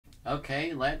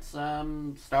Okay, let's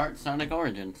start Sonic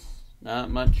Origins. Not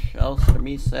much else to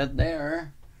be said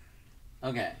there.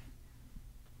 Okay.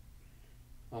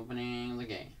 Opening the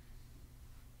game.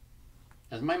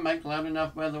 Is my mic loud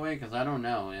enough, by the way? Because I don't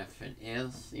know if it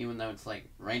is, even though it's like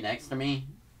right next to me.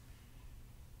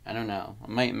 I don't know. I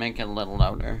might make it a little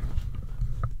louder.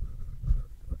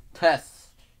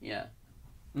 Test. Yeah.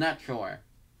 Not sure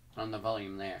on the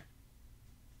volume there.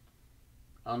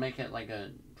 I'll make it like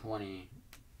a 20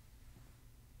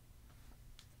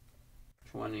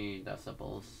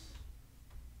 decibels.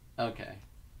 Okay.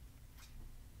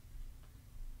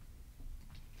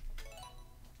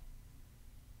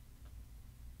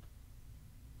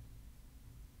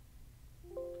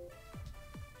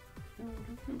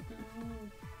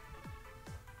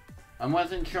 I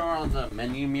wasn't sure on the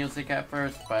menu music at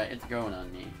first, but it's growing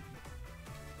on me.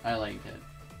 I liked it.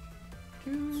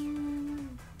 I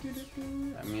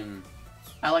mean,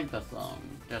 I like the song,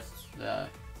 just the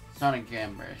Sonic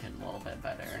Jam version a little bit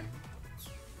better.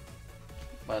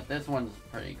 But this one's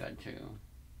pretty good too.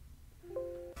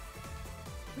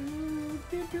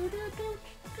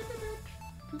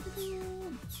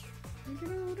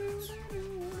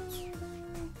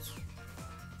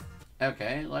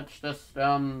 Okay, let's just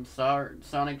start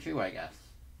Sonic 2, I guess.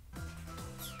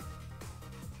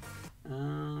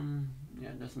 Yeah,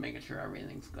 just making sure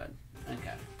everything's good.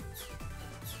 Okay.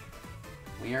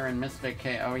 We are in Mystic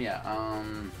Cave. Oh yeah,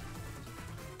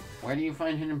 where do you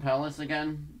find Hidden Palace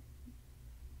again?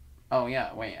 Oh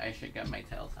yeah, wait, I should get my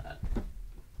Tails hat.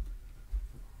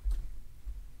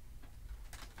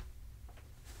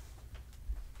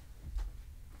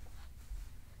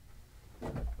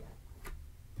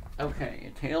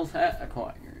 Okay, Tails hat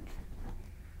acquired.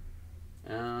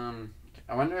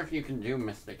 I wonder if you can do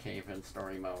Mystic Cave in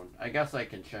story mode. I guess I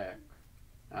can check.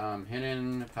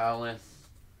 Hidden Palace,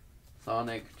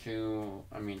 Sonic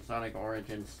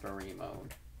Origins story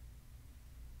mode.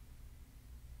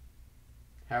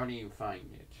 How do you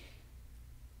find it?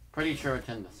 Pretty sure it's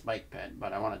in the Spike Pit,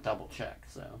 but I want to double check,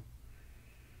 so.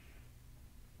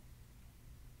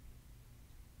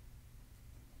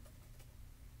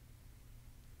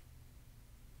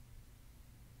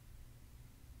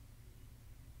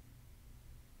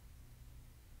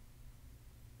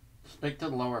 Stick to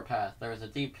the lower path. There is a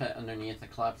deep pit underneath a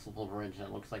collapsible bridge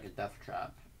that looks like a death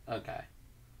trap. Okay.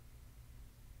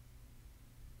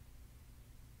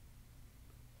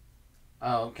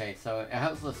 Oh, okay, so it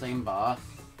has the same boss.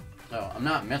 So I'm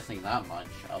not missing that much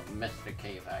of Mystic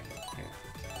Cave actions here.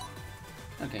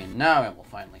 Okay, now it will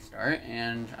finally start,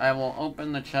 and I will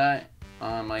open the chat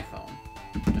on my phone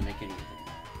to make it easier.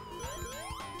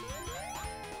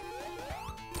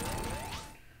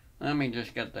 Let me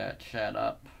just get that chat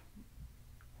up.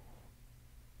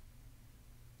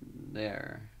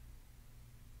 There.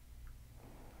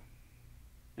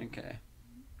 Okay.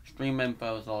 Stream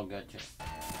info is all good too.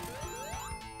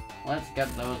 Let's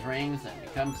get those rings and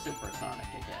become Supersonic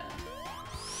again.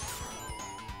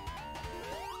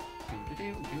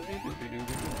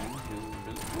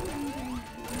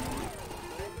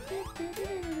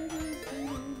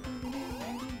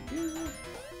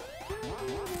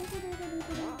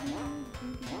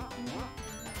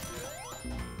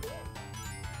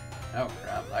 Oh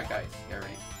crap, that guy's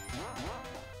scary.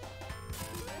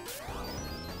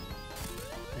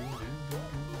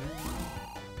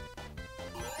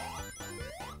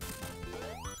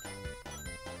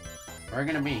 We're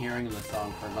gonna be hearing the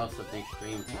song for most of these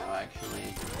streams now,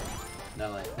 actually,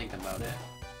 now that I think about it.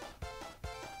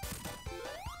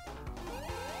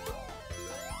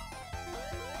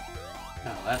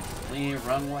 No, that's the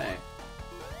wrong way.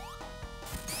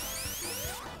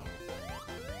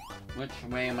 Which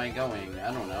way am I going?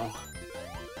 I don't know.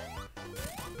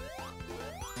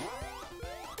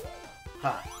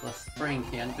 Ha! The spring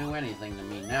can't do anything to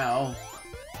me now.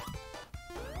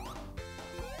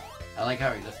 I like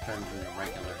how he just turns into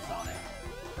regular Sonic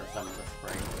for some of the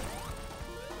spring.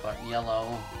 But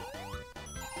yellow.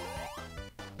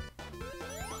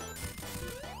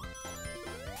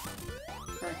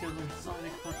 Regular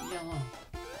Sonic, but yellow.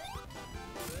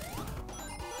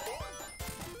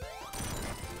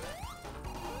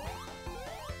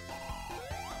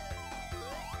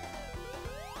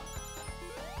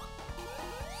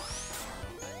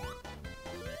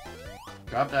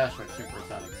 Drop dash for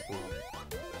Supersonic School.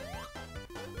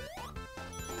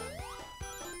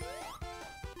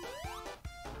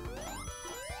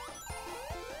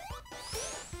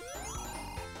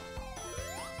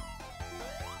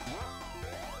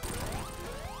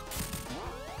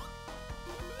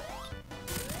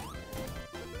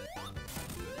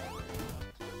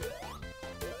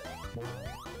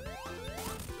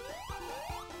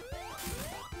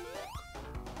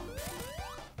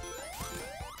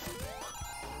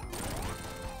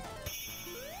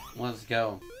 Let's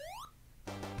go.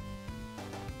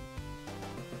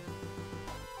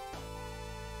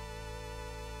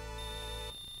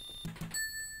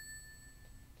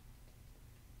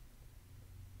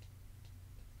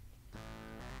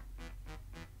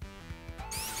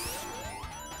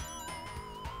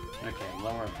 Okay,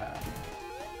 lower path.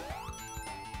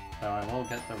 So I will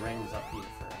get the rings up here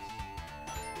first.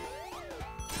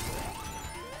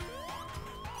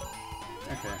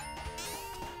 Okay.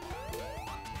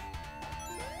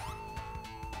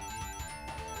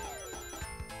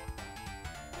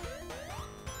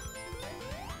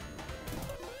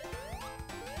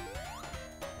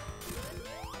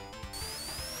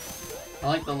 I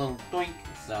like the little doink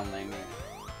sound they made.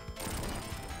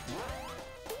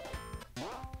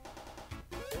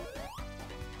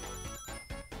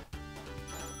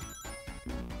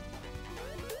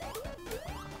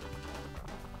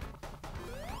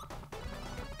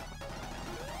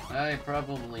 I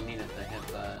probably needed to hit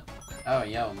that. Oh,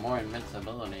 yo, more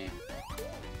invincibility.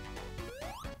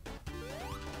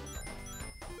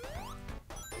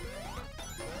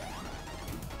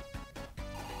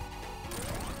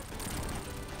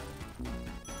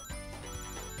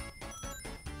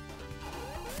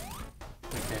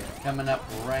 Okay, it's coming up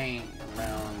right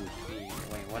around here.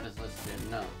 Wait, what does this do?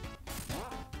 No.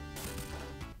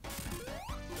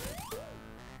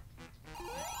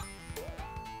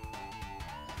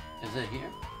 Is it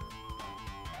here?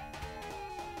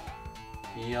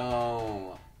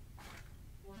 Yo.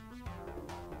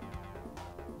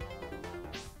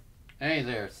 Hey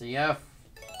there, CF.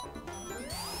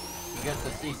 You get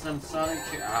to see some Sonic.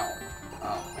 Ow.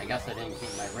 Oh, I guess I didn't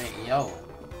keep my rate. Yo.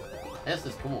 This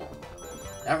is cool.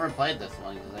 Never played this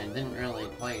one because I didn't really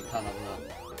play a ton of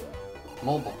the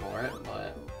mobile for it,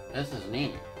 but this is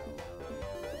neat.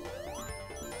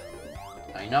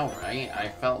 I know, right? I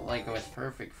felt like it was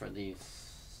perfect for these,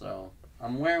 so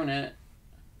I'm wearing it.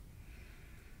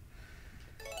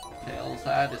 Tails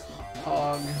hat is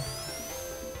Pog.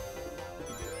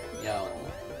 Yo.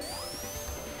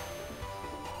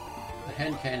 The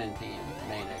Headcanon team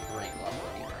made a great level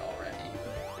here already.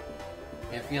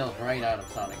 It feels right out of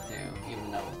Sonic 2,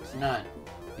 even though it's not,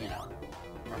 you know,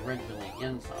 originally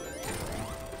in Sonic 2.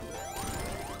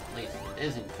 At least it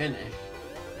isn't finished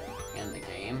in the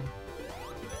game.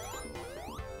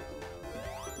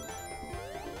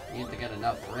 You need to get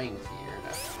enough rings here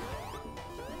to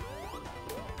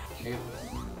juice.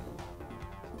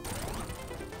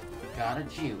 Gotta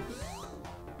juice.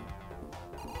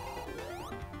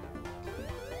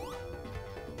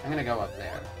 I'm gonna go up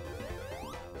there.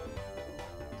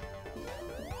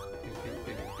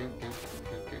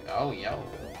 Oh, yo.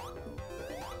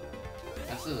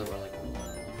 This is a really cool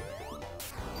one.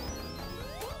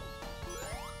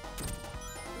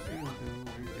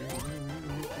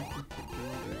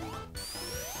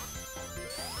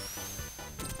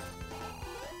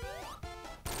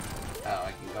 Oh,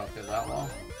 I can go through that wall.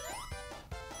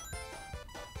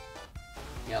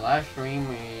 Yeah, last stream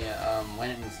we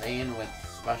went insane with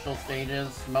special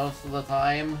stages most of the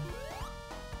time.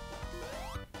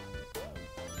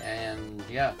 And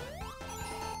yeah.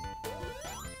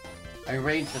 I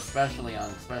raged especially on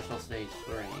Special Stage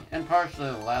 3. And partially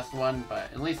the last one,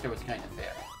 but at least it was kind of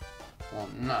fair. Well,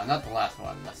 no, not the last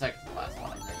one. The second to last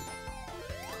one, I think.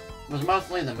 It was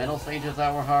mostly the middle stages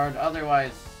that were hard.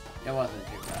 Otherwise, it wasn't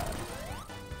too bad.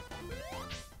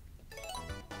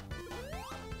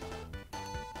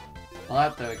 I'll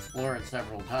have to explore it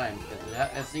several times,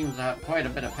 because it seems to have quite a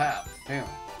bit of paths, too.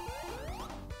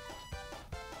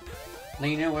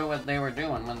 They knew what they were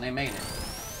doing when they made it.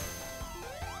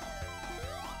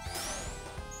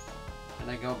 Can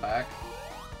I go back?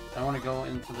 I want to go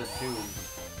into the tube.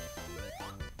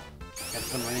 Get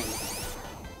some rings.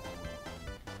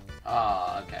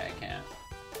 Ah, okay, I can't.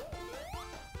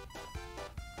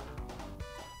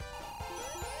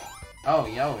 Oh,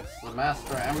 yo, it's the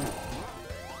Master Emerald.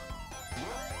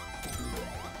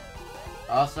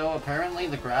 Also, apparently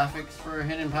the graphics for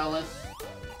Hidden Palace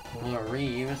were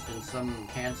reused in some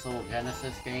canceled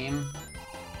Genesis game.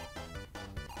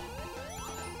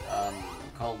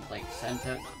 Called like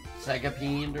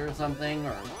Segapede or something,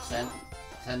 or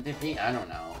Centipede? I don't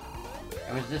know.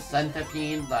 It was this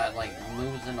Centipede that like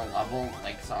moves in a level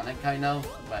like Sonic kind of,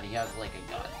 but he has like a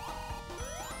gun.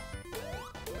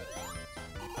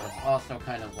 So it's also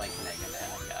kind of like Mega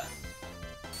Man, I guess.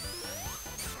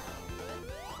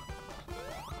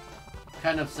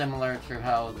 Kind of similar to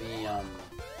how the,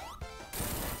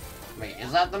 wait,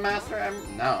 is that the Master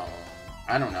Emerald? No.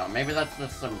 I don't know. Maybe that's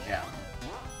just some gem.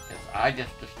 Because I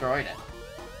just destroyed it.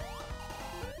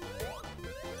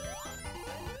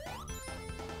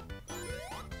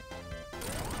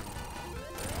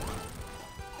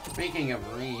 speaking of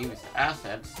reused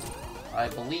assets, I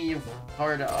believe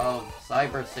part of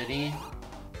Cyber City,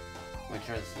 which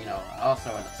was, you know,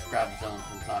 also in a scrap zone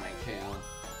from Sonic 2,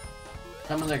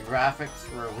 some of the graphics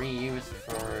were reused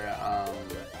for,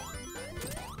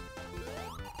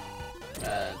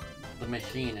 the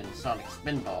machine in Sonic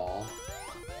Spinball,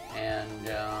 and,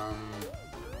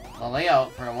 the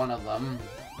layout for one of them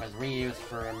was reused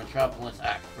for Metropolis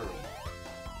Act 3.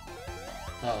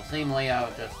 So, same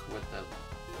layout, just with the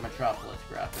Metropolis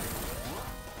graphics.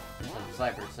 Just in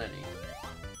Cyber City.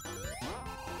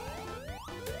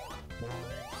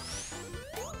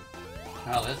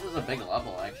 Wow, this is a big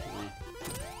level, actually.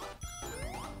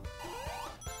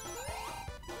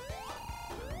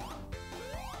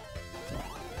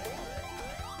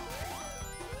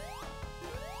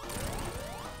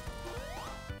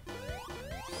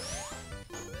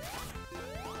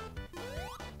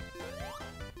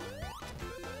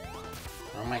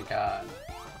 Oh my god.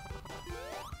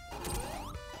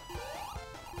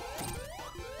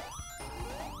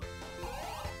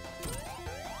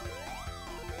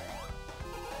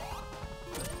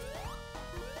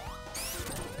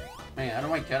 Hey, how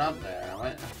do I get up there?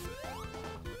 What?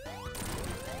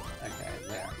 Okay,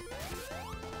 there.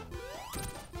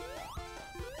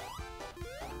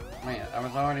 Wait, I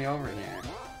was already over here.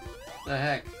 The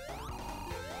heck?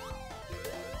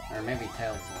 Or maybe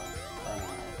Tails was. I don't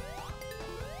know.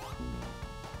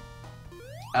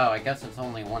 Oh, I guess it's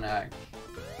only one act.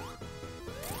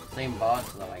 Same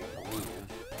boss though, I believe.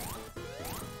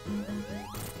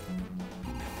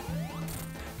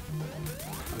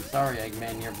 I'm sorry,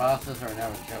 Eggman, your bosses are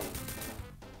no joke.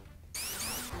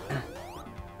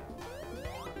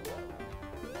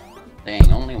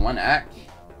 Dang, only one act?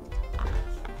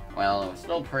 Well, it was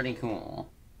still pretty cool.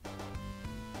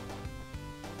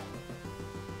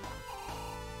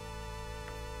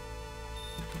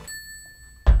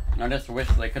 I just wish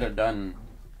they could have done...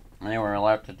 They were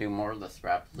allowed to do more of the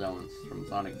scrap zones from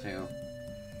Sonic 2.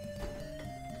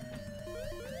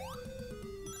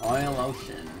 Oil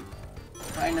Ocean.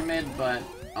 Kinda mid, but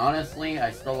honestly,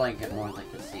 I still like it more than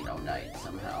Casino Night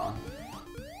somehow.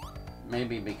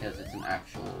 Maybe because it's an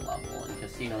actual level, and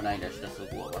Casino Night is just a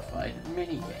glorified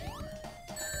minigame.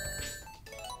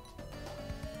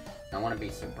 I want to be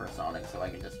supersonic so I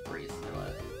can just breeze through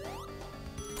it.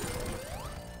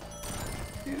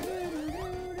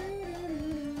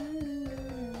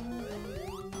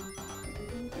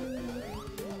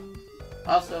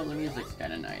 Also, the music's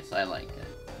kinda nice, I like it.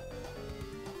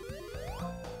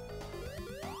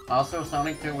 Also,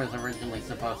 Sonic 2 was originally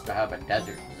supposed to have a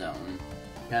desert zone,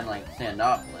 kinda like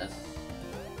Sandopolis.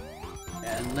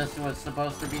 And this was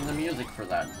supposed to be the music for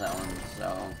that zone,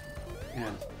 so...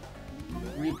 yeah,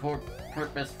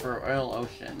 repurposed for Oil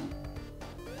Ocean.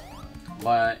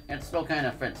 But it still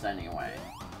kinda fits anyway.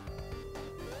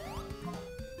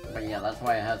 But yeah, that's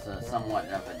why it has a somewhat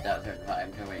of a desert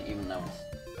vibe to it, even though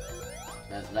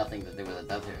it has nothing to do with a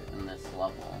desert in this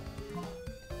level.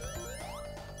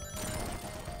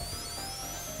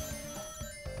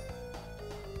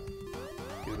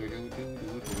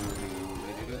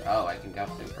 Oh, I can go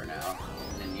super now.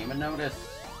 Didn't even notice.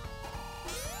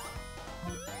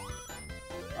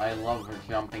 I love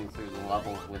jumping through the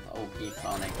levels with OP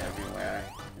Sonic everywhere.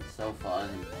 It's so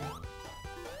fun.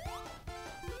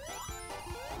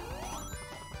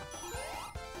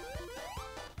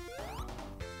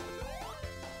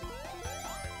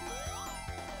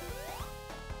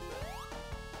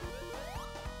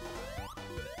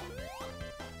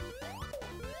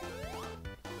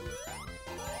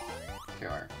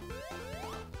 Sure.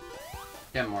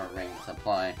 Get more ring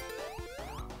supply.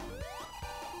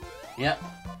 Yep.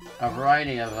 A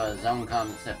variety of zone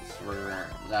concepts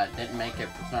that didn't make it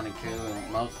for Sonic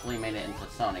 2 mostly made it into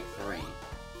Sonic 3.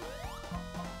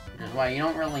 Which is why you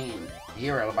don't really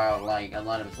hear about like a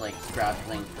lot of like scrap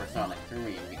things for Sonic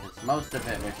 3, because most of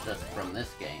it was just from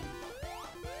this game.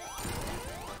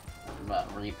 But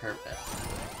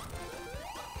repurposed.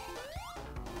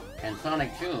 And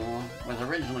Sonic 2 was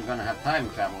originally going to have time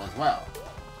travel as well.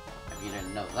 If you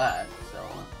didn't know that, so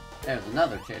there's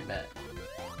another tidbit.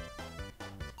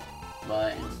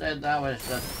 But instead that was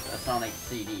just a Sonic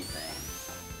CD thing.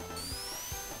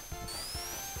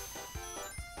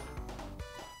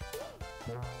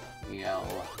 Yo.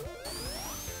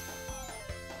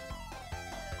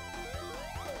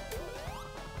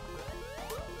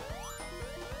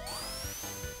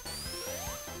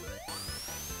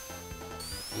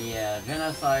 Yeah,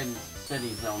 Genocide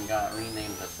City Zone got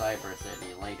renamed to Cyber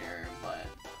City later, but...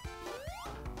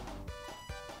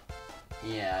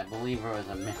 yeah, I believe it was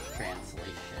a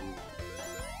mistranslation.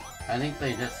 I think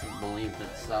they just believed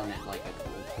it sounded like a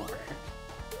cool word.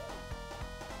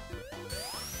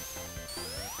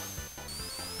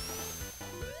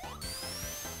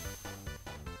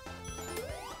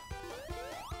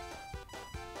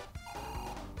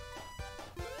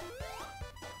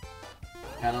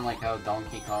 Kind of like how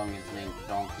Donkey Kong is named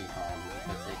Donkey Kong,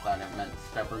 because they thought it meant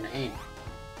stubborn ape.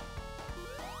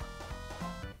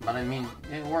 But I mean,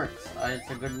 it works. It's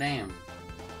a good name.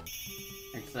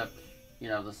 Except, you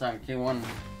know, the Sonic 2 one,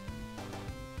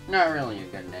 not really a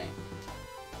good name.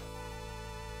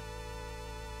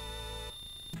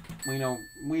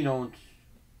 We don't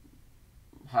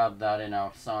have that in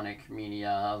our Sonic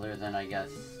media other than, I guess,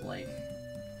 like,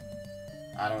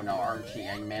 I don't know, Archie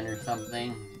Eggman or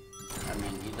something. I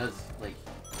mean, he does, like,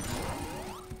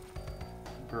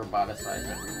 roboticize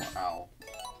everyone. Ow.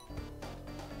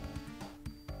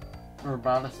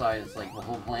 Roboticize, like, the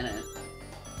whole planet.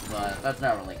 But that's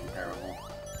not really comparable.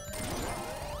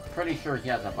 Pretty sure he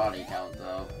has a body count,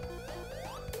 though.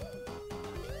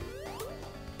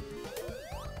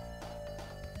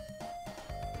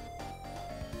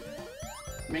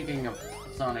 Speaking of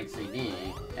Sonic CD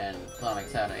and Sonic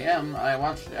Sat AM, I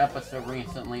watched an episode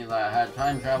recently that had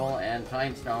time travel and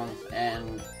time stones,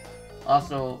 and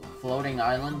also Floating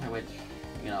Island, which,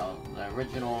 you know, the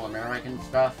original American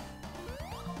stuff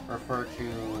refer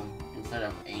to instead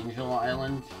of Angel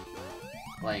Island.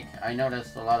 Like, I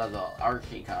noticed a lot of the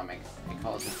Archie comics, it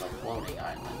calls it the Floating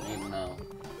Island, even though,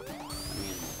 I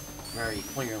mean, very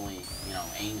clearly, you know,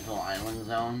 Angel Island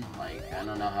Zone. Like, I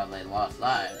don't know how they lost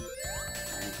that.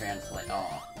 And translate,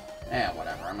 oh, yeah,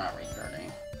 whatever, I'm not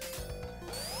restarting.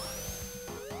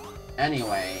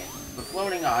 Anyway, the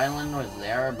floating island was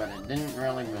there, but it didn't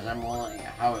really resemble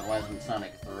how it was in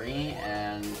Sonic 3,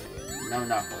 and no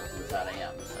Knuckles in Sat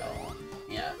AM, so,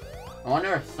 yeah. I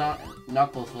wonder if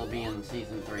Knuckles will be in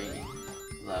Season 3,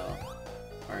 though.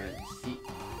 Or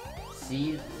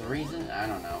C3? I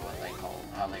don't know what they call them,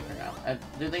 how they pronounce it.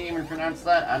 Do they even pronounce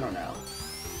that? I don't know.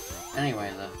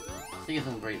 Anyway, the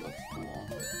Season 3 looks cool.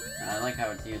 And I like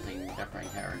how it's using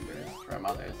different characters from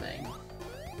other things.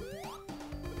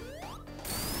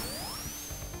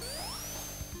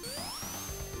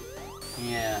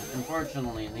 Yeah,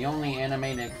 unfortunately, the only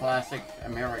animated classic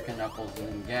American Knuckles you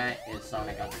can get is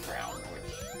Sonic Underground,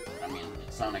 which, I mean,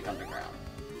 it's Sonic Underground.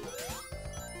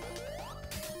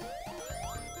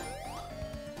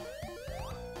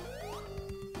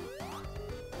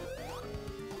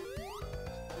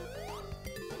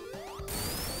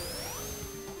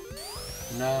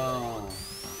 No,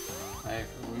 I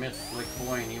missed the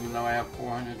coin even though I have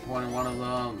 421 of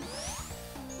them.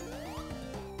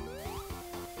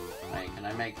 Wait, can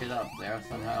I make it up there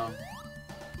somehow?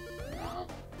 No.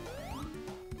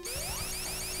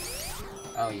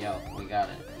 Oh, yo, we got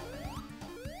it.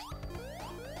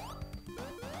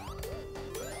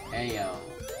 Hey, yo.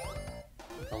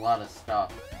 It's a lot of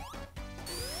stuff.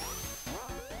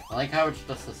 I like how it's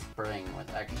just a spring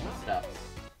with extra steps.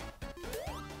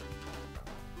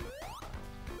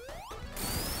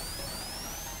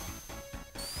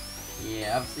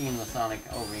 Yeah, I've seen the Sonic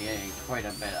OVA quite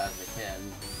a bit as a kid.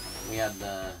 We had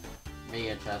the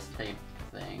VHS tape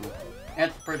thing.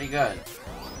 It's pretty good.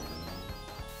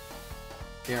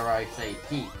 Dare I say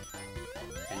peak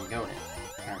and goat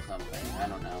it or something. I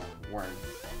don't know. Words.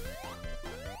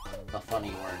 The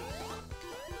funny words.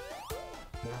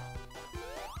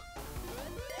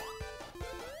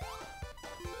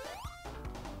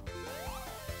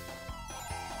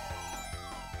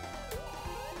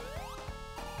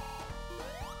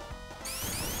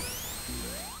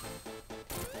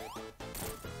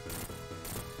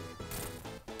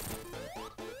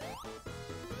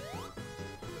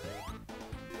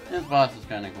 This boss is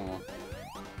kinda cool.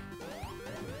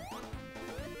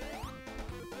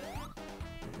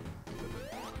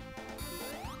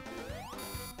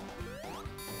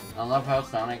 I love how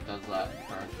Sonic does that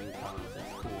crouching pose,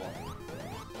 it's cool.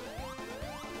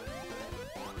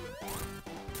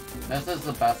 This is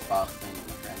the best boss thing in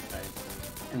the franchise,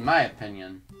 in my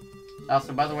opinion.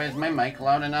 Also, by the way, is my mic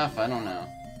loud enough? I don't know.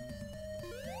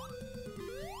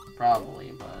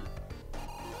 Probably, but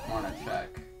I wanna check.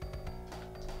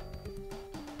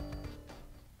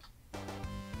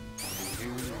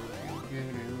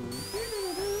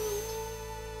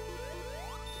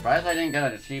 Surprised I didn't get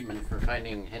an achievement for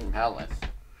finding Hidden Palace.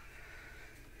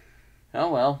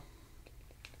 Oh well.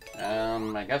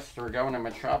 I guess we're going to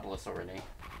Metropolis already.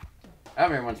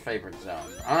 Everyone's favorite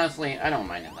zone. Honestly, I don't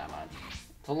mind it that much.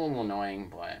 It's a little annoying,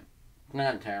 but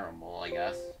not terrible, I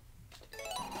guess.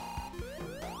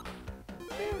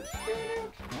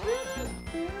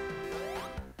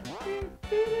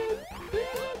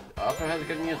 Also has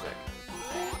good music.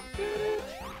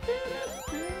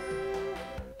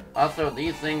 Also,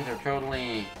 these things are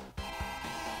totally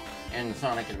in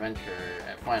Sonic Adventure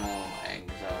at Final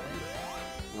Egg Zone.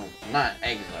 No, not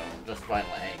Egg Zone, just Final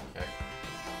Egg.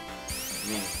 I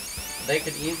mean, they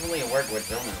could easily work with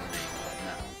Zone in the name, but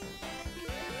no.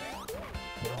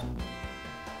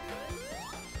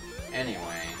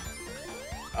 Anyway.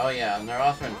 Oh yeah, and they're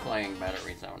also in Flying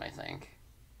Battery Zone, I think.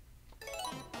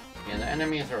 Yeah, the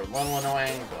enemies are a little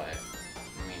annoying, but...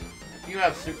 I mean, if you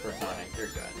have Supersonic, you're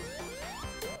good.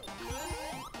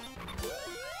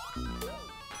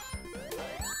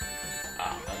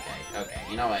 Ah, okay.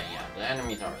 You know what, yeah, the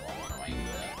enemies are a little annoying,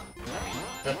 but... I mean,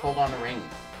 just hold on to rings.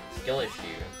 Skill issue.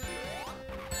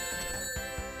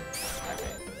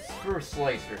 Okay. Screw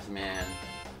slicers, man.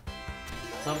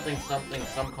 Something,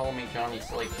 some call me Johnny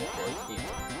Slicer.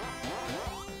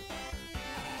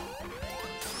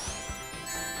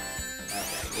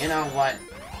 Okay, you know what?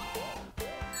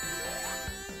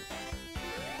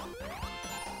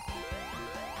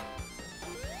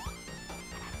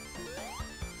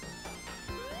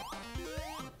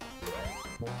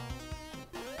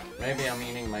 Maybe I'm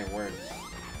eating my words.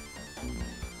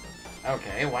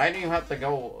 Okay, why do you have to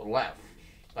go left?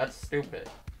 That's stupid.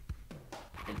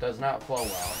 It does not flow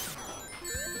well.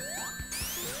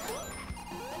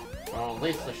 Well, at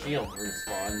least the shields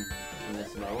respawn in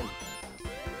this mode.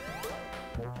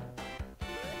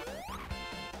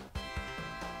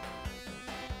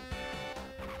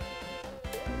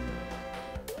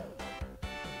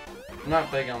 I'm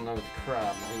not big on those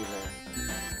crabs either.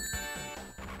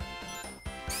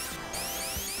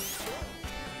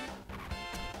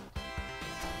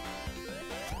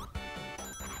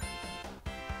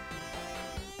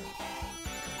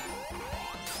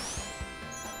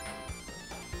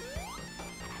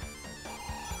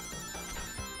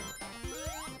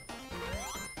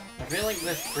 I feel like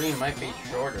this stream might be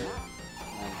shorter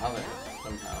than others,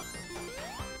 somehow.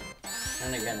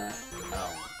 And again,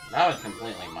 oh, that was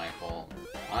completely my fault.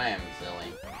 I am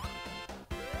silly.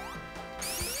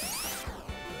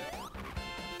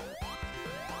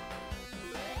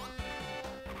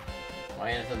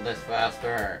 Why isn't this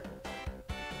faster?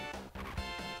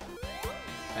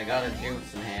 I got a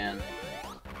juice in hand.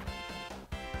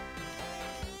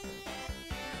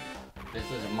 This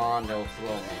is Mondo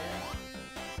Slowman.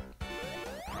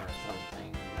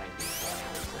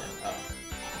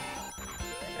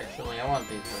 Actually, I want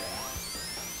these rings.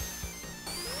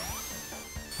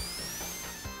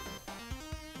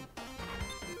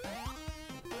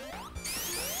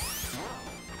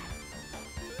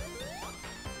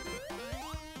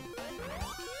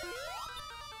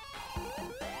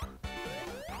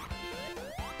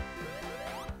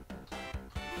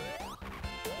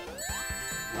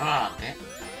 Ah, damn.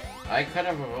 I could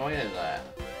have avoided that.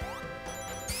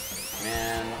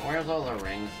 Man, where's all the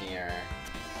rings here?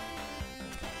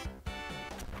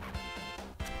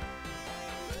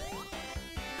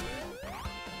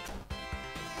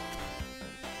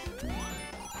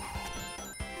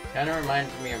 Kinda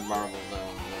reminds me of Marble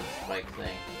Zone, those spike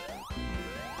things.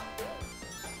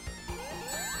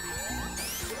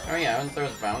 Oh yeah, aren't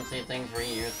those bouncy things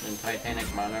reused in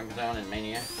Titanic Monarch Zone and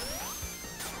Mania?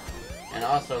 And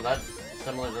also, that's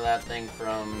similar to that thing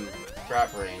from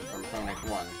Scrap Rain from Sonic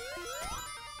 1.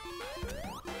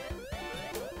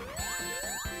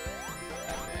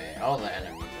 Okay, all the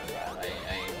enemies are bad, I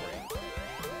agree.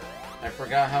 I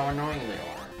forgot how annoying they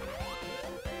were.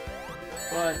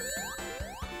 But...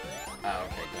 oh,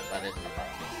 okay, good. That isn't a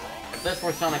bottomless pit. If this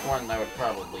were Sonic 1, that would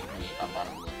probably be a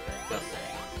bottomless pit. Just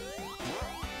saying.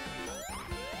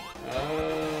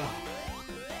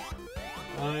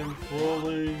 I'm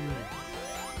falling.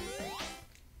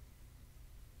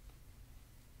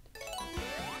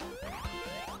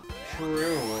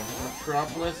 True.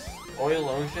 Metropolis, Oil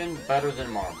Ocean, better than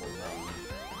Marble Zone.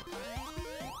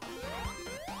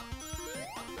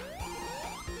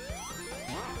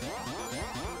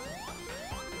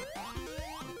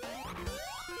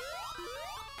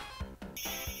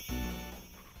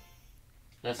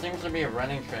 There seems to be a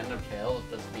running trend of Tails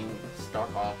just being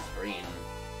stuck off screen.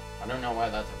 I don't know why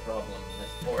that's a problem in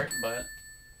this port, but...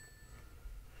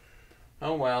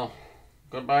 oh well.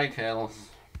 Goodbye, Tails.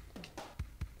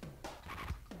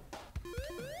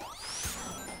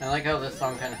 I like how this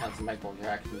song kind of has Michael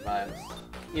Jackson vibes,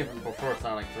 even before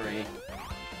Sonic 3.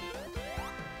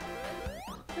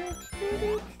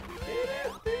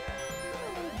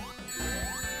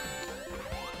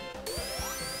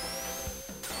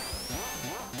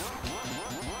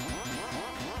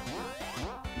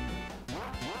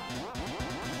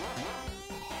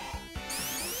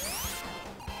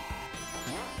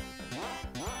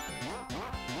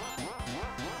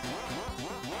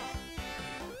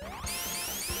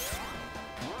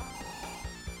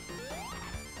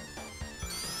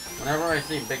 Whenever I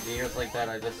see big gears like that,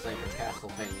 I just think of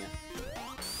Castlevania.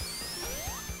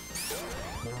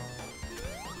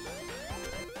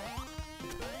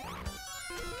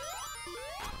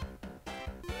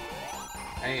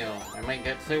 I Ayo, I might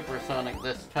get Supersonic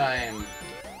this time.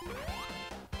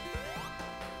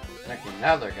 Okay,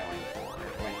 now they're going for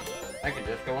it. Wait, I could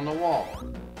just go on the wall.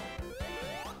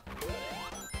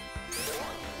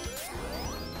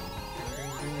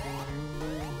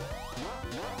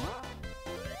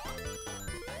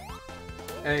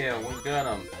 Ayo, we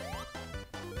got him.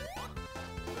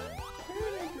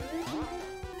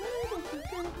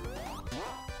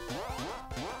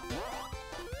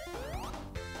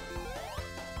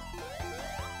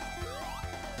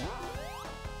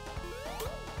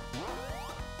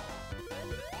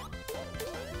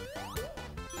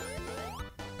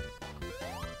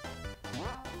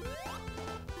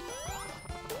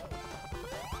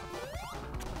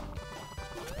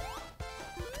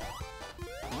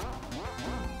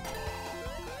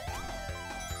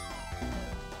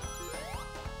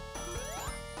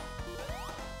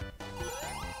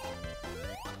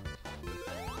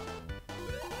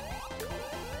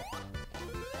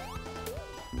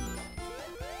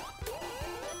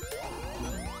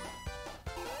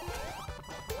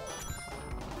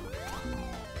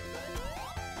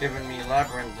 Giving me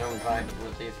Labyrinth Zone vibes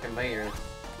with these conveyors.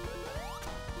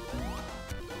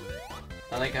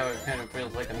 I like how it kind of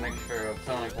feels like a mixture of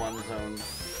Sonic 1 zones.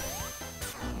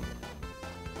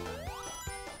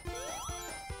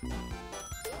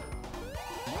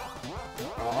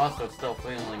 While also still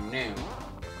feeling new.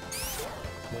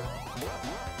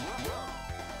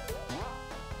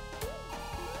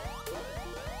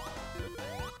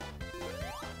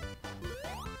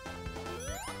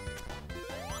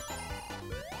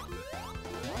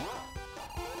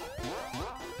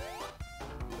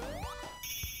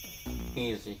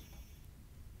 Easy.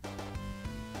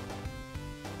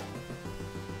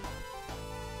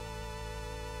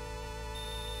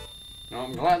 Now,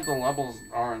 I'm glad the levels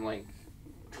aren't like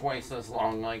twice as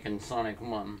long like in Sonic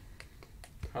 1.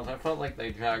 Because I felt like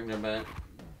they dragged a bit.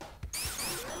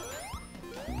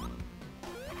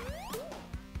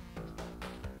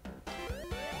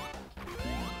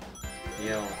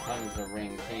 Yo, tons of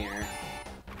rings here.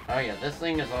 Oh yeah, this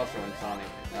thing is also in Sonic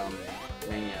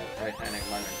Mania, Titanic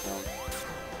Leonard Zone.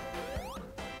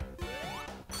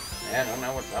 Yeah, I don't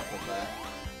know what's up with that.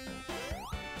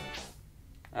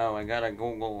 Oh, I got a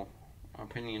Google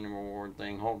opinion reward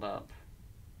thing. Hold up.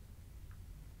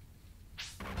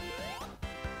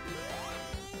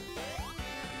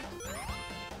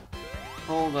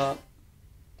 Hold up.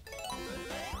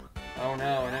 Oh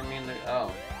no, I didn't mean to.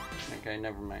 Oh. Okay,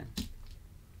 never mind.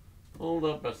 Hold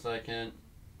up a second.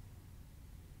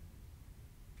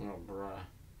 Oh, bruh.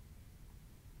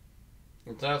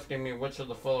 It's asking me which of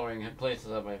the following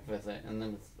places have I visited, and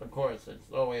then, of course,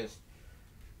 it's always,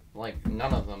 like,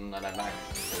 none of them that I've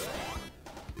actually visited.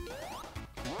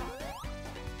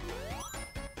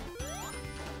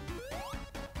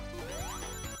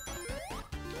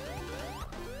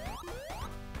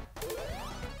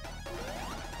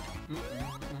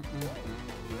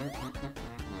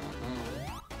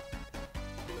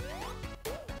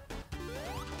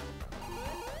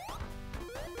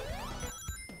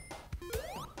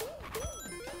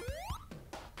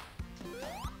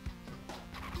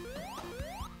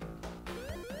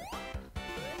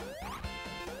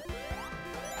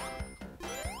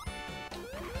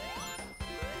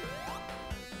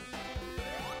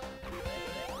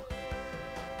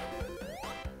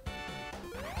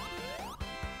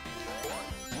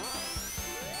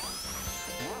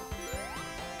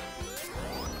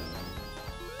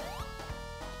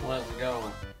 Let's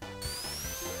go.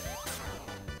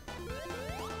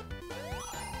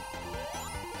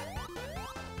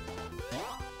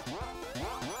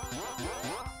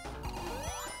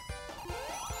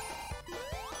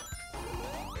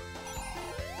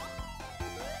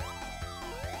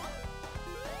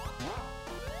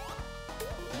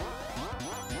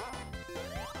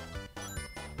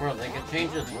 Bro, they can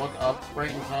change his look up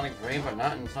sprite in Sonic 3, but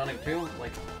not in Sonic 2?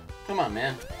 Like, come on,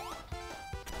 man.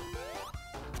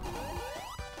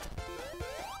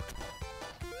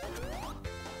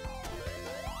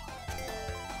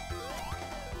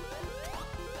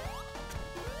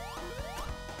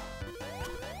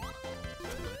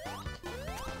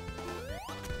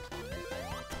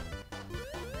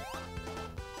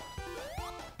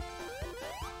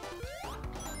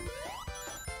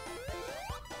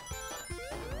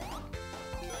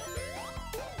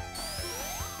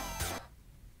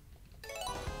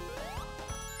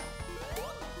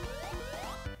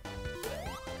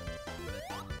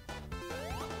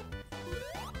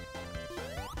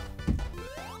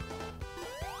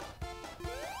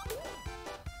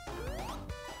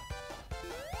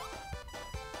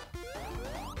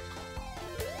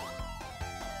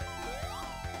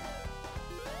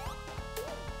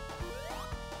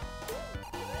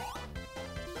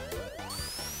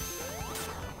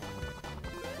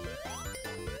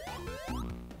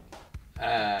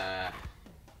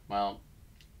 Well,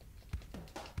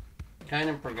 kind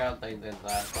of forgot they did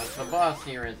that, but the boss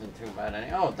here isn't too bad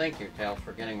any- Oh, thank you, Tails,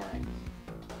 for getting rings.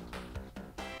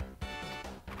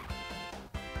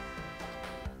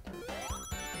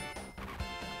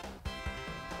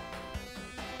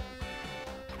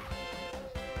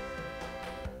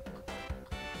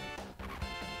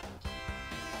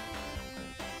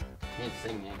 He's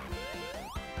singing.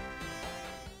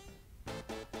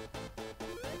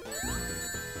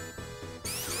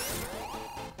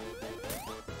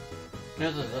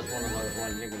 This is just one of those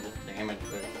ones you can just damage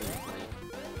very easily.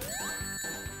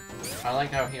 I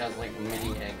like how he has like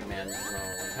mini Eggman as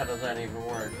well. Like, how does that even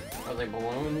work? Are they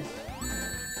balloons?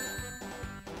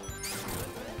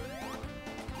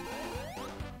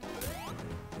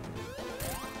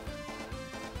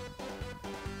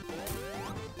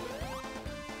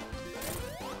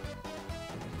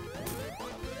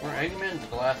 Were Eggman's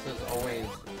glasses always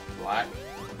black?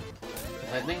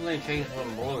 I think they changed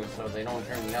them blue so they don't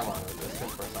turn yellow with the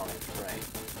supersonic spray.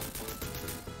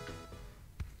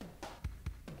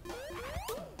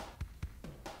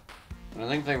 I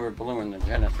think they were blue in the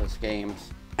Genesis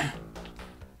games.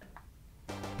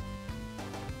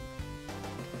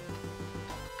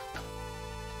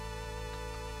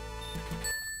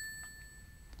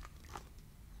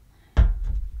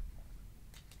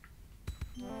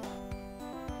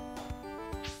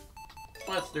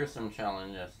 Let's do some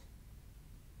challenges.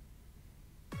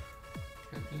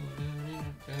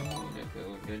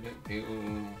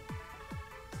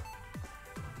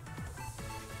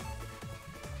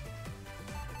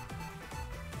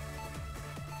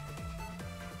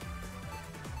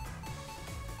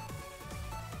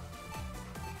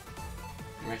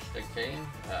 Mystic Cave?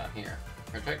 Here.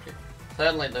 Protect it.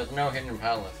 Sadly, there's no Hidden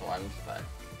Palace ones, but...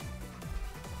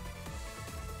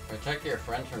 Protect your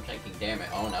friends from taking damage.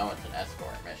 Oh no, it's an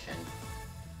escort mission.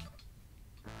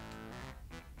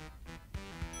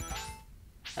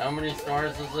 How many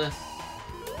stars is this?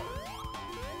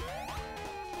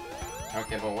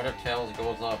 Okay, but what if Tails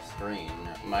goes off screen?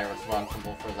 Am I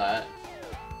responsible for that?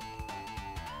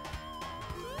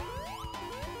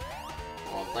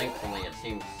 Well, thankfully it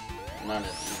seems not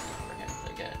as easy for him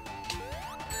to get.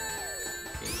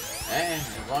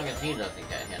 As long as he doesn't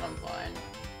get hit, I'm fine.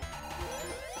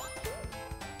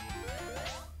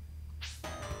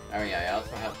 Oh yeah, I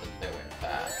also have to do it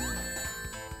fast.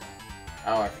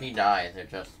 Oh, if he dies, it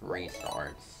just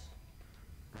restarts.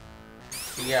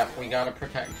 Yeah, we gotta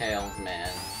protect Tails,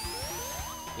 man.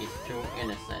 He's too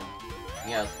innocent.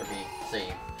 He has to be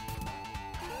saved.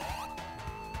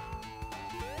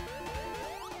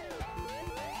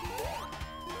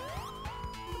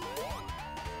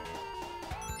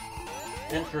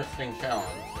 Interesting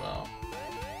challenge, though.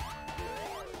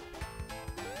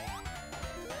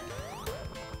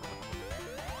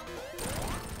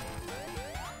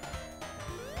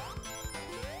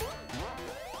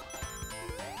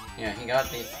 Yeah, he got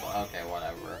these. Okay,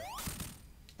 whatever.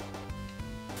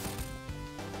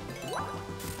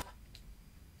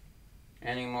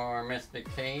 Any more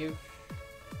Mystic Cave?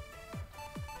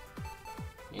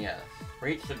 Yes.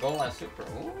 Reach the goal as super.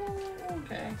 Ooh,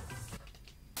 okay.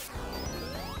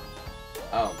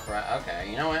 Oh, crap. Okay,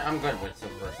 you know what? I'm good with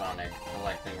Supersonic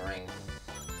collecting rings.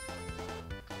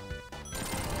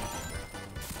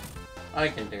 I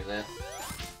can do this.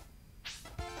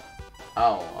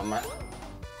 Oh,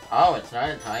 oh, it's not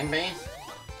a time-based?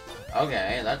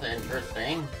 Okay, that's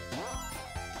interesting.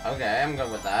 Okay, I'm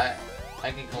good with that.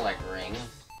 I can collect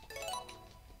rings.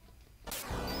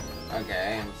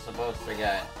 Okay, I'm supposed to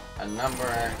get a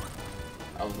number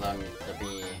of them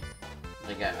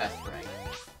to get S rank.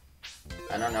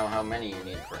 I don't know how many you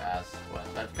need for S, but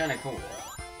that's kind of cool.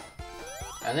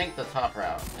 I think the top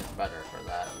route is better for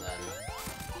that than...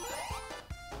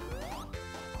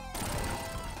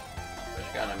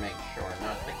 Just gotta make sure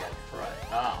not to get fried.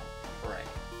 Oh, frick.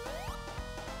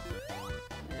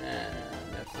 Yeah,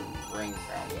 there's some rings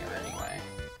down here anyway.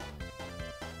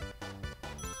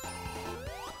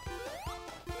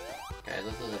 Okay,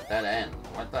 this is a dead end.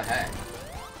 What the heck?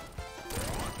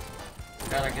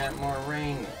 Gotta get more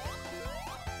rings.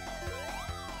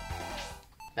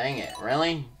 Dang it,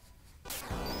 really?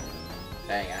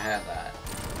 Dang, I had that.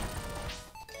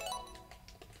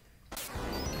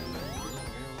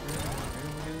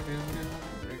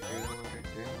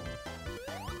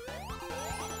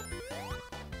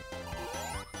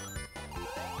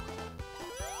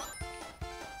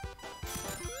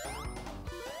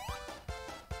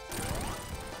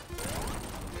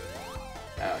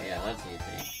 Oh yeah, that's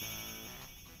easy.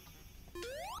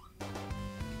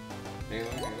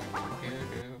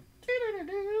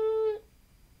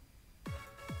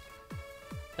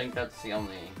 think that's the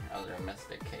only other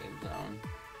Mystic Cave zone.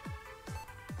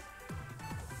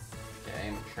 Okay,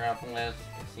 Metropolis,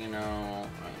 Casino,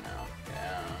 Rhino,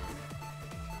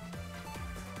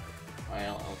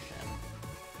 Whale Ocean.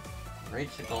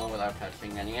 Reach the goal without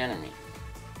touching any enemies.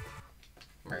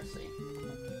 Mercy.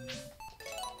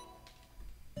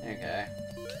 Okay.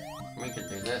 We can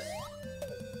do this.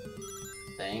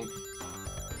 Think.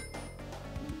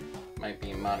 Might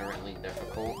be moderately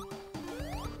difficult.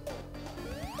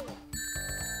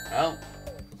 Well,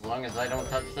 as long as I don't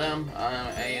touch them, I'm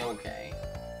A-okay.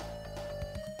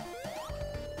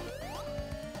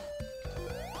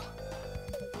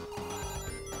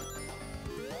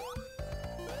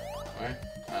 What?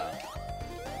 Oh.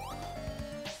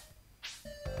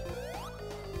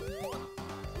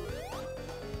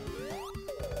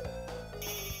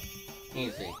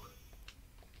 Easy.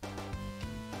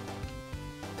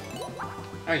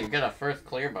 Oh, you get a first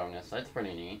clear bonus. That's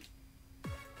pretty neat.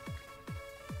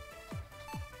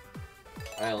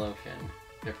 Whale Ocean.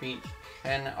 Defeat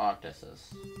 10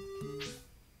 octopuses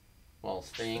while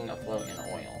staying afloat in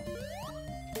oil.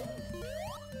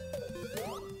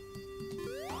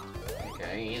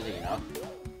 Okay, easy enough.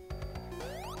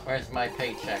 Where's my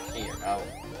paycheck here? Oh,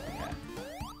 okay.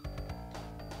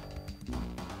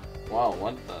 Wow,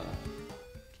 what the?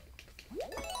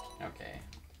 Okay.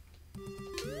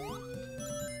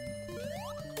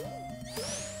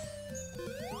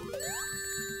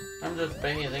 I'm just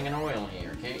bathing in oil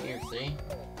here, can't you see?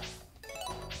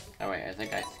 Oh wait, I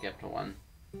think I skipped one.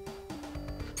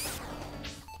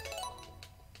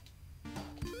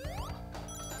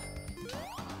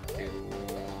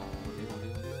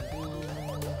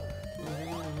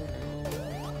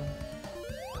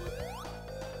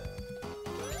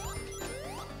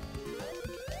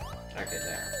 Okay,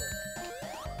 there.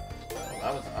 Well,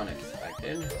 that was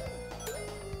unexpected.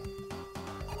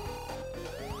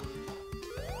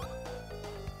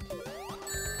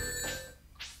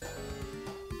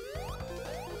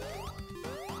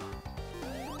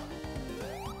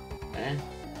 Eh?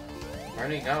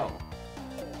 Where'd he go?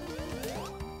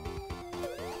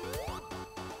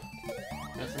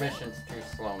 This mission's too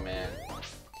slow, man.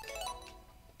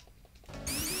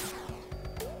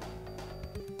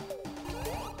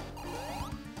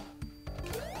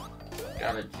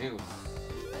 Got a juice.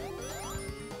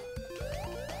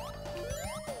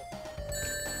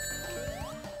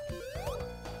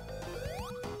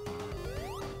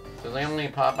 Do they only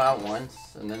pop out once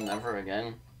and then never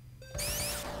again?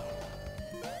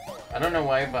 I don't know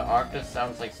why, but Octus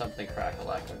sounds like something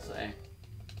Crackalack would say.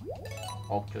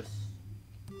 Octus.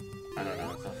 I don't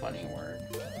know, it's a funny word.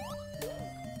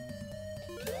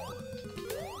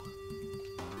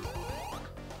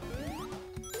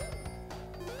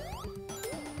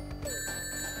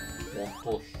 Won't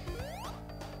push.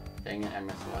 Dang it, I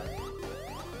missed one.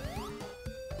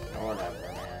 Or whatever,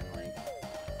 man, like...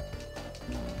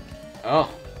 Oh!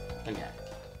 Okay.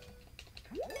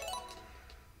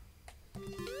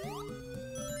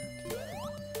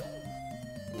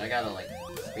 I gotta, like,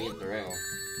 speed through.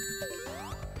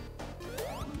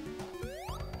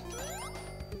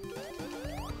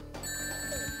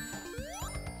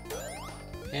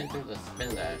 Can't do the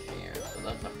spin dash here, so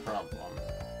that's a problem.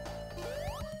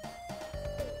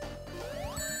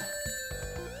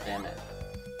 Damn it.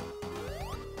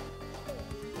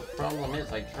 The problem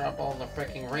is I drop all the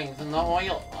freaking rings in the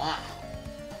oil. Ah.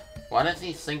 Why does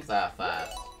he sink that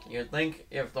fast? You'd think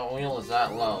if the oil is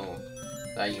that low,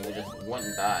 that you just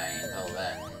wouldn't die until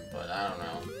then, but I don't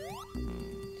know.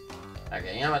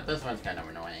 Okay, you know what? This one's kind of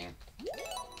annoying.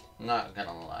 I'm not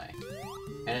gonna lie.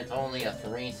 And it's only a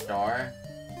 3-star?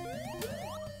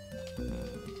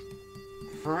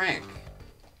 Frick!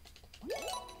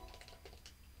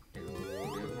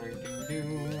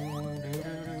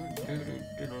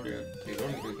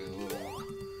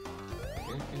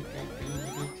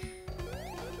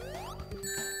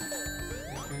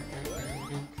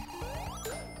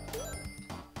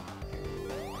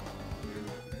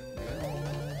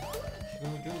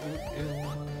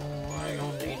 I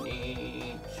only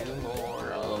need 2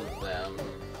 more of them.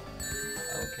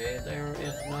 Okay, there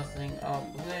is nothing up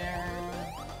there.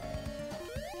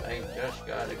 I just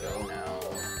gotta go now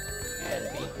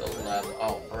and beat the level.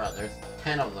 Oh, bruh, there's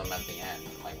 10 of them at the end.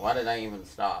 Like, why did I even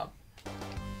stop?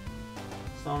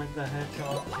 Sonic the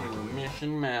Hedgehog 2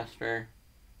 Mission Master.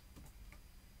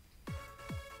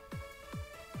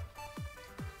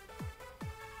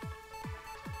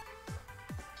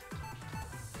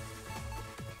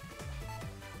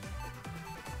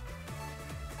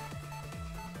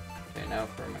 Okay, now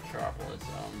for Metropolis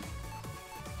Zone.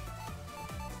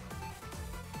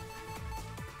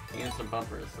 Use the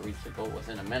bumpers to reach the goal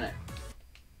within a minute.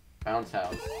 Bounce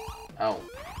house. Oh.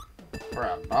 For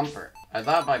a bumper. I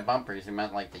thought by bumpers you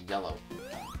meant like the yellow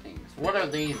things. What are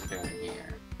these doing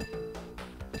here?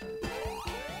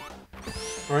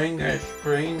 Pringus,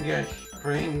 Pringus,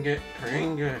 Pringus,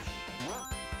 Pringus.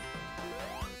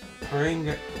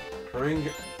 Pringus,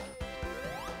 Pringus.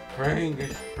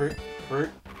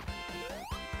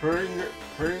 Pringus,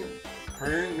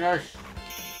 Pringus.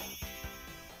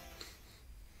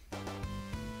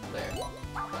 There.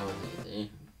 That was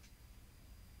easy.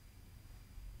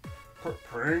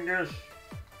 Pringus.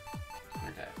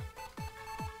 Okay.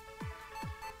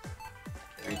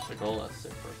 Reach the goal as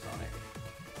Supersonic.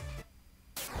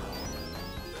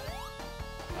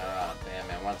 Ah, damn,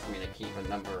 it wants me to keep a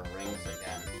number of rings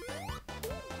again.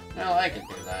 Well, I can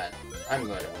do that. I'm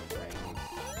good with rings.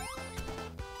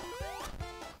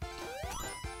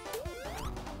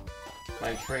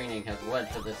 My training has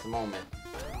led to this moment.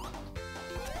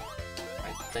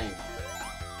 I think.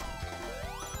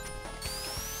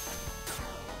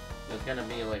 There's gonna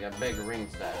be like a big ring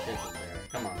stash, isn't there?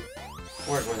 Come on.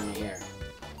 Work with me here.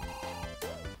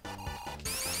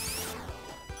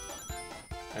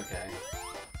 Okay.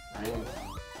 Rings.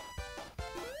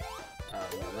 Oh,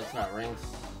 no, that's not rings.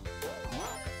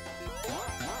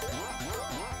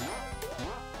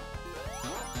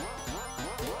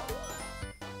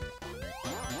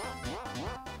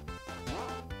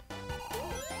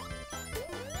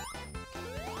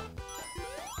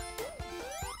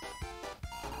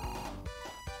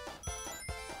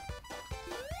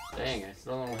 Dang, I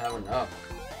still don't have enough.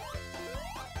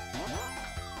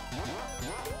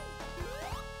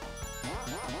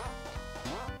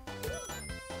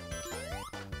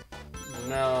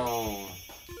 No.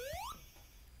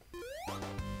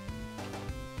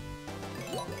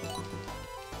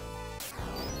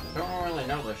 Don't really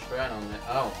know the strat on the—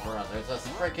 oh, bro, there's a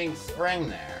freaking spring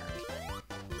there.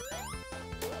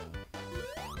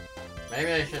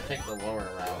 Maybe I should take the lower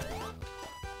route.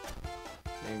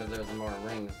 Maybe there's more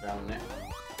rings down there.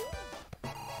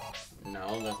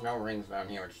 No, there's no rings down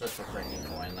here. It's just a freaking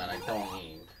coin that I don't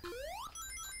need.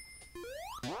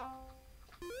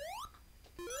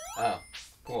 Oh,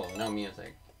 cool. No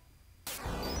music.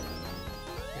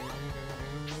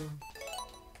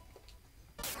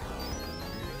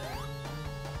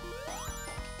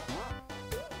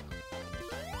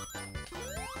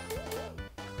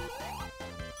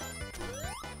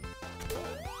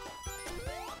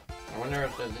 I wonder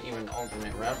if there's even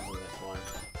alternate routes in this one.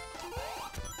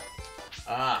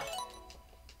 Ah!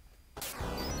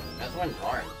 This one's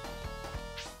hard.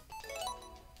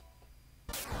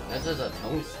 This is a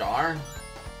 2-star?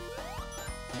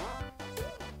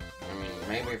 I mean,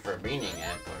 maybe for beating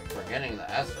it, but for getting the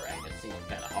S rank, it seems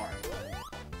kinda hard.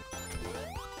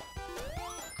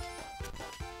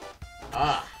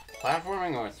 Ah!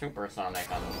 Platforming with Supersonic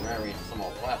on very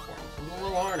small platforms is a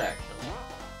little hard, actually.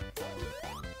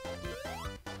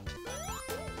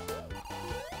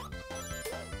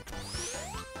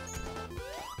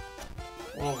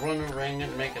 Will run a ring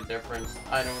and make a difference?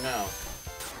 I don't know.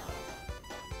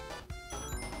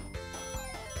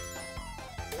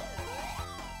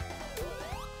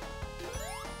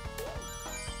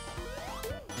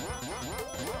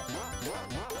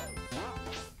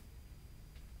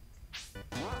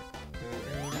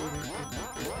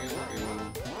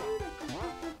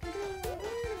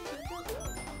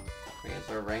 Wait, is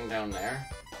there a ring down there?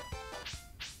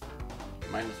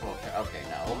 Might as well check. Okay,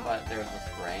 no, but there's a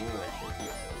spring, which is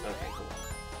useless. Okay, cool.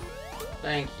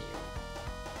 Thank you.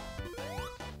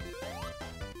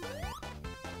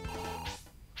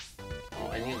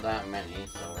 Well, I need that many,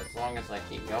 so as long as I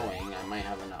keep going, I might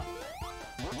have enough.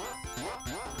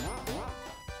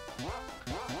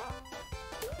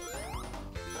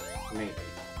 Maybe.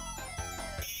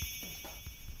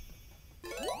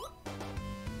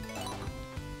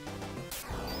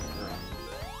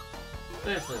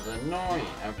 This is annoying.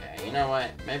 Okay, you know what?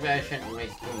 Maybe I shouldn't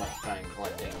waste too much time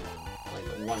collecting, like,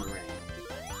 one ring.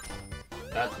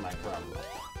 That's my problem.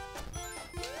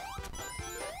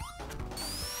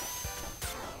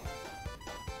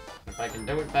 If I can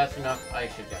do it fast enough, I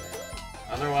should get it.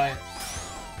 Otherwise...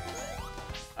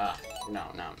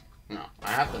 no.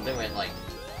 I have to do it, like,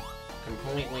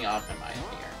 completely optimized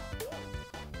here.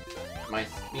 My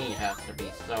speed has to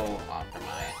be so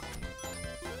optimized.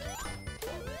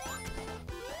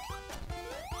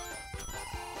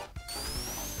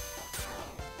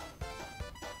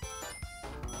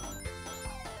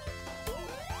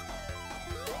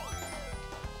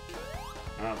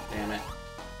 Oh, damn it.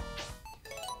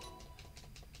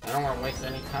 I don't want to waste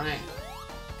any time.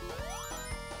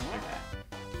 Okay.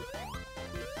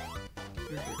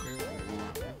 No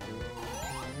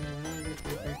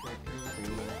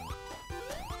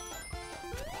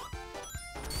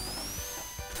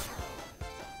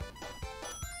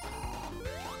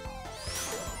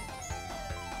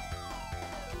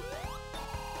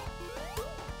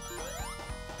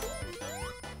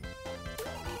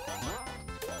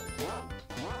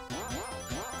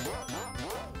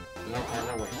time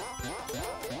to wait.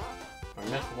 If I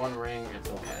miss one ring, it's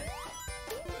okay.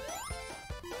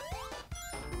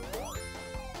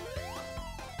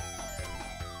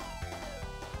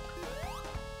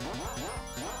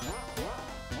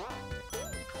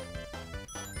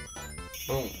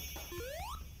 Boom.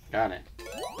 Got it.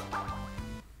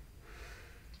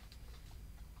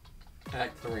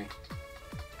 Act 3.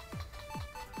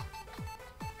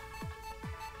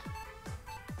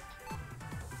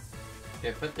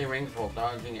 Get 50 rings while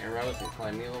dodging arrows and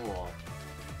climbing the wall.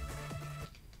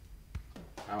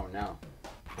 Oh no.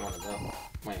 One of those.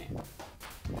 Wait.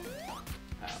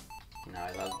 Oh. No,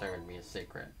 I thought there would be a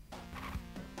secret.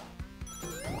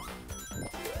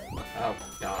 Oh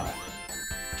god.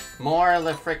 More of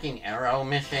the freaking arrow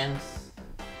missions?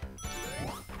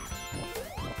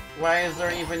 Why is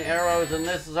there even arrows in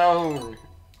this zone?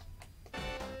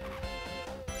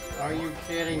 Are you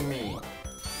kidding me?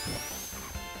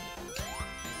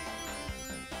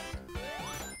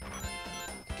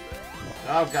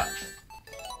 Oh god.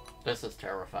 This is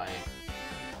terrifying.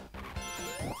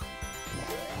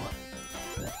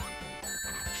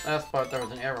 Last part there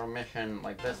was an arrow mission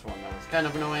like this one that was kind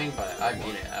of annoying, but I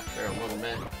beat it after a little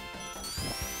bit.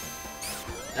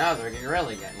 Now they're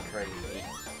really getting crazy.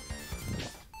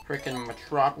 Freaking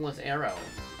Metropolis arrows.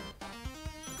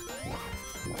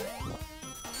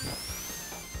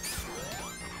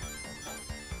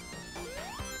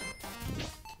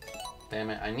 Damn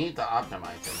it, I need to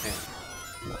optimize it too.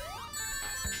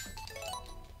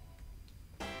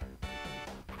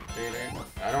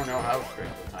 I don't know how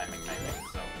strict the timing may be,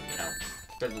 so, you know,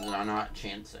 it's better than not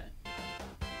chance it.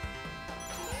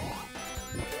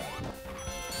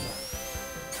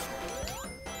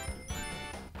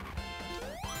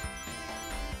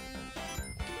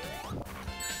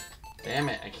 Damn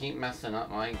it, I keep messing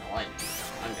up my gliding.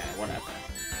 Okay, whatever.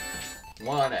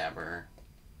 Whatever.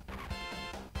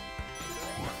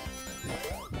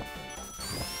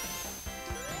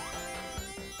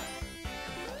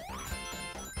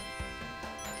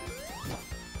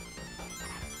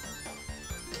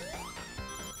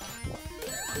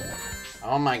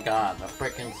 Oh my god, the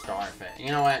frickin' starfish. You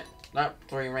know what? That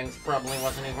 3 rings probably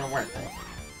wasn't even worth it.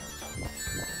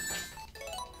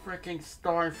 Frickin'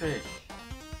 starfish.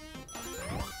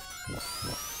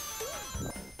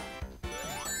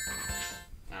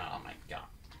 Oh my god.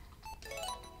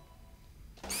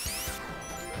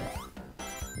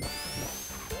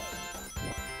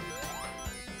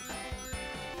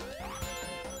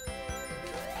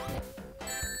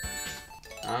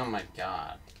 Oh my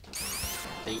god.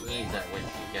 The ease at which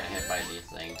you get hit by these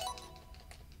things.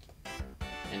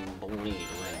 And bleed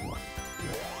rings.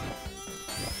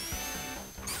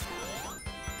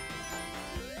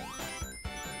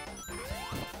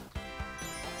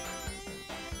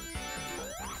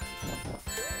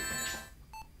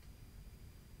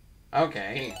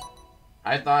 Okay.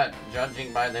 I thought,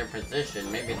 judging by their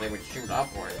position, maybe they would shoot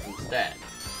upwards instead.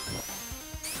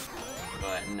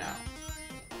 But no.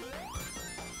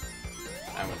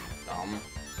 I was dumb.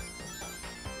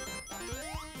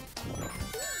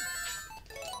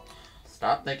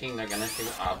 Stop thinking they're gonna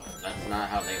shoot up. That's not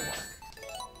how they work.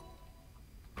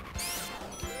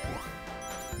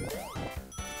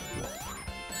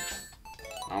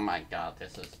 Oh my god,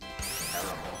 this is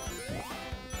terrible.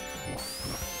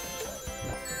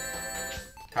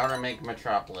 How to make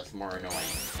Metropolis more annoying.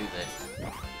 Do this.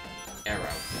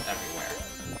 Arrows everywhere.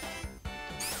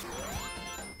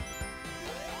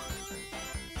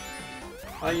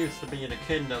 I used to be an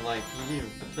echidna like you,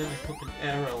 but then I took an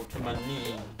arrow to my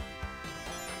knee.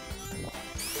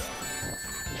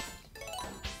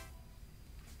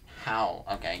 How?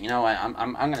 Okay, you know what? I'm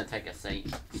gonna take a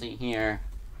seat here.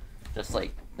 Just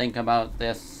like think about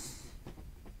this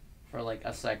for like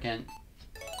a second.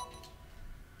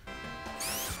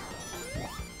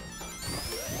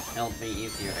 It'll be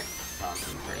easier to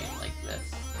concentrate like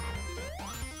this.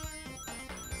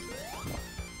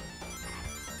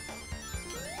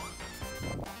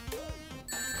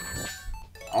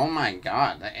 Oh my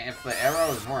god, if the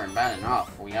arrows weren't bad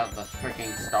enough, we have the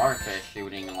freaking starfish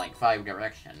shooting in like 5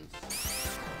 directions.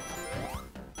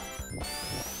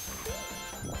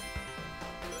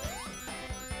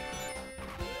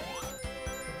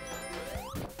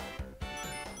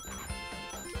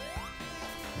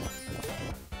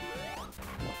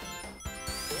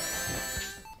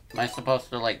 I supposed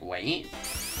to, like, wait?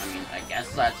 I mean, I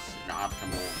guess that's an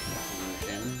optimal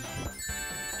solution.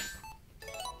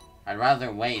 I'd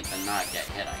rather wait than not get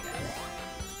hit, I guess.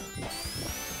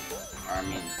 Or, I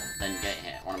mean, than get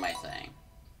hit. What am I saying?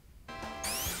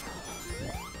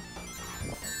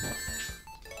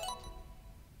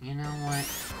 You know what?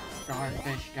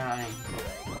 Starfish guy.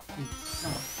 You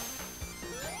suck.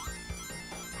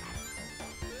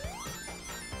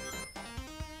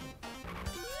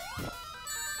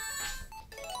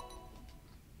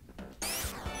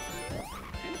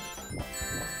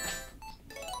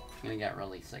 I'm gonna get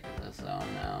really sick of this though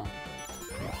now.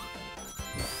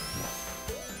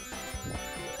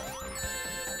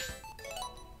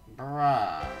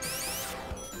 Bruh.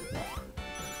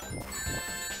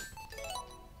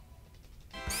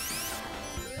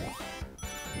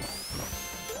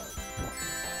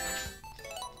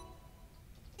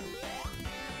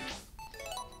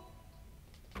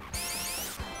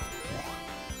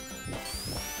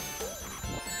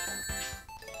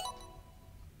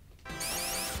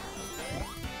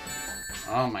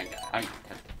 Oh my god.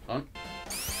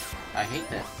 I hate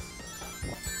this.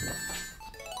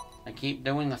 I keep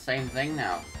doing the same thing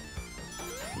now.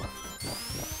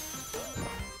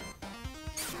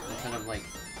 Instead of, like,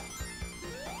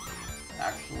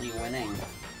 actually winning.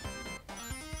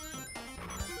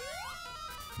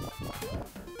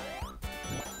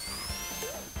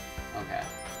 Okay.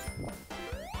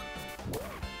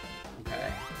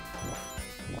 Okay.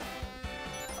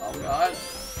 Oh god.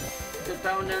 Get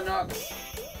down there, Nox.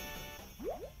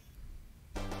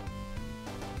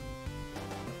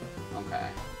 Okay.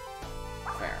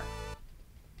 Fair.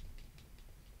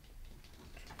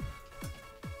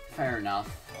 Fair enough.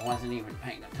 I wasn't even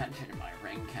paying attention to my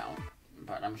ring count,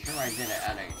 but I'm sure I did it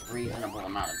at a reasonable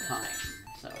amount of time.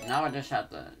 So now I just have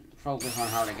to focus on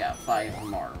how to get 5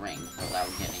 more rings without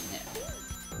getting hit.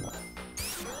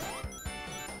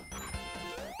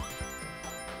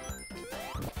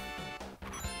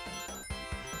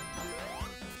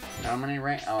 How many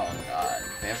rings? Oh god,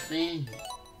 50?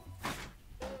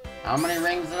 How many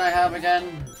rings did I have again?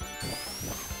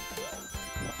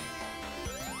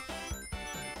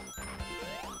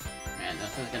 Man,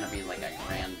 this is gonna be like a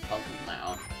grand puzzle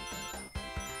now.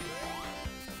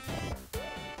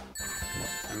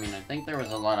 I mean, I think there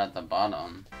was a lot at the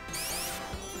bottom.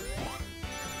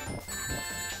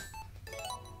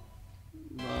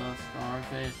 The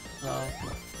starfish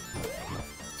suck.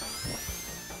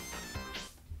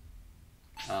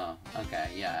 Oh, okay,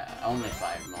 yeah, only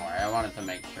 5 more. I wanted to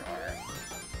make sure.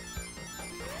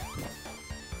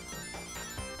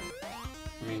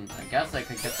 I mean, I guess I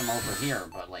could get them over here,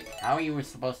 but, like, how are you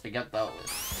supposed to get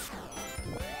those?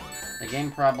 The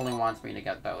game probably wants me to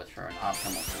get those for an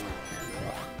optimal solution,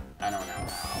 but I don't know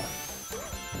how.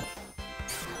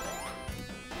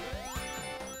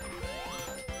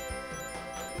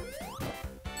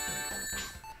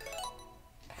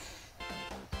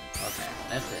 Okay,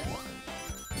 this is...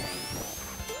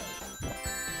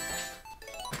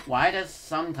 Why does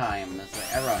sometimes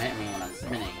the arrow hit me when I'm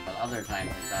spinning, but other times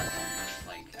it doesn't?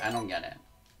 Like, I don't get it.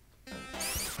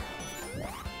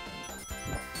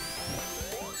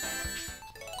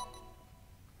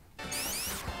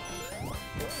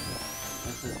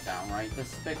 This is downright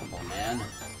despicable, man.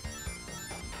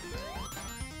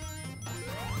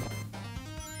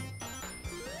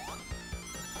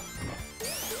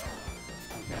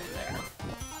 Okay, there.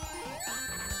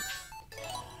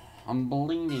 I'm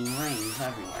bleeding rings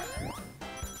everywhere.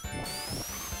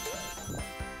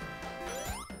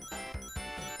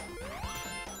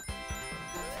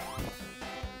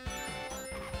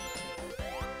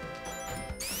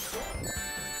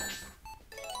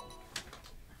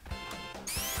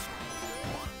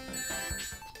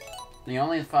 The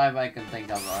only 5 I can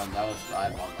think of are those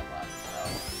 5 on the left, so...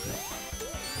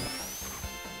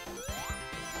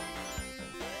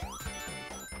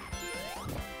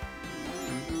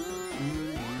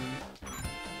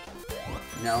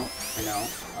 No, I know.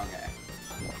 Okay.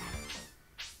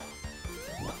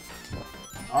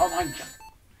 Oh my god.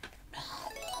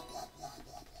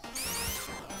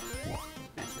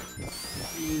 This is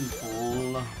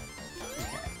painful.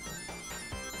 Okay.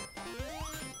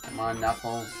 Come on,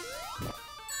 Knuckles.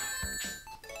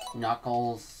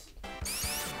 Knuckles.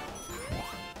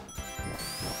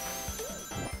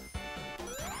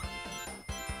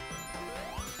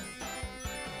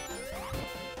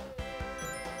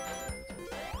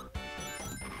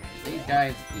 These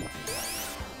guys easy.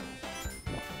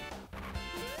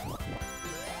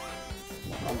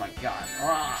 Oh my god.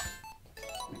 Ah!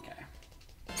 Okay.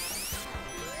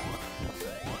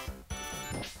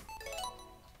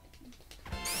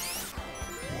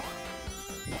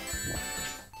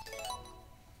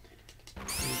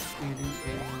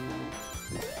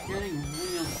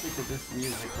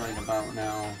 music right about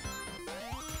now.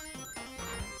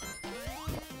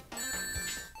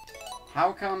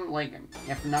 How come, like,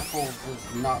 if Knuckles'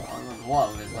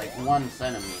 glove is like 1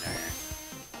 centimeter,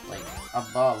 like,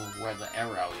 above where the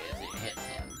arrow is, it hits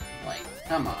him? Like,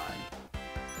 come on.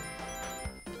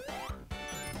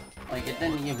 Like, it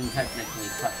didn't even technically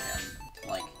touch him.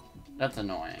 Like, that's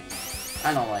annoying.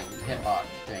 I don't like hitbox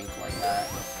jank like that.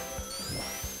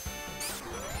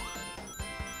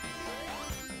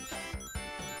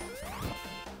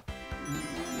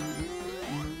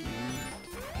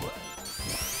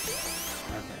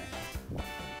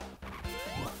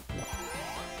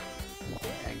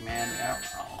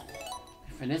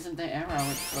 If it isn't the arrow,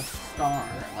 it's the star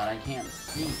that I can't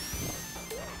see.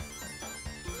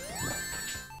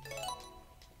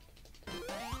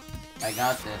 I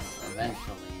got this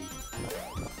eventually.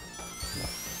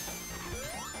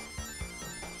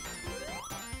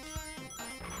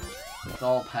 It's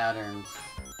all patterns.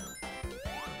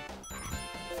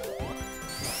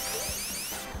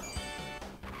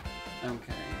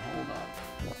 Okay, hold up.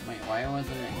 Wait, why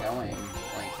wasn't it going,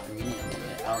 like,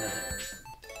 immediately out of it?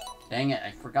 Dang it,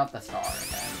 I forgot the star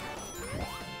again.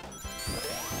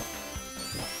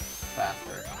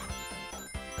 Faster.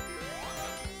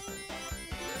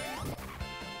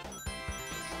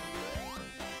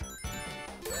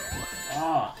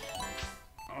 Oh.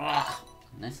 Ugh.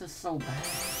 This is so bad.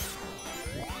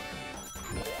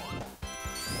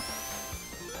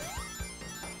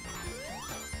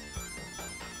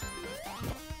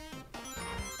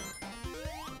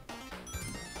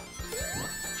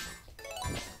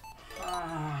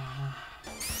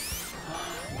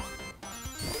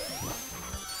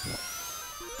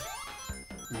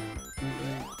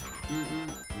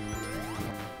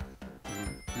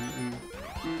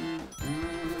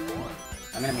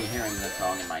 I'm gonna be hearing this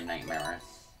song in my nightmares.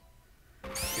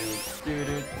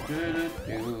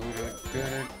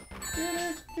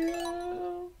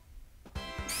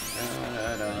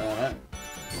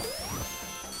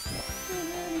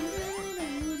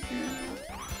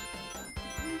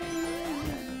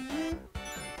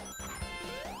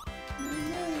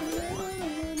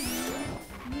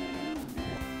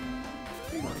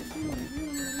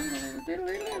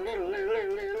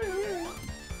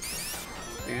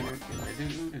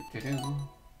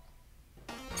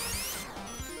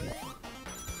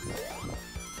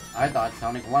 I thought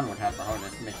Sonic 1 would have the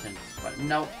hardest missions, but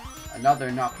nope.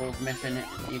 Another Knuckles mission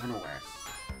is even worse.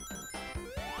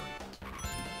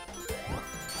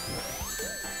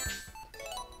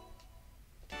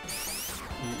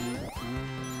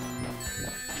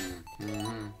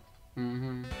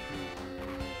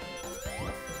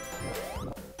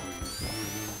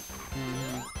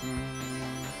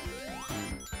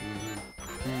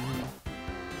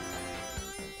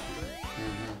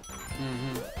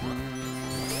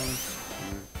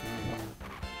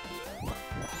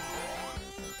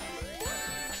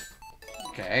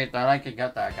 Okay, thought I could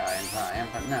get that guy in time,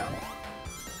 but no.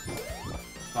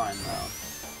 It's fine though.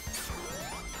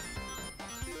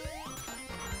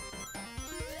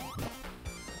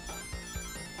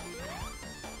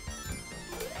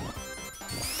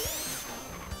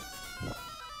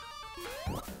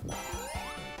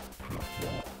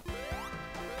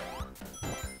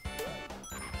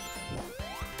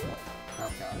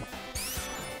 Okay.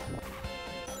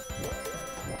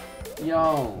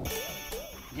 Yo!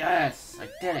 Yes! I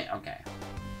did it! Okay.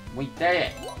 We did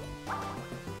it!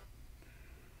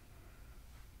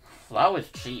 That was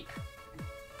cheap.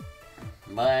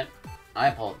 But I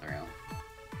pulled through.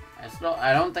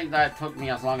 I don't think that took me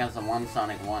as long as the one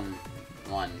Sonic 1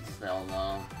 still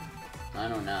though. I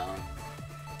don't know.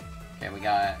 Okay, we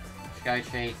got Sky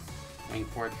Chase, Wing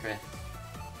Fortress,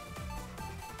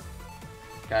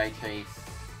 Sky Chase.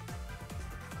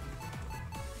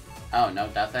 Oh, no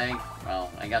Death Egg? Well,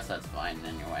 I guess that's fine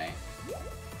anyway.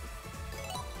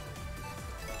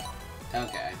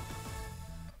 Okay.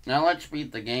 Now let's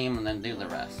beat the game and then do the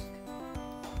rest.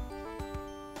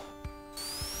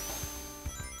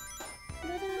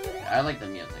 I like the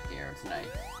music here, it's nice.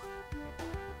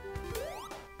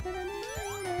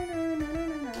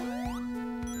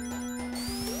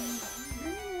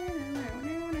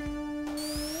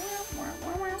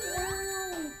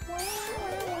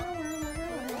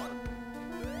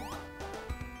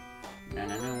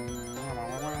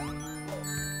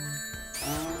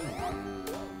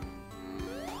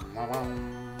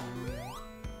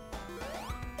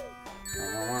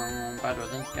 Better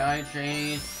than Sky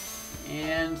Chase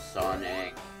and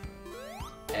Sonic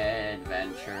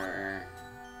Adventure.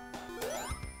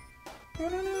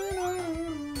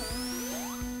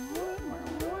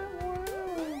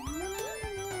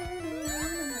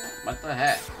 What the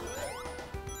heck?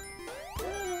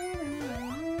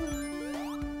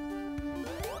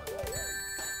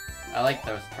 I like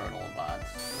those turtle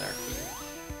bots. They're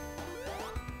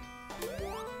cute.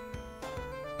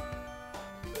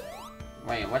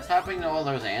 Wait, what's happening to all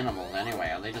those animals anyway?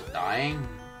 Are they just dying?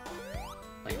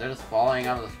 Like, they're just falling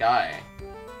out of the sky.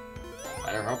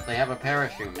 Better hope they have a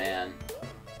parachute, man.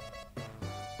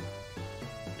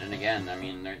 And again, I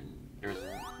mean, there's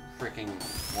freaking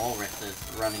walruses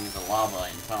running into lava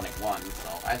in Sonic 1,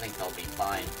 so I think they'll be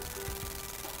fine.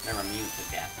 They're immune to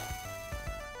death.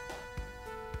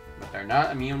 But they're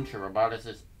not immune to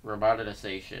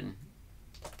roboticization.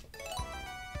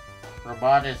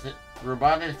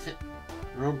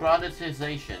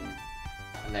 Roboticization.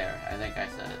 There, I think I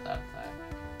said it that time.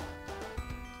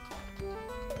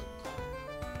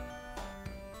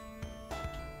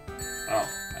 Oh,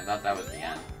 I thought that was the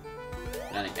end.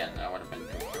 Then again, that would have been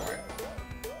too short.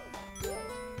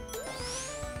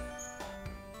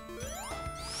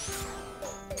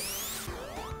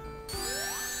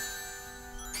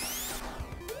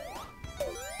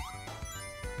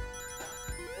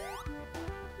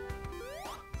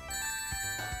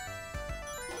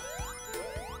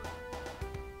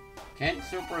 Can't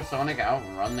Supersonic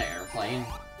outrun the airplane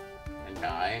and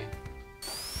die?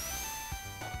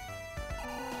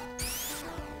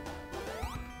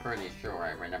 Pretty sure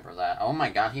I remember that. Oh my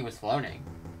god, he was floating.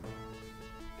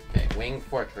 Okay, Wing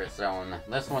Fortress Zone.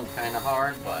 This one's kinda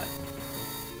hard, but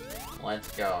let's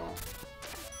go.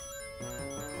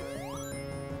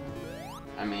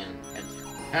 I mean, it's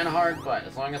kinda hard, but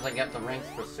as long as I get the rings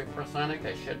for Supersonic,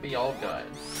 I should be all good.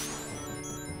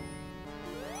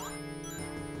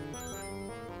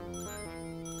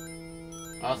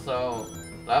 Also,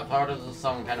 that part of the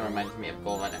song kind of reminds me of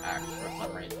Golden Axe for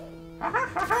some reason.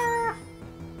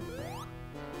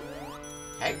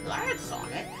 Take that,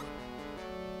 Sonic!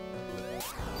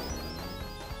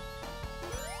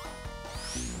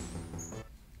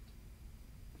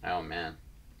 Oh man.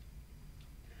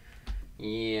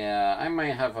 Yeah, I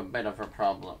might have a bit of a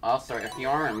problem. Also, if you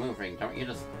aren't moving, don't you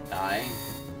just die?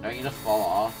 Don't you just fall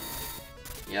off?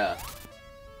 Yeah.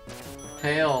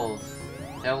 Tails!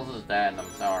 Tails is dead,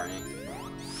 I'm sorry.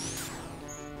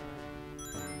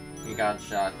 He got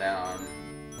shot down.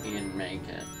 He didn't make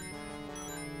it.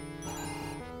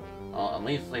 Well, at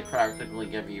least they practically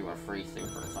give you a free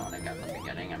Supersonic at the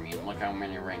beginning. I mean, look how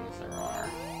many rings there are.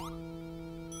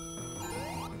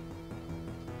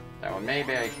 So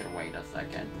maybe I should wait a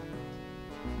second.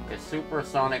 Because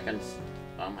Supersonic and...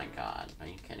 Oh my god, are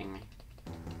you kidding me?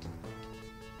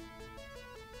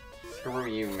 Screw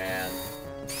you, man.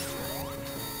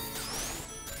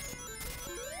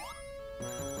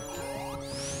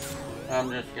 I'm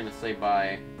just gonna say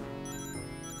bye.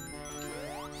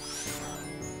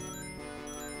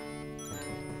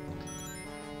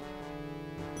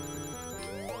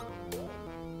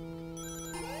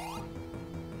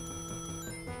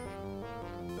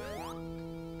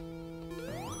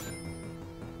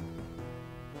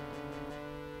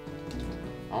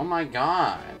 Oh my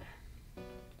god.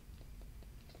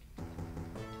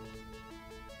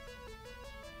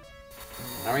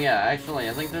 Oh yeah, actually,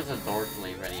 I think there's a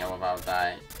Dorkly video about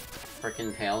that.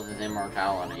 Frickin' Tails'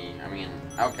 immortality. I mean,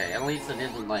 okay, at least it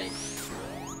isn't like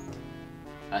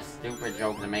a stupid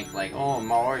joke to make like, oh,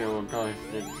 Mario touched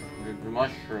the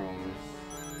mushrooms.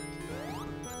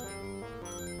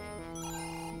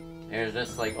 It's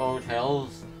just like, oh,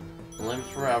 Tails lives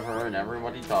forever and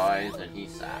everybody dies and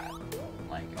he's sad.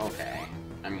 Like, okay.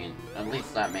 I mean, at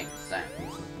least that makes sense.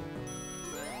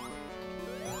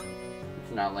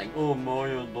 It's not like, oh,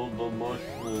 Mario did the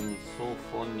mushrooms, so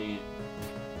funny.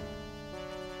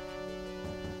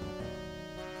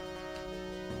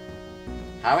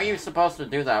 How are you supposed to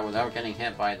do that without getting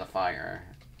hit by the fire?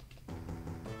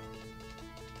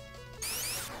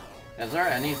 Is there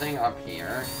anything up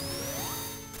here?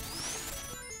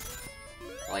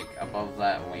 Like, above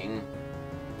that wing?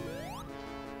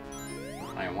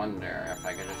 I wonder if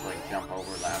I could just, like, jump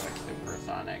over that with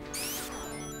Supersonic.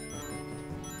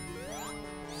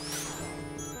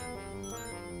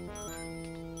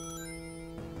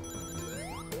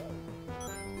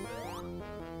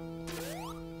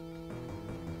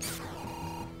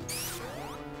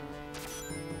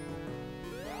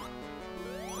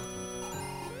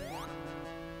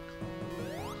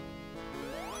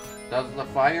 Does the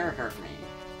fire hurt me?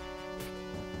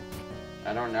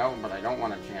 I don't know, but I don't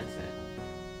want to chance it.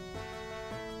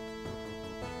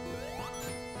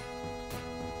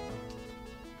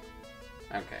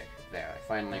 Okay, there, I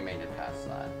finally made it past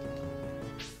that.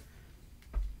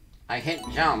 I hit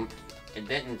jump, it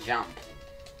didn't jump.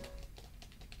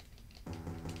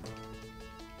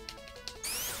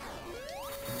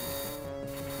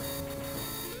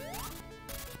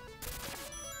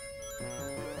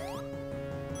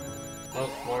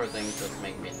 explore things just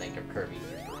make me think of Kirby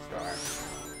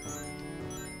Superstar.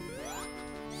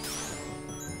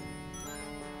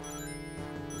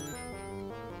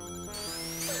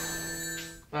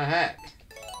 The heck?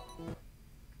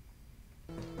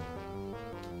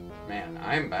 Man,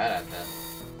 I'm bad at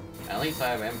this. At least I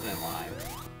have infinite lives.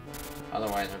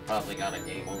 Otherwise, I've probably got a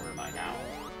game over by now.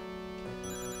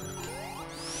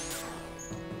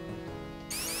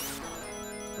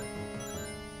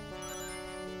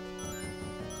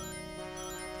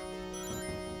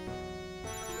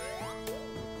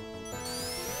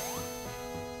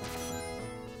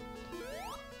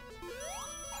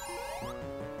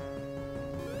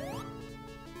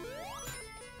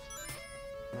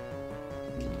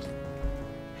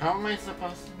 How am I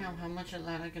supposed to know how much of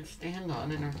that I can stand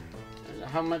on, and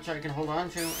how much I can hold on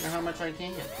to, and how much I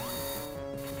can't?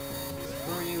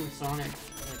 Screw you, Sonic.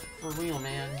 Like, for real,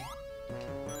 man.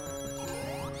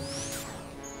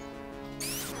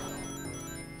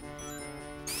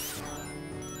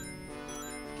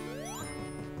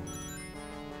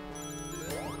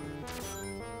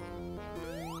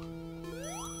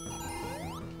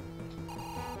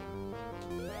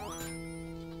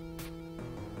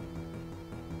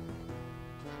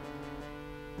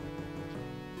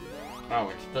 Oh,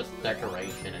 it's just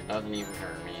decoration. It doesn't even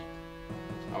hurt me.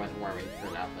 I was worried for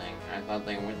nothing. I thought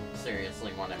they would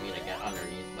seriously wanted me to get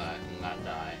underneath that and not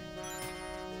die.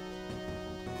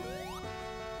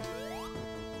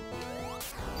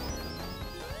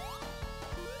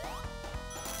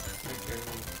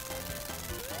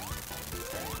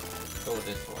 Go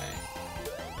this way.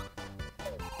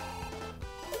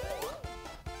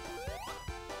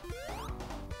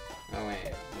 Oh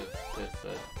wait,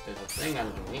 there's a thing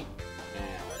underneath.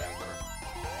 Yeah, whatever.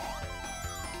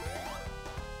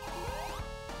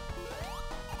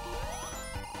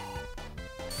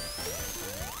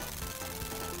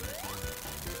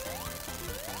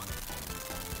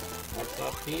 What's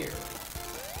up here?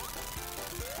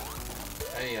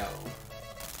 Heyo.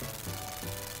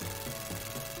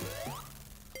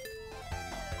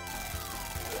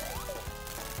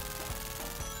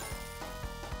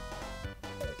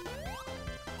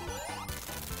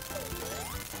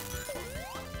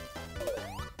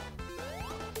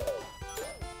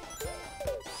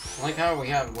 I like how we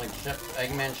have like ships,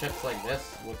 Eggman ships like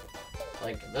this.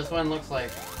 Like this one looks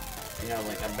like, you know,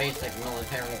 like a basic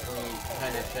military fleet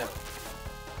kind of ship.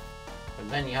 But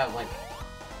then you have like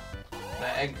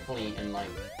the Egg Fleet in like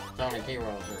Sonic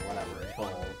Heroes or whatever it's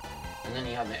called. And then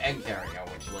you have the Egg Carrier,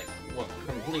 which like look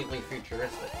completely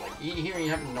futuristic. Like here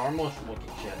you have normal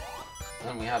looking ships. And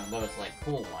then we have those like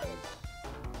cool ones.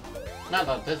 Not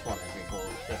that this one isn't cool,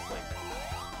 it's just like,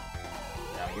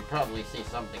 you know, you'd probably see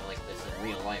something like this in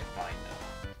real life, kind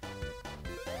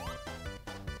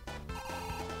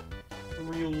of.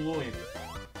 Real life.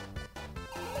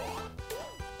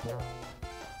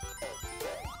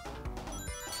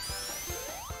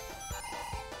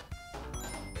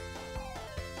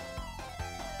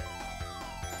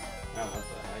 Oh, what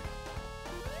the heck?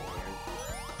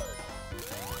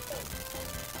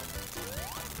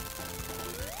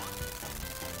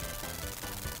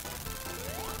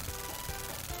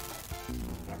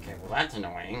 Weird. Okay, well that's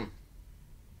annoying.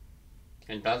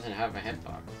 It doesn't have a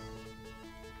hitbox.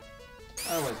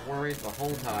 I was worried the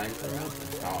whole time for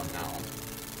nothing. Oh no.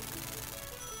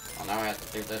 Well, now I have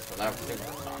to do this without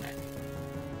Super Sonic.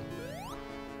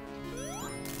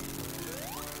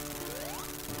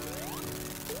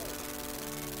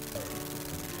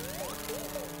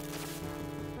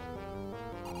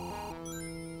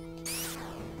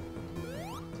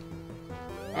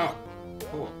 Oh,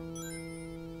 cool.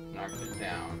 Knocked it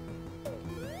down.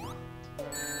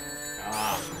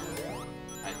 Ah.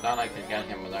 I thought I could get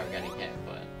him without getting hit,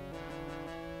 but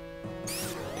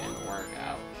it didn't work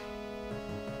out.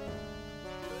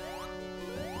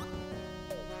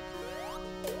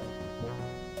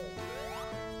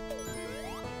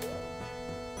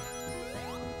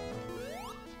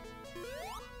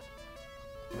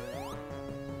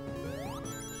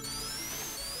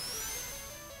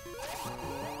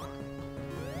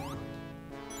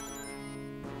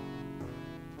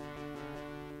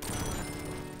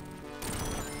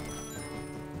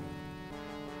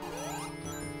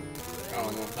 Oh,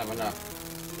 almost have enough.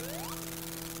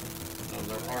 So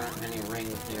there aren't any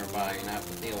rings nearby, and I have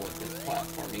to deal with this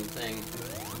platforming thing.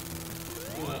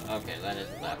 Okay, that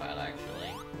isn't that bad,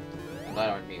 actually. I thought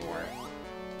it would be worse.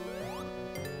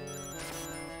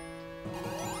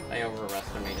 I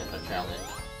overestimated the challenge.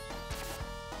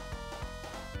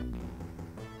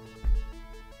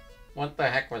 What the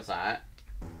heck was that?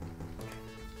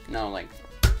 No, like...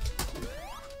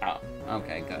 Oh,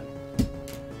 okay, good.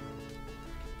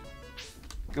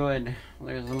 Good.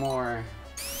 There's more.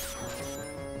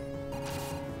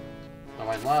 So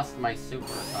I lost my super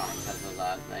song because of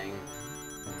that thing.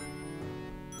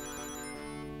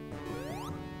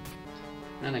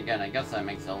 And again, I guess that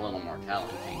makes it a little more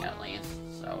challenging at least,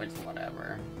 so it's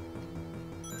whatever.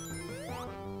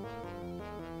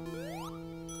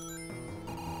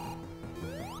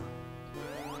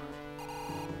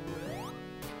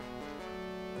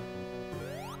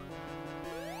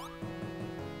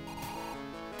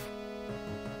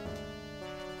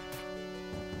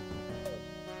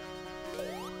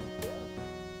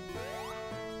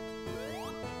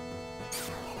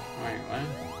 Wait, what?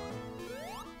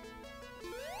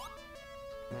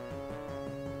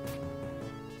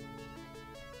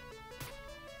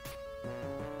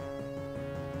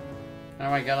 How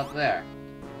do I get up there?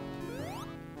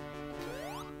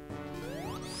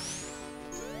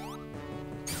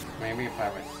 Maybe if I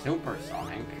was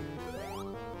supersonic,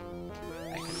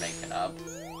 I could make it up.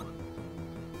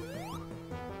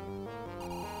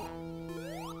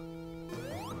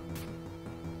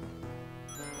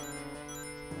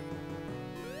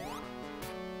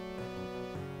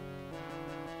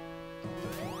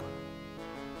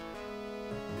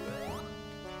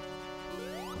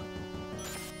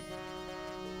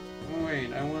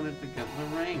 Wait, I wanted to get the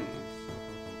rings.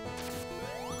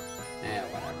 Yeah,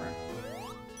 whatever.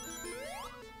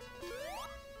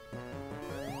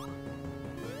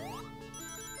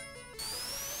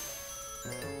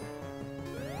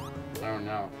 Oh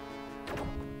no.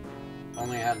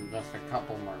 Only had just a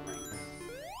couple more rings.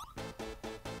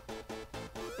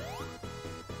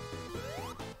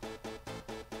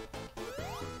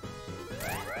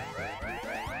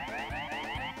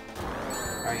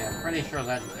 Oh yeah, I'm pretty sure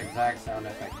that exact sound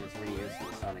effect is reused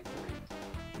in Sonic 3.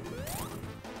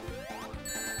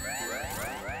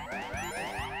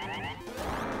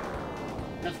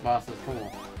 This boss is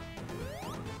cool.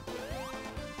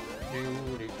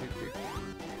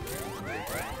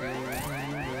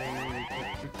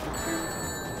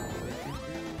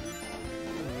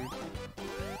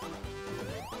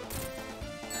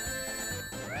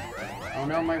 Oh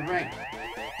no, my ring!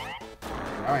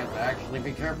 Alright, actually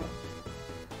be careful.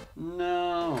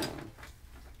 No!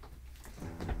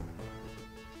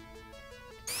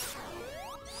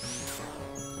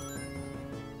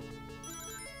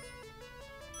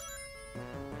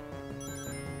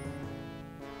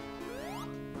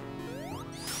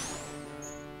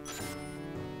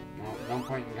 Well, no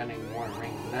point in getting more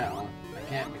rings now. I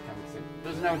can't become super.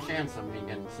 There's no chance of me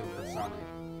getting supersonic.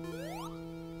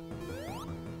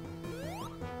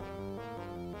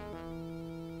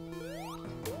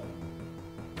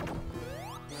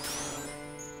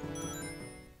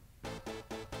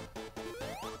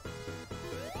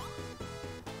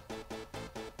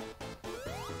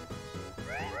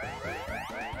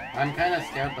 I'm kind of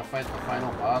scared to fight the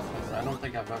final boss because I don't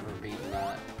think I've ever beaten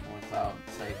that without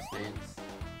save states.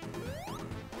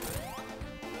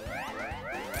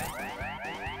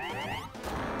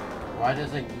 Why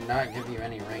does it not give you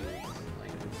any rings?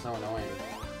 Like, it's so annoying.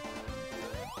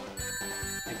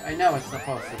 Like, I know it's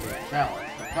supposed to be a challenge,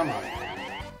 but come on,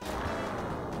 man.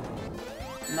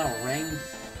 No rings?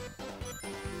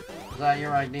 Is that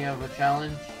your idea of a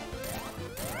challenge?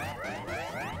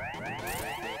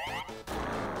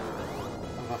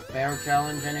 Of a fair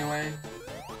challenge, anyway?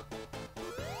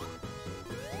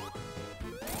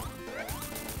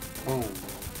 Boom.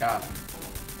 Got him.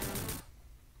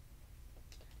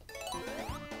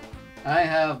 I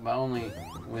have, but only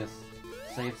with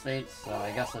save states, so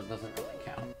I guess it doesn't really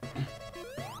count.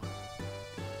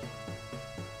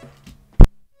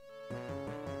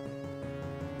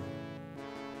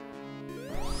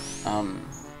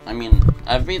 I mean,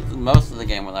 I've beat most of the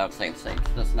game without save states,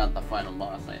 just not the final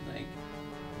boss, I think.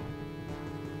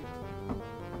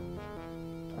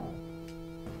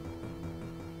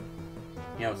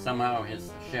 You know, somehow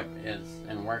his ship is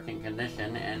in working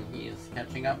condition, and he's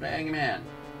catching up to Eggman.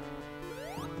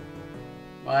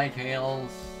 Bye,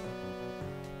 Tails.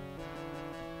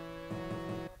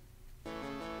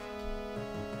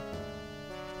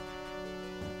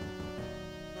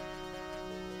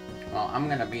 Well, I'm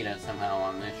gonna beat it somehow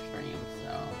on this stream,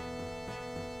 so...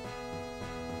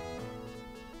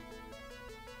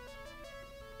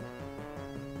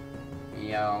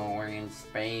 Yo, we're in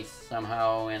space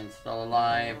somehow and still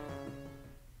alive.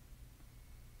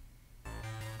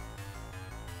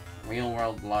 Real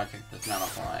world logic does not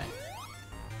apply.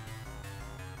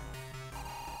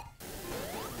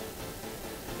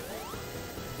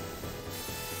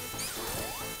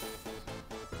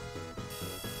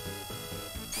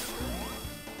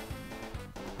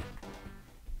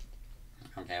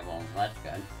 Okay, well, that's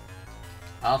good.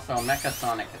 Also, Mecha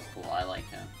Sonic is cool. I like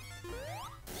him.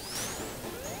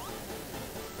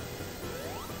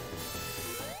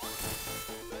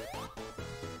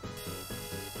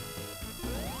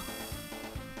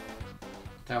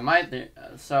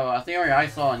 So a theory I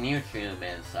saw on YouTube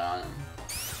is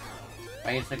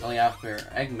basically after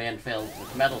Eggman failed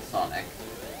with Metal Sonic,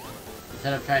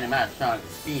 instead of trying to match Sonic's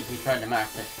speed, he tried to match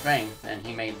his strength, and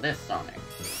he made this Sonic.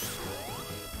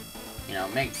 You know,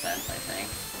 makes sense, I think.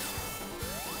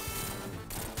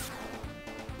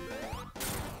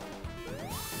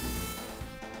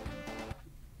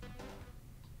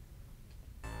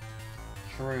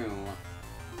 True.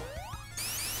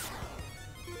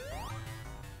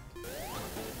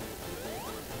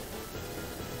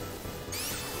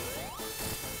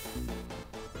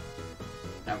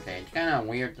 Okay, it's kind of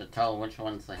weird to tell which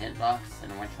one's the hitbox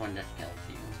and which one just kills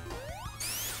you.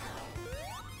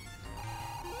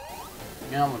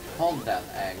 You know, it's called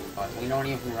Death Egg, but we don't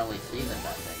even really see the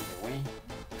Death Egg, do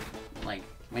we? Like,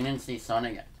 we didn't see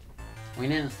Sonic. We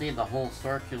didn't see the whole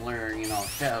circular, you know,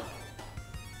 ship.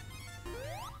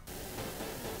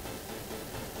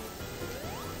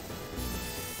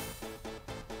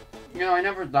 You know, I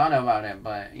never thought about it,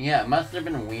 but yeah, it must have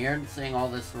been weird seeing all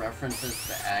this references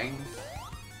to eggs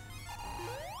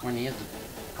when he is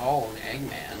called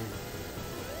Eggman,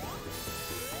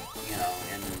 you know,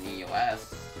 in the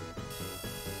US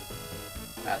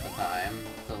at the time.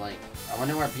 So, like, I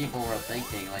wonder what people were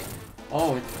thinking, like,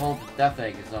 oh, it's called the Death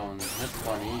Egg Zone, that's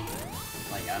funny.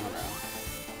 Like, I don't know.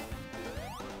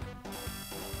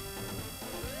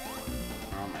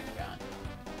 Oh my god.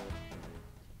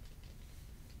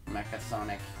 Mecha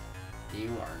Sonic,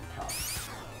 you are tough.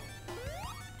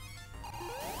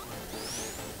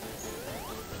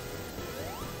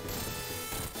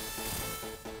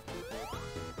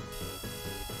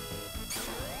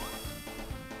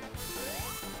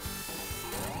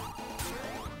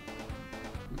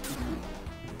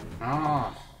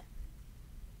 Oh.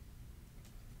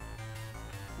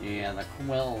 Yeah, the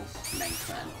quills make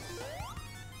sense.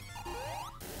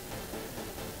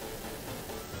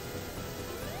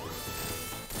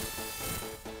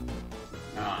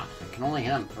 Ah, I can only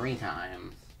hit him 3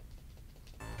 times.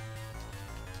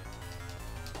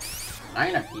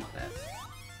 I'm gonna beat this.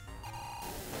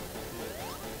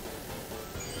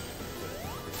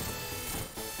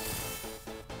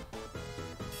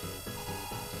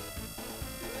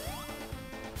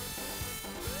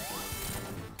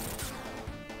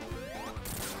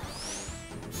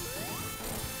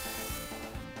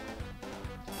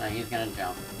 He's gonna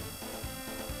jump.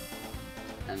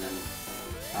 And then...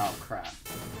 oh, crap.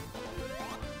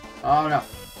 Oh, no.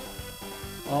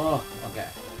 Oh, okay.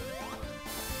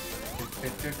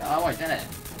 Oh, I did it.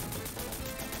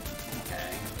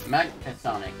 Okay. Mecha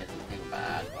Sonic isn't too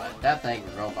bad, but Death Egg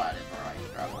Robot is where I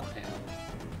struggle,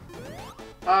 too.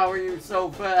 How are you so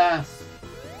fast?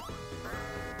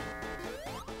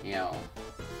 Yo.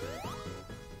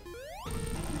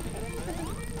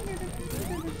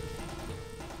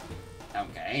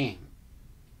 Okay.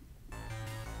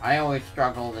 I always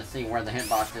struggle to see where the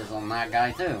hitbox is on that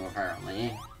guy too,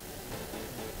 apparently.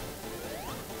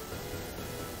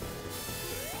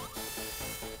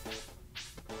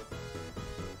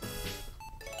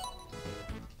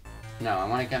 No, I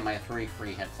want to get my 3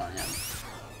 free hits on him.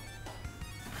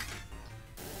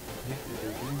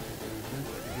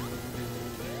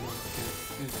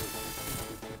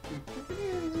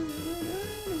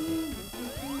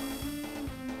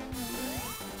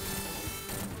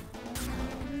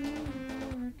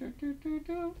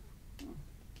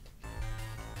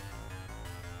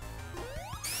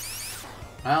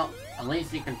 Well, at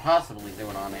least you can possibly do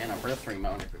it on anniversary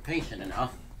mode if you're patient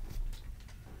enough.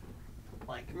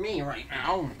 Like me right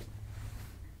now.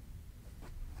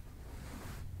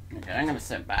 Okay, I'm gonna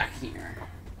sit back here.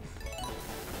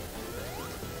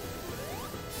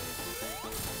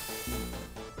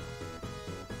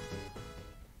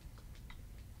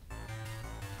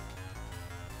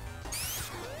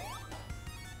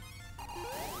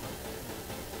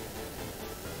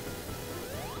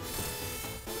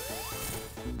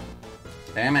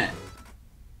 Damn it.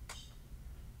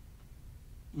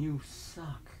 You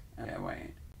suck. Okay,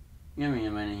 wait. Give me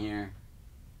a minute here.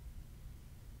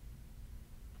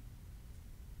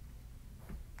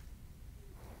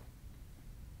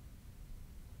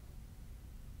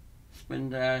 Spin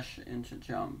dash into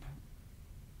jump.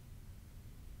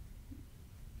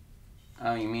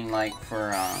 Oh, you mean like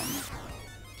for,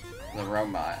 the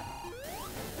robot.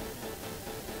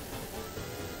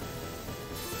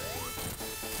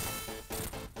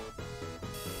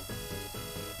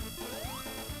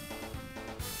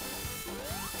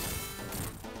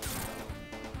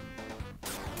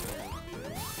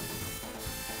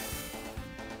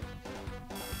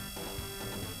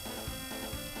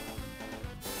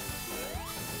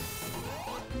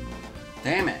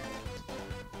 Damn it.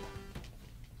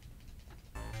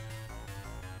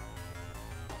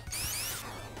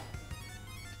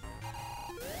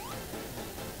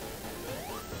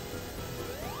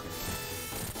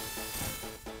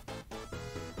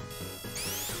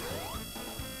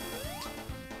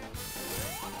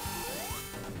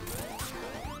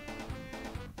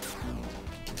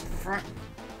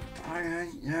 I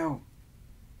hate you.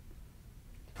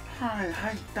 I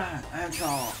hate that, that's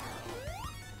all.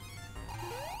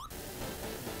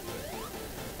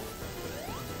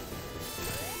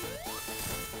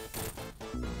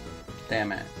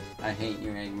 Damn it. I hate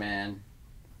you, Eggman.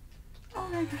 Oh,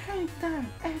 I hate that,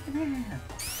 Eggman.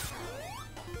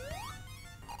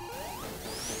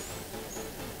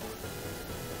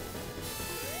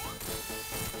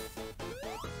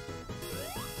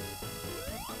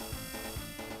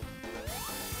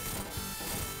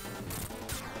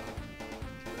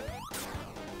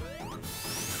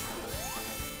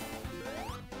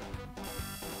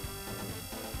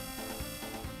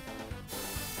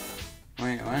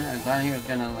 Wait, what? I thought he was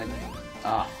gonna, like...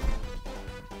 Oh.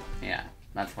 Yeah,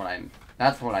 that's what I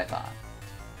thought.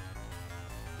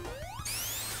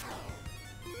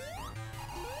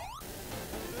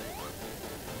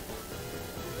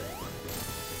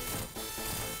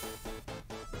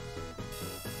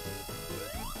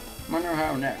 Wonder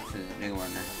how next is doing.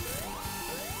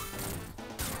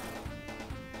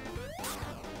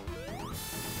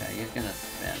 Okay, he's gonna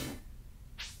spin.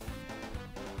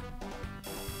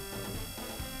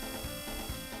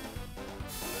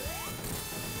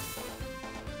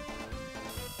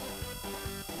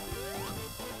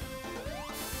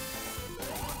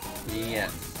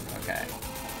 Yes, okay.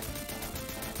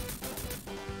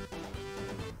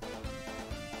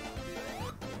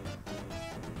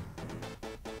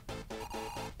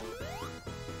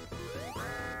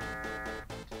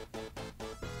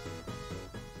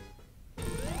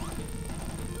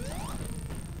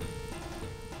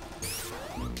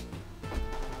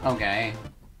 Okay.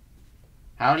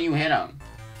 How do you hit him?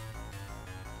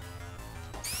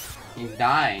 You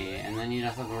die, and then you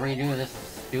just have to redo this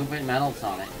stupid Metal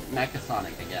Sonic, Mecha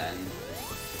Sonic again.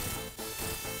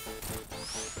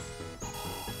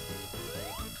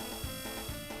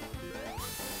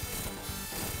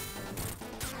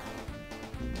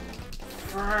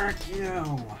 Fuck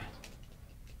you!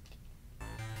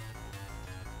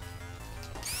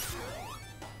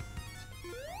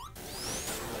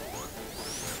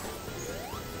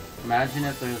 Imagine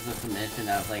if there's this mission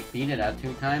that was like, beat it at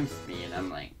 2 times speed. I'm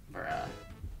like, bruh.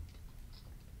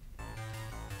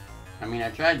 I mean,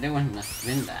 I tried doing the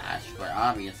spin dash, but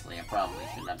obviously I probably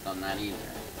shouldn't have done that either.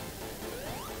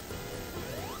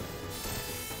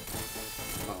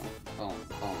 Boom, boom,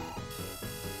 boom.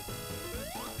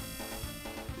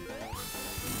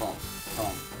 Boom,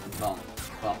 boom, boom,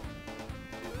 boom.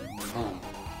 Boom.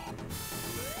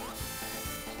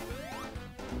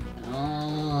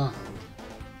 Oh.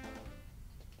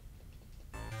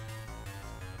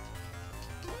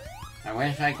 I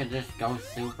wish I could just go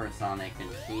supersonic and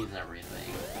cheese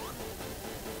everything.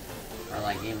 Or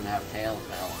like even have Tails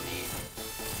to help me.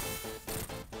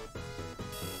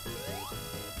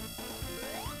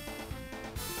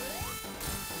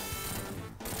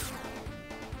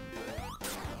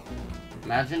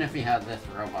 Imagine if he had this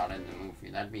robot in the movie,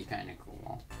 that'd be kinda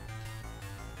cool.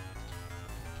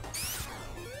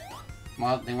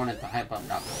 Well, they wanted to hype up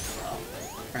Knuckles, so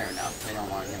fair enough. They don't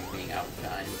want him being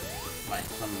outshined by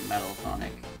some Metal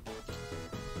Sonic.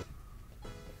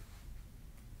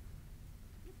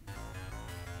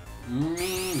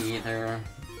 Me neither.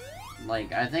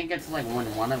 Like, I think it's like when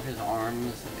one of his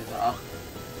arms is up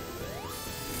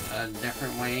a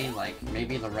different way, like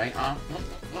maybe the right arm.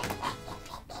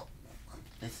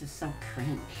 This is so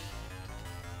cringe.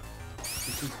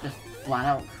 This is just flat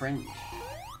out cringe.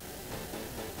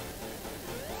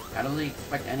 How do they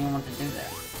expect anyone to do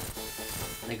this?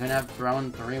 They could have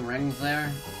thrown 3 rings there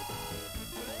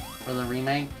for the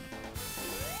remake.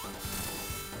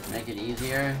 Make it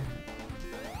easier.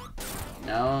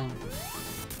 No?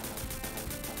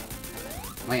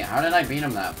 Wait, how did I beat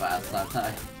him that fast that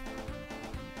time?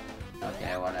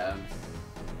 Okay, whatever.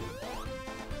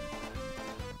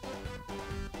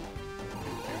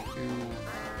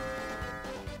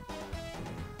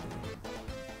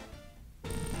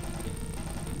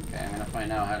 Okay, I'm gonna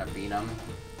find out how to beat him.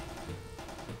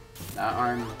 That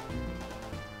arm?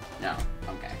 No.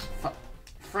 Okay.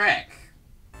 Frick!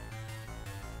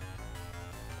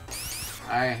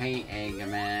 I hate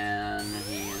Eggman.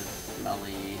 He's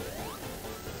smelly.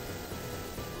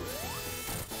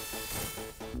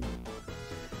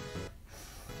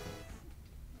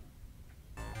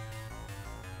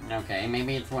 Okay,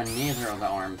 maybe it's when neither of the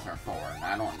arms are forward.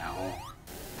 I don't know.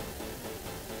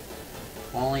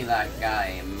 Only that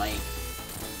guy, Mike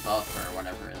Buff or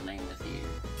whatever his name is here.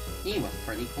 He was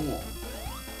pretty cool.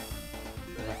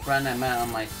 He's a friend I met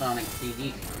on my Sonic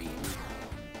CD stream.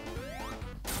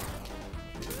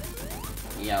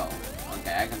 Yo,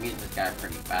 okay, I can beat this guy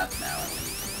pretty fast now at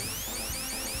least.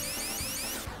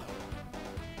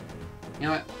 You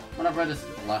know what? What if I just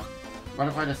left? What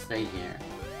if I just stayed here?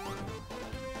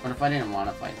 What if I didn't want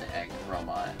to fight the egg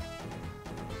robot?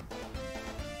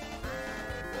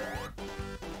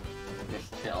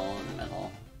 Just chill in the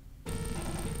middle.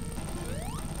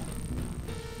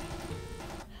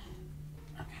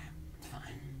 Okay, it's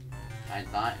fine. I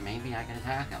thought maybe I could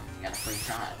attack him. Get a free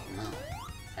shot. No.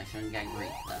 I shouldn't get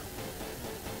great though.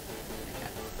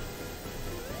 Okay.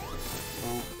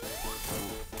 Boop.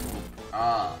 Boop. Boop.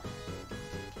 Ah.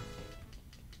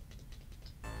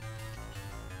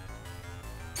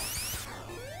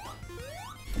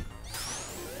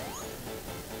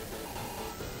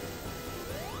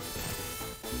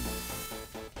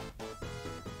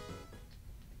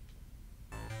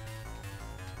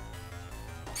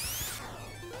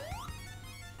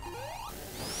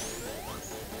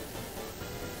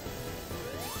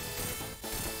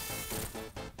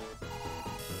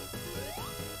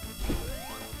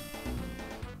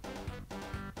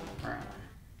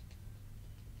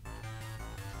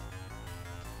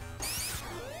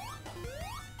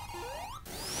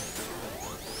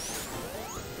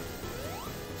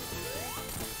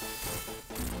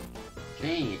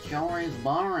 Gee, it's always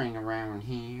boring around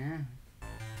here.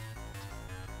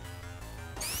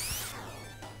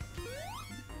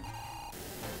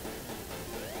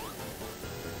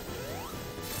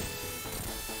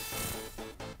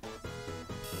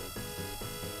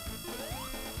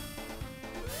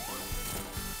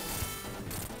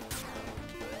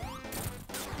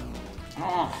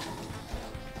 Oh.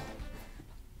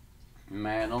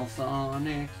 Metal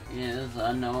Sonic is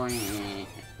annoying.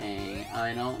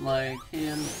 I don't like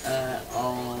him at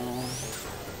all.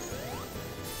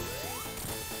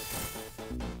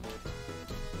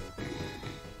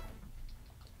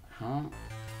 Huh?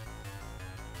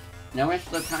 I wish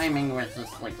the timing was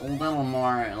just like a little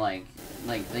more like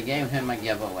they gave him a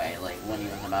giveaway, like when he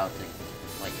was about to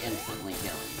like instantly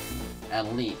kill you.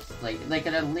 At least. Like they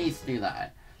could at least do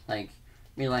that. Like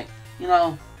be like, you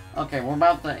know, okay, we're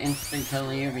about to instant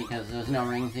kill you because there's no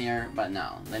rings here, but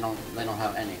no, they don't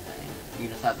have anything. You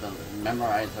just have to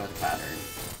memorize those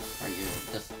patterns, or you're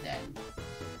just dead.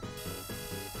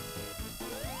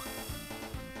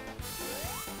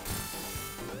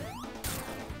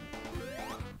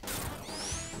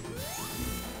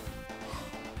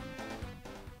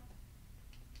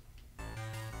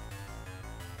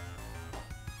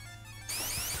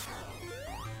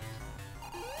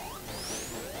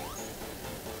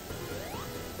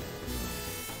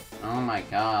 Oh my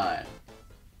god.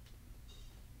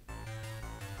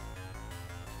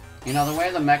 You know, the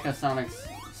way the Mecha Sonic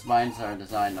spines are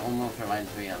designed almost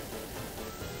reminds me of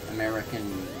American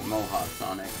Mohawk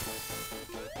Sonic.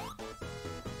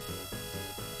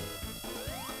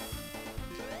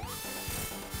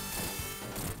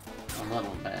 A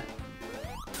little bit.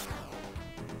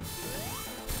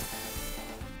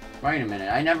 Wait a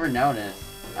minute, I never noticed.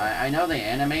 I know they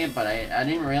animate, but I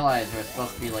didn't realize it was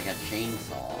supposed to be like a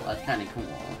chainsaw. That's kind of cool.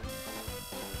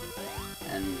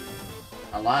 And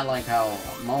a lot like how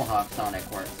Mohawk Sonic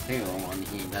works too, when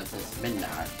he does his spin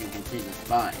dash, you can see the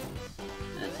spines.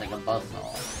 And it's like a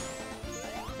buzzsaw.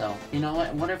 So, you know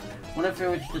what if it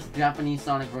was just Japanese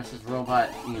Sonic versus robot,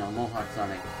 you know, Mohawk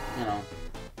Sonic, you know?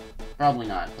 Probably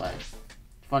not, but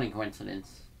funny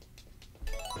coincidence.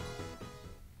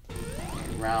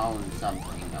 Round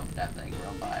something of that thing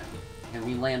robot. Can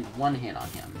we land one hit on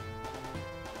him?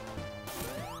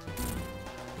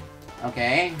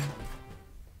 Okay.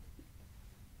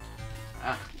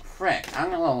 Ah, frick.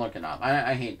 I'm gonna look it up.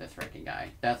 I hate this freaking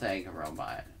guy. Death Egg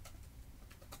Robot.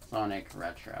 Sonic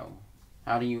Retro.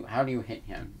 How do you hit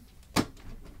him?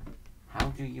 How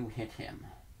do you hit him?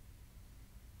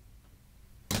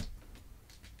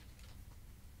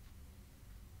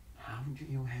 How do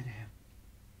you hit him?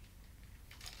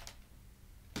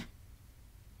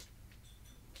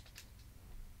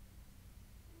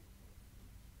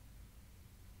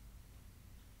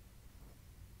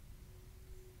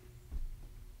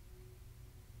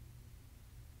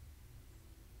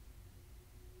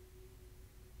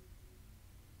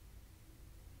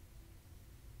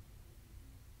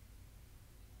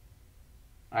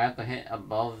 I have to hit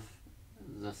above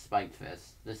the spiked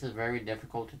fist. This is very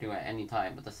difficult to do at any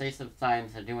time, but the safest time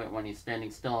is to do it when he's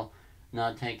standing still,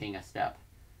 not taking a step.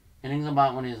 Hitting the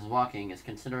bot when he is walking is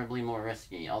considerably more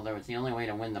risky, although it's the only way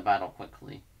to win the battle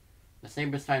quickly. The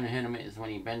safest time to hit him is when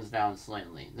he bends down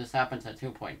slightly. This happens at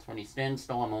 2 points, when he stands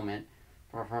still a moment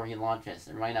before he launches,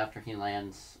 and right after he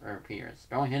lands or appears.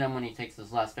 Don't hit him when he takes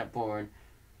his last step forward,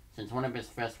 since one of his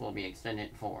fists will be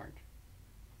extended forward.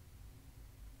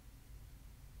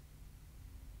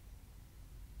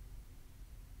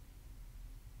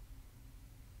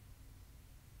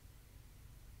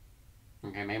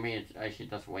 Okay, maybe I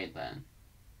should just wait then.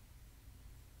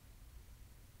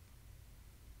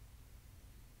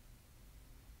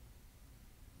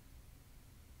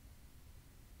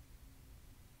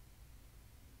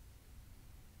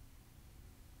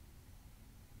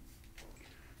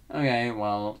 Okay,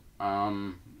 well,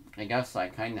 I guess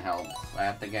that kinda helps. I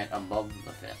have to get above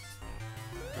the fist.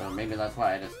 So maybe that's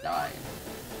why I just died.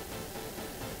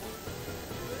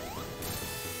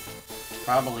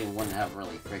 Probably wouldn't have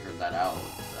really figured that out,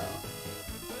 so...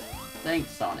 Thanks,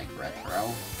 Sonic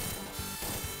Retro.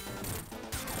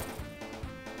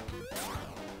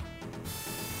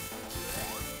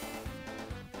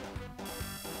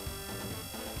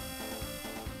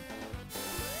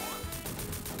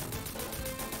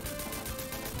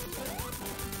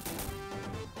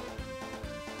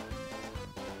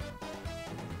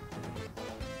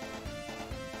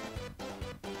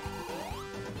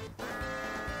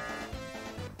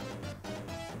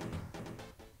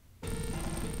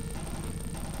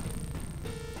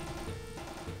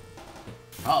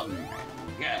 Cotton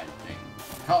gadging.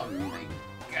 Cotton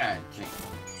gadging.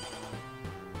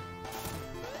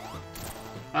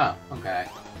 Oh, okay.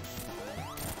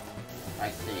 I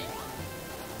see.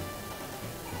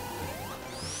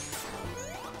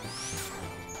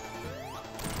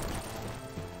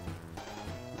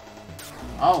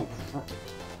 Oh,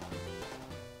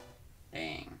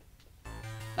 dang.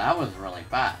 That was really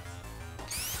fast.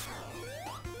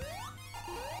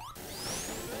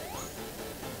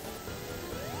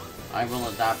 I will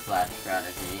adapt that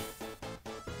strategy.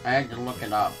 I had to look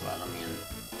it up, but I mean...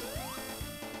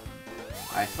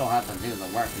 I still have to do the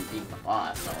work and beat the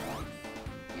boss, so...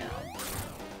 You know...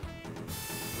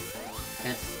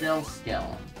 It's still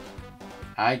skill.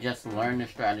 I just learned the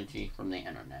strategy from the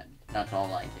internet. That's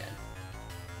all I did.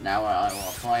 Now I will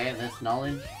apply this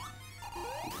knowledge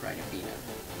and try to beat him.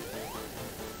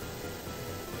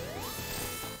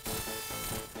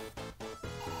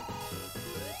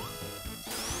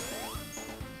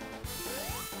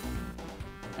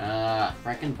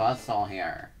 Frickin' buzzsaw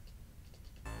here.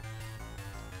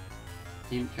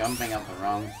 Keep jumping up the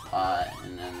wrong spot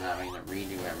and then having to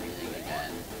redo everything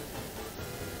again.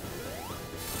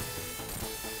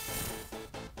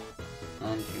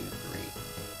 1, 2, 3.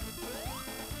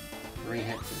 3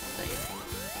 hits is safe.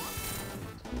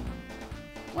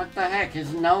 What the heck?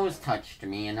 His nose touched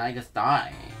me and I just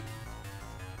died.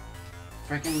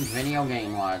 Frickin' video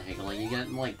game logic, like you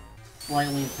get like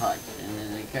slightly touched, and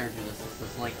then the character is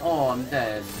just like, oh, I'm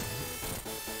dead.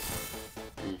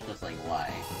 And it's just like,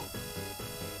 why?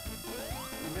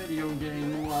 Video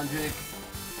game logic.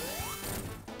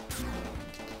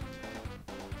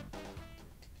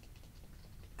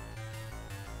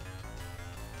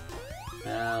 I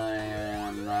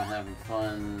am not having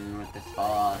fun with this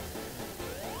boss.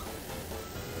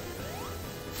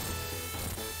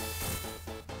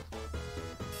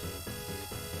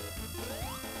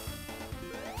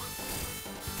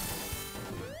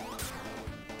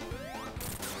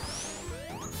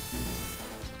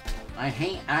 I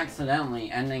hate accidentally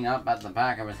ending up at the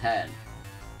back of his head.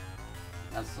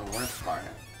 That's the worst part.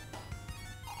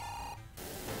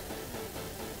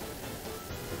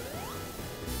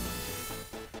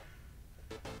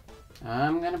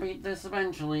 I'm gonna beat this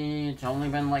eventually. It's only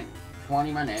been like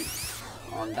 20 minutes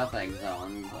on Death Egg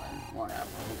Zone, but whatever,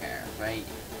 who cares, right?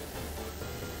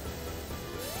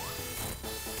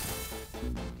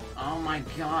 Oh my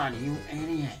god, you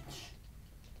idiot!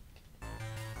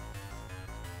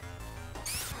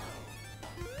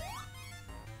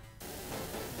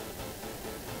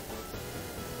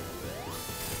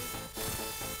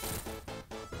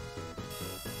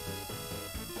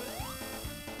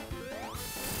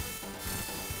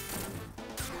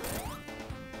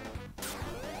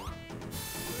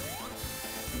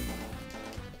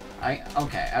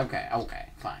 Okay,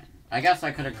 fine. I guess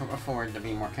I could afford to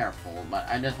be more careful, but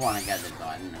I just want to get it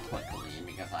done quickly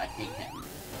because I hate him.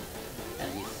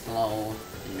 And he's slow,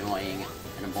 annoying,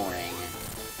 and boring.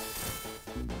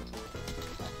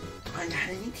 I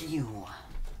hate you.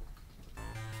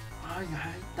 I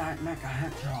hate that Mecha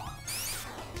Hedgehog.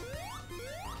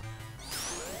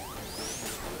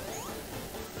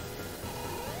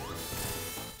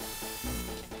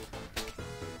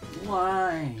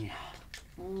 Why?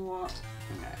 What?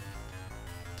 Okay.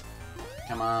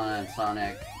 Come on,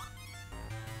 Sonic.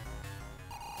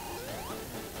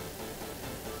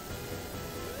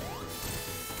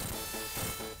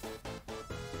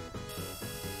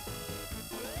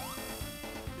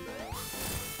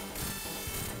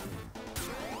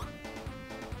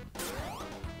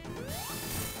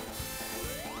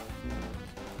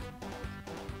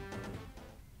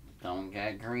 Don't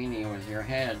get greedy with your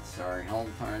hits, or he'll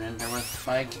turn into a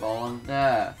spike ball of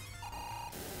death.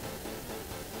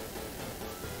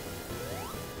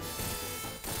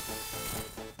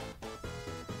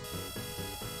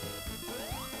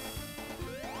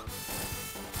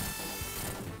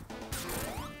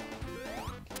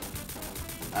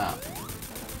 Oh.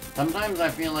 Sometimes I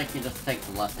feel like he just takes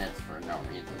less hits for no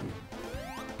reason.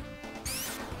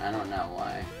 I don't know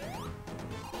why.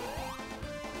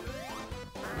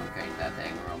 Okay, that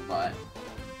egg robot.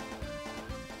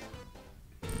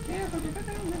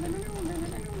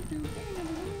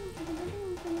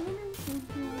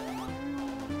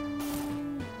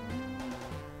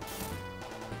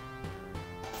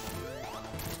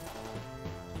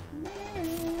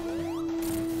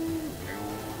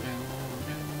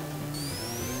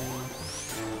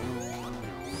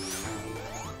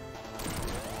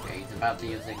 Okay, he's about to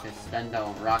use like this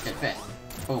Stendo Rocket Fist.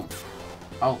 Boom.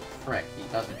 Oh, frick, he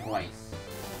does it twice.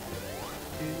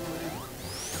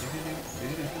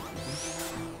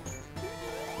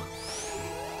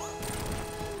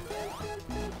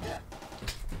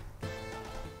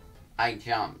 I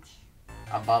jumped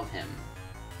above him.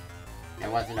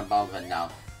 It wasn't above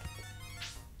enough.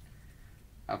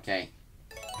 Okay.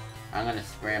 I'm gonna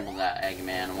scramble that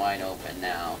Eggman wide open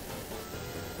now.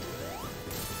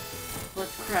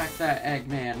 Let's crack that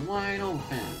Eggman wide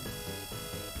open.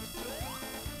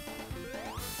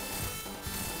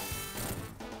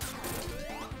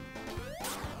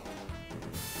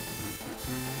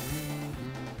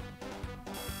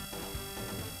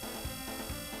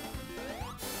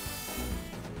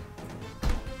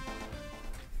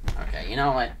 Okay, you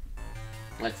know what?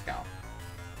 Let's go.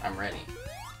 I'm ready.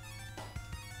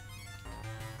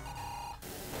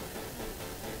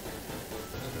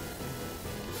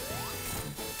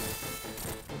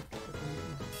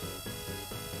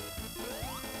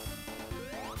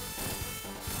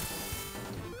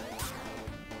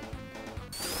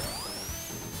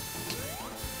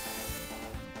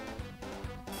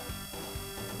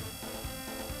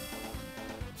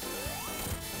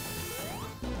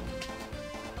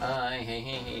 I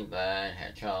hate that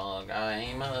hedgehog.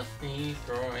 I must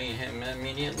destroy him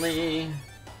immediately.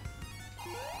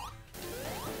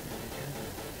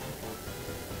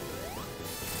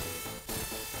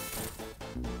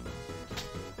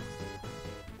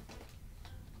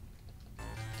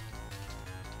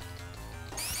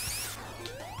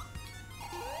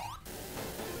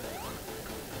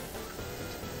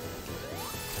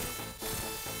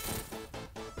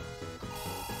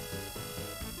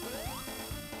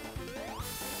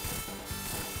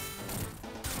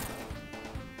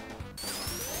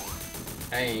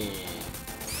 Hey,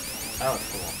 that was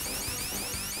cool.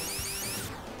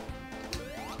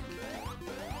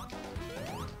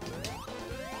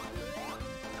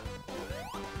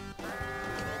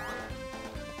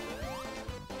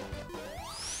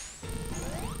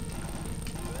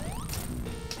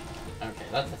 Okay,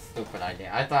 that's a stupid idea.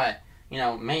 I thought, you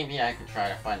know, maybe I could try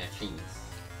to find a cheese.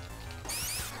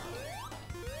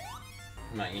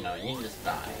 No, you know, you just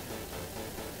die.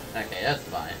 Okay, that's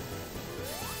fine.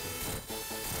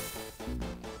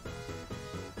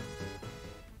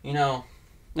 You know,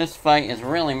 this fight is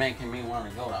really making me want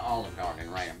to go to Olive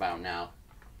Garden right about now.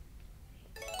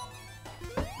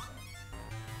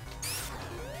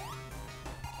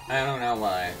 I don't know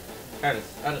why. I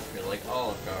just feel like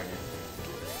Olive Garden.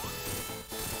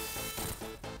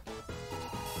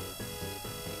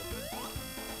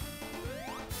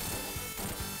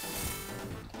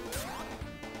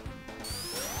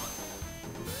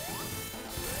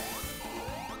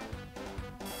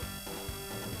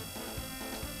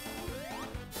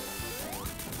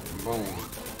 Boom.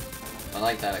 I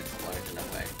like that explosion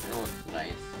effect. It looks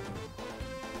nice.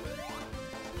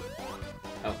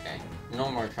 Okay.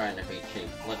 No more trying to be cheap.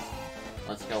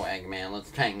 Let's go, Eggman. Let's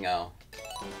tango.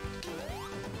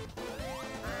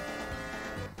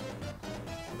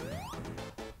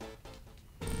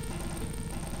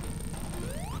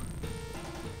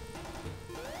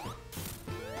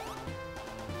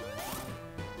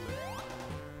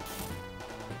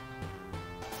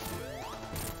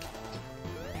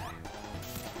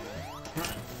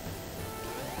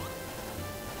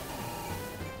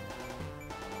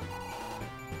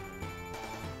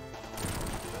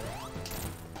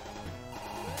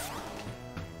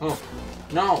 Oh,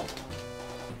 no!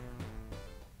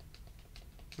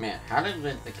 Man, how did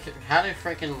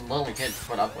freaking little kids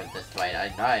put up with this fight? I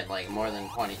died like more than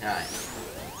 20 times.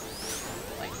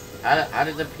 Like, how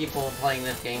did the people playing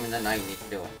this game in the 90s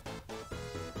do it?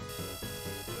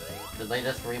 Did they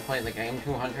just replay the game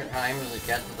 200 times to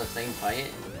get to the same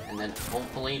fight, and then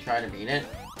hopefully try to beat it?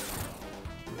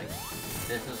 Like,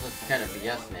 this is just kind of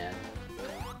BS, man.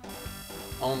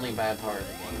 Only bad part of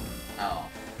the game. Oh,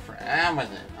 that was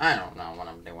it. I don't know what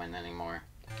I'm doing anymore.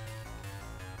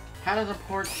 How do the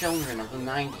poor children of the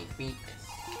 90s beat this?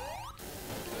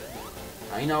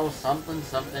 I know something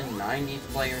 90s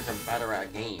players are better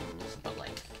at games, but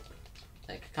like,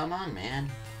 come on, man.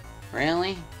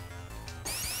 Really?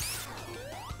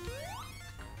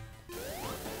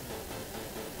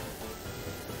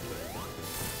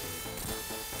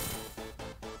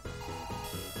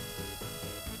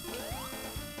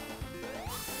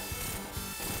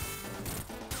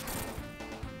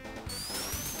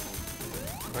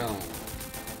 Boom.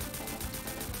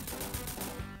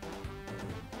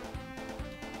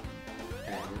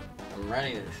 Okay, I'm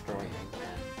ready to destroy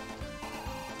Eggman.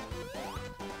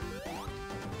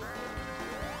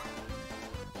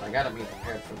 So I gotta be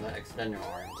prepared for the extended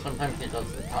arm. Sometimes he does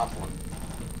the top one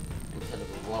instead of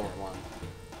the lower one.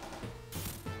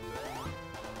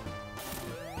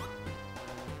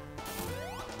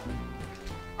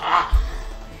 Ah!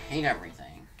 I hate everything.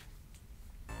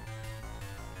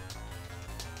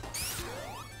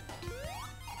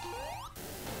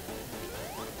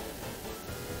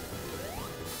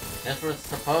 This was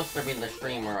supposed to be the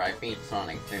stream where I beat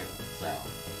Sonic 2, so...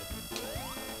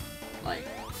 like,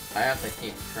 I have to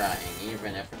keep trying,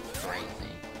 even if it's crazy.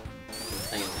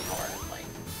 Insanely hard, like...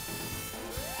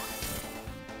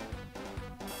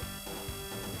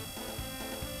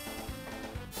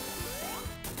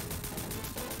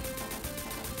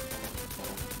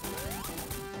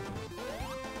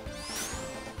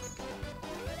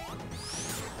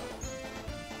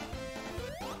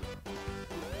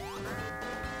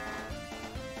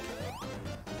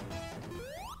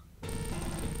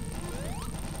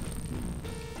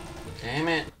 Damn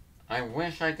it! I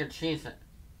wish I could cheese it.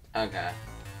 Okay.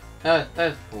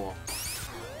 That's cool.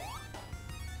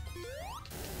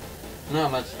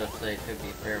 Not much to say, to be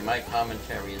fair. My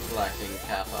commentary is lacking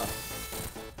Kappa.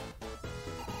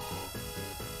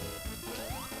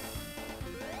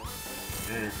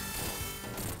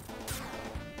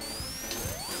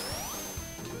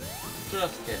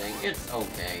 Just kidding. It's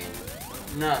okay.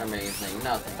 Not amazing.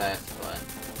 Not the best, but...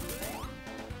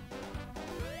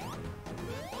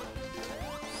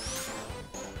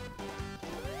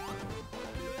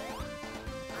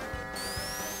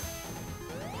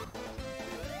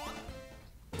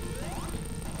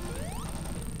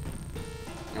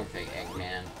 Okay,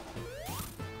 Eggman.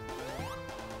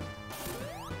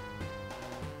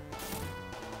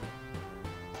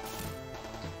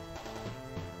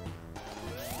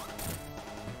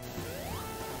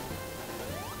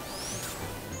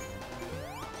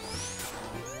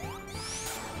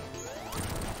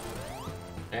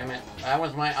 Damn it, that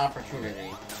was my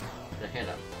opportunity to hit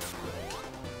him.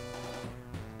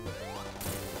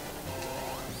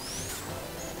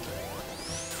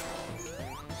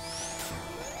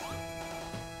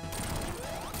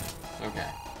 Okay.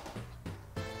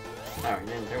 Oh, he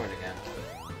didn't do it again.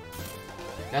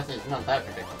 Guess it's not that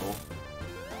predictable.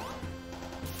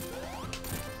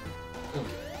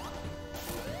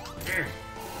 Okay.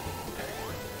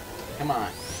 Come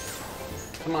on.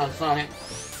 Come on, Sonic.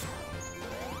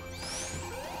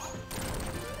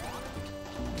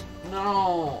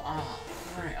 No! Oh,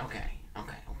 right. Okay.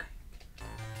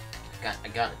 I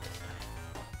got it this time.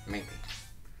 Maybe.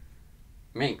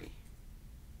 Maybe.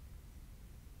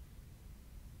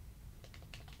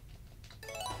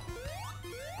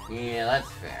 Yeah,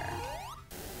 that's fair.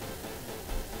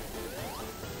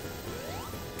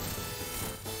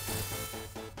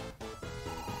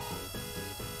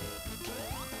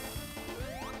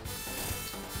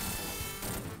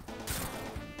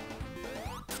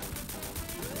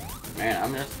 Man,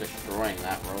 I'm just destroying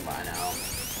that robot now.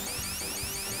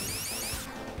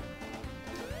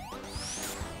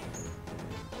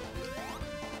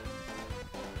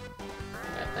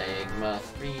 That egg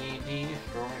must be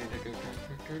destroyed.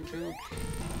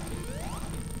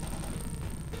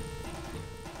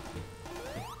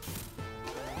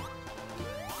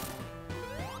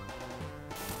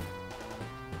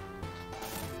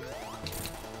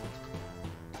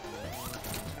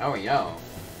 Oh, yo.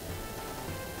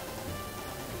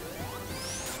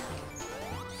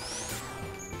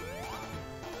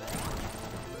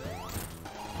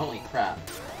 Holy crap.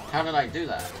 How did I do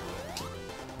that?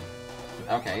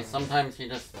 Okay, sometimes he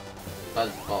just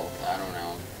does both. I don't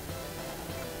know.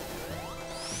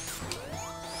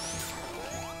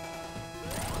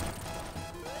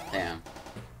 Damn.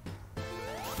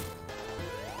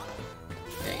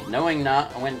 Okay, knowing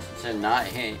when to not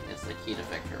hit is the key to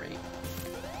victory.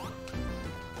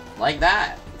 Like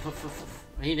that!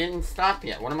 He didn't stop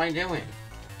yet. What am I doing?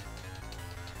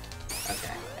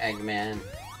 Okay, Eggman.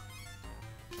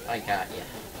 I got ya.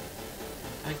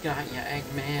 I got ya,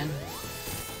 Eggman.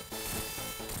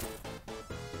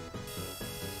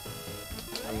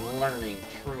 I'm learning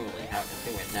truly how to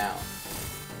do it now.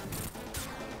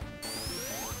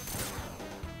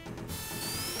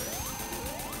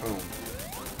 Boom.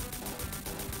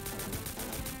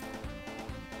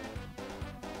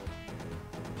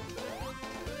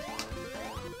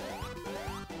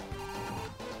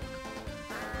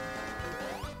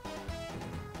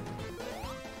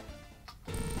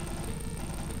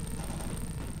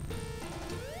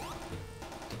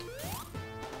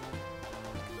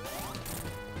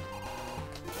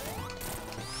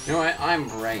 You know what? I'm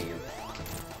brave.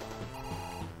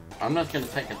 I'm just gonna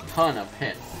take a ton of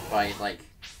hits by, like...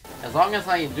 As long as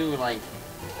I do, like,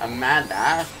 a mad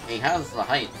dash, he has the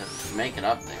height to make it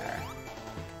up there.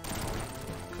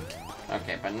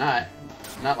 Okay, but not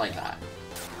like that.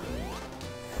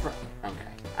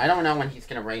 Okay. I don't know when he's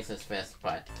gonna raise his fist,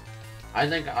 but... I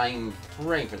think I'm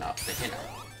brave enough to hit him.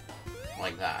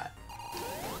 Like that.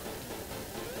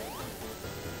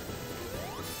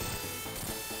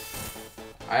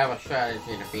 I have a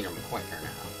strategy to beat him quicker now.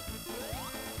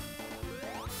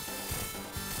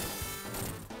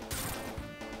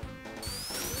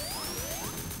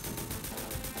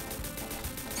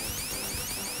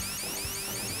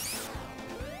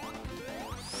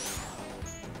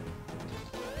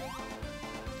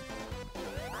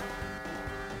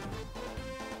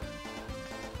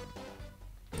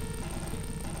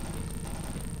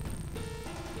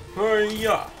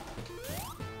 Hiya!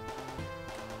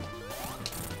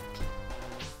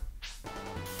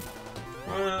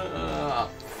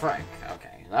 Frick.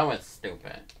 Okay, that was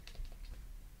stupid.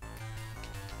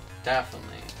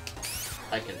 Definitely.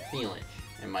 I can feel it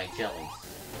in my jellies.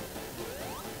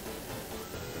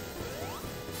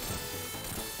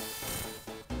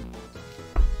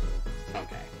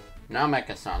 Okay. Now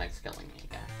Mecha Sonic's killing me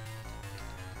again.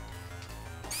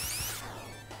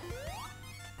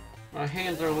 My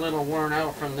hands are a little worn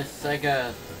out from this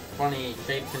Sega funny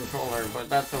shape controller, but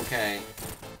that's okay.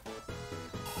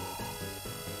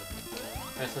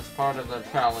 This is part of the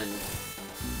challenge.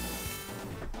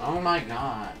 Oh my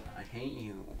god, I hate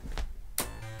you.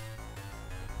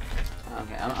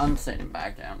 Okay, I'm sitting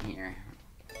back down here.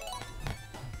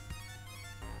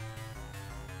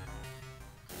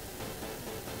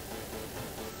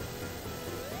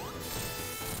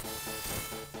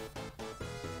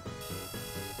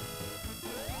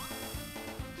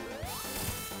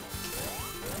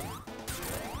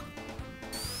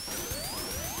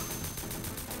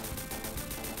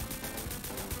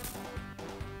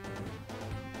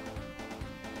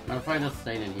 What if I just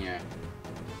stayed in here?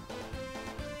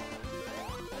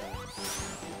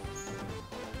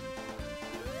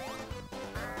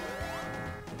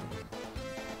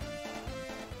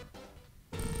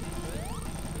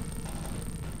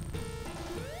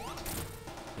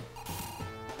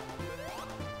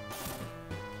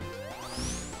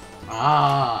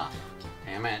 Ah,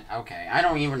 damn it. Okay, I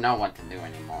don't even know what to do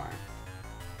anymore.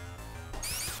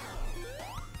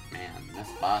 Man, this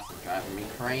boss is driving me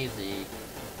crazy.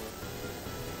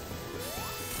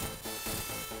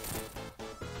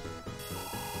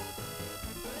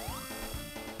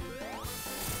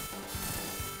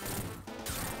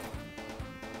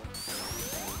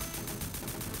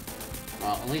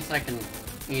 Well, at least I can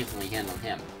easily handle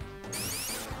him.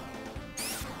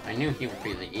 I knew he would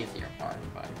be the easier part,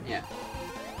 but yeah.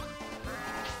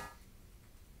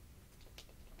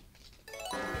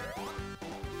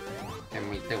 Can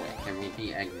we do it? Can we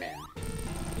be Eggman?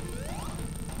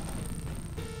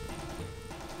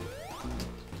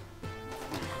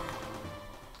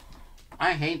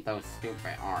 I hate those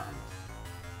stupid arms.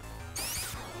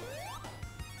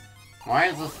 Why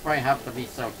does the sprite have to be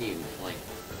so huge? Like...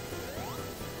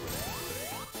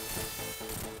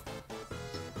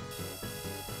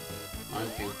 One,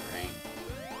 two, three.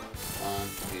 1,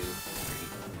 2, 3.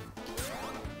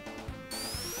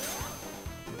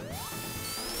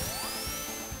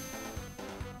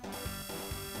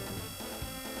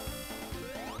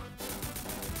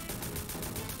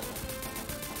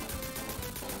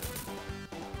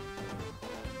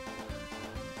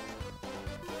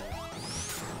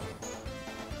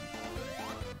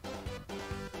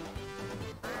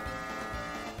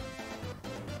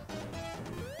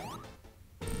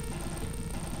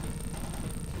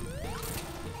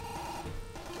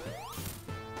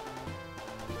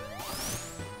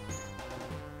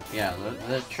 Yeah,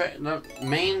 the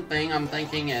main thing I'm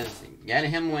thinking is get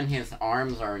him when his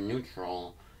arms are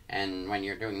neutral and when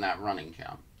you're doing that running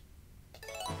jump.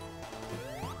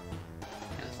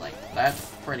 It's like, that's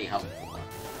pretty helpful.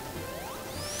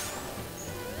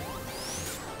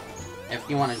 If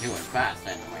you want to do it fast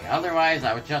anyway. Otherwise,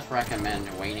 I would just recommend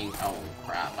waiting. Oh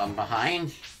crap, I'm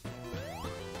behind?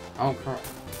 Oh crap.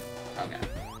 Okay.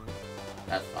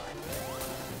 That's fine.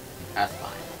 That's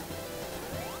fine.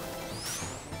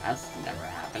 That's never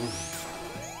happened.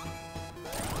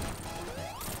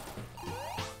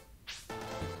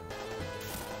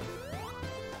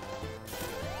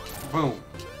 Boom.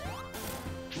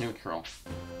 Neutral.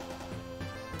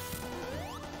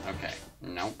 Okay.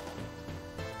 Nope.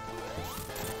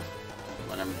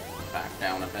 Let him back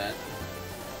down a bit.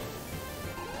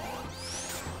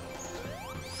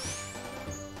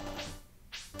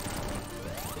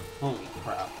 Holy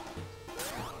crap.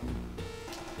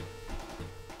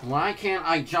 Why can't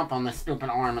I jump on this stupid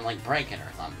arm and, like, break it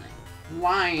or something?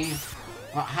 Why?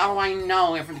 Well, how do I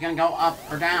know if it's gonna go up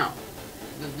or down?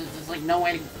 There's, like, no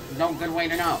good way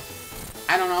to know.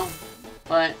 I don't know,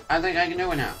 but I think I can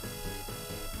do it now.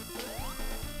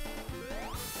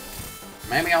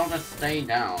 Maybe I'll just stay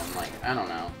down, like, I don't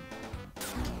know.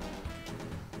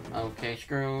 Okay,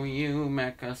 screw you,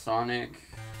 Mecha Sonic.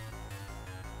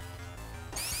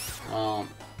 Well,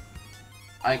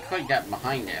 I could get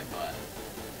behind it, but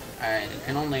I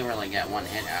can only really get one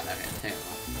hit out of it, too.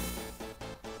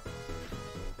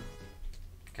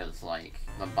 Because, like,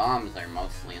 the bombs are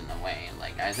mostly in the way.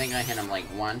 Like, I think I hit him, like,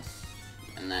 once,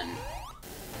 and then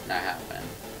that happened.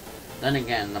 Then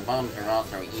again, the bombs are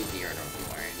also easier to avoid.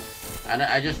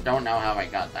 I just don't know how I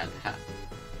got that to happen.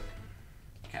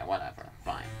 Okay, whatever,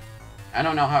 fine. I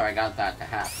don't know how I got that to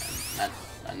happen. That's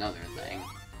another thing.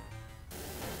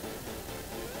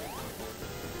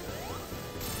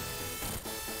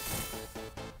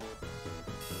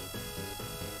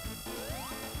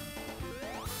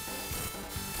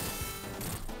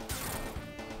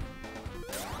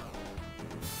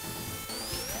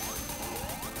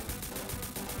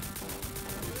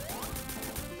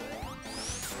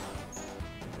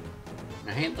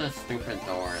 I hate the stupid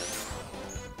doors.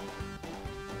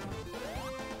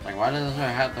 Like, why does there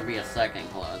have to be a second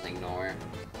closing door?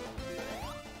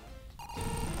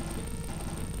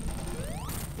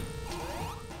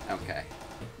 Okay.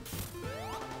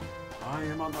 I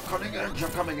am on the cutting edge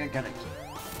of coming and getting.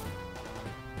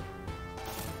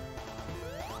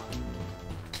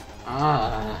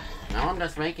 Now I'm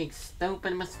just making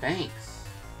stupid mistakes.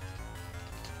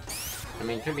 I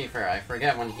mean, to be fair, I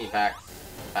forget when he backs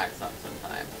up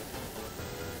sometimes.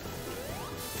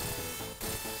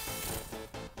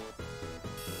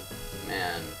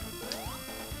 Man.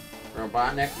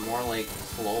 Robotnik, more like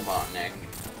Slowbotnik.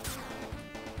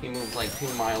 He moves like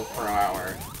 2 miles per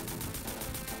hour.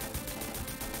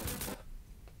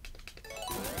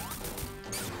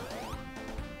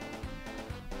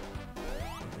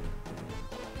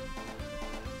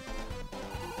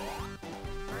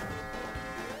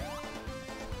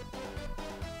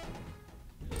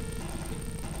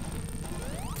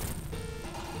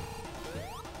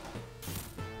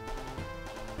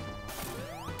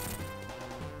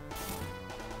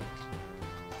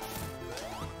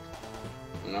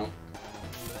 Nope.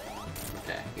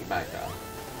 Okay, he backed up.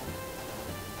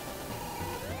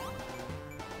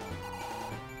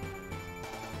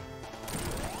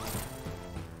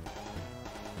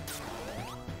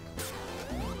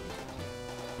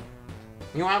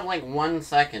 You have like 1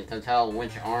 second to tell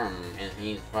which arm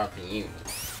he's about to use.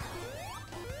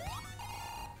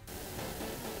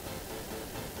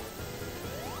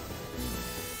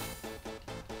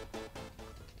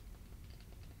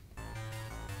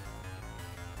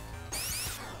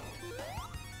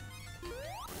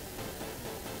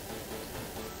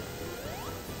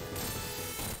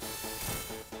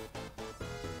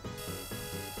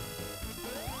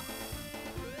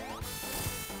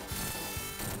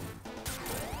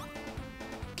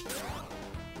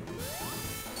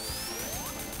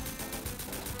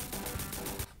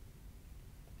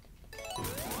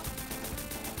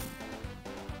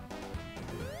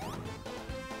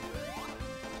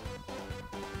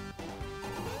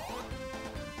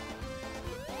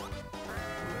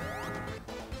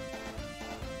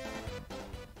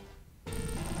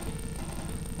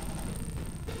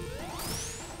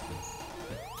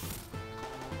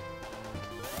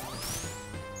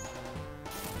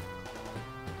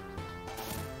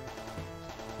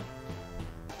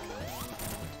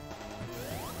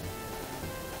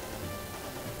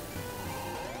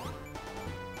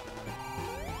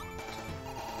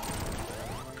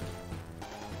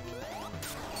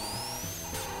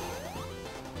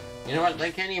 You know what?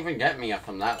 They can't even get me if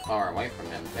I'm that far away from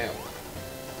him, too.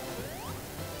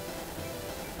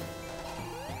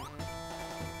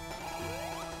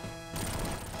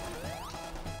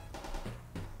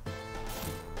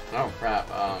 Oh crap,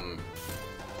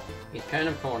 he's kind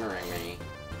of cornering me.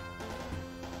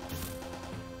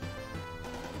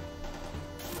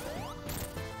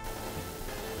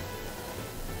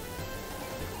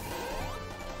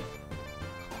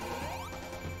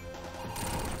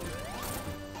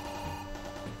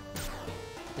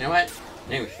 You know what?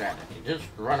 New strategy, just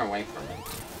run away from him.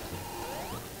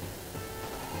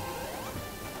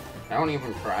 Don't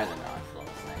even try to dodge those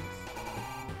things.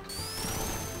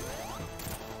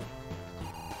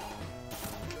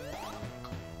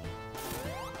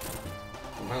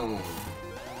 Boom.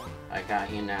 I got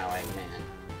you now, Eggman.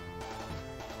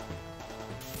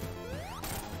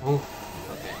 Oof.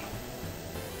 Okay.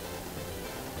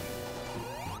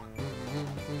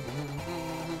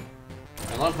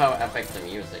 I love how epic the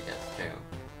music is, too.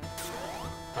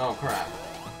 Oh, crap.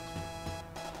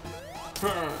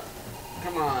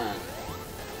 Come on.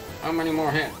 How many more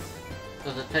hits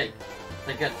does it take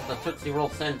to get to the Tootsie Roll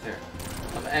center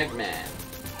of Eggman?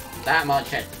 That much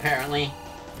hits, apparently.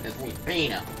 Because we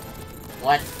beat him.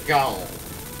 Let's go.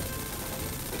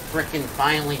 We frickin'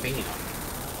 finally beat him.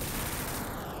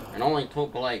 It only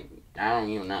took, like, I don't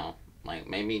even know. Like,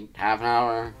 maybe half an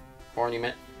hour? 40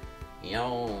 minutes?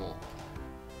 Yo.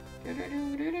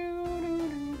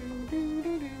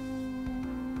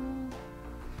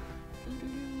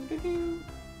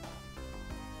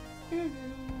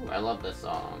 I love this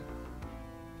song.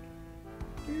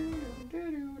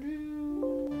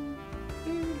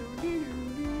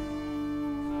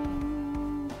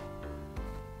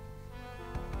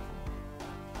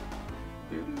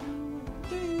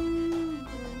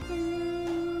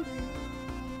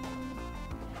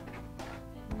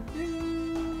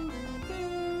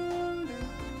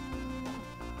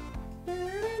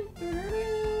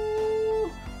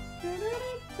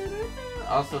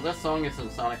 Also, this song is in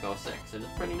Sonic 06. It is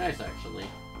pretty nice, actually.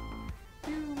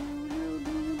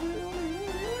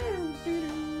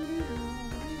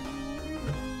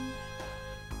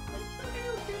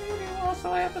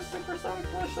 Also, I have a Super Sonic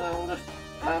Push that I will just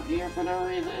have here for no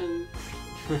reason.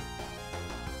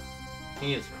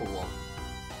 He is cool.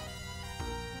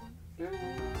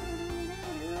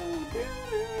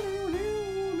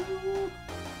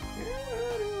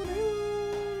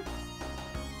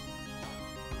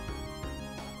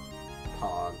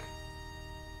 Pog.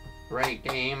 Great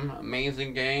game,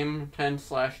 amazing game,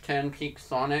 10/10 Peak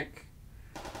Sonic.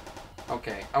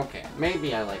 Okay,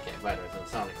 maybe I like it better than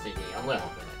Sonic CD, a little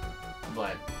bit.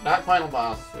 But that final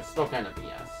boss was still kind of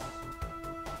BS.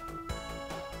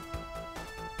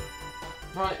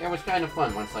 But it was kind of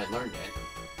fun once I learned it,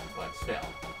 but still,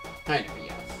 kind of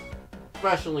BS.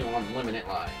 Especially on limited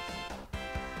lives.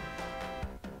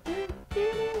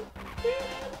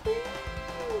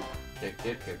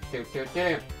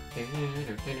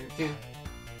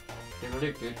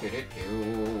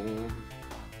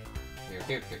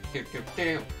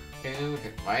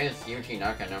 Why is Yuji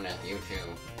Naka known as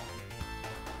Yuchu?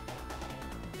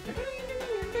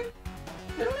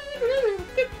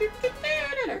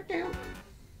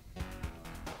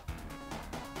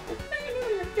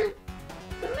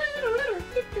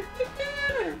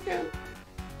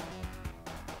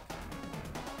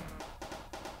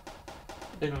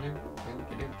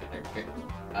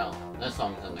 Oh, this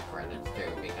song's in the credits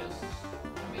too, because,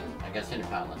 I mean, I guess Hidden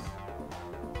Palace.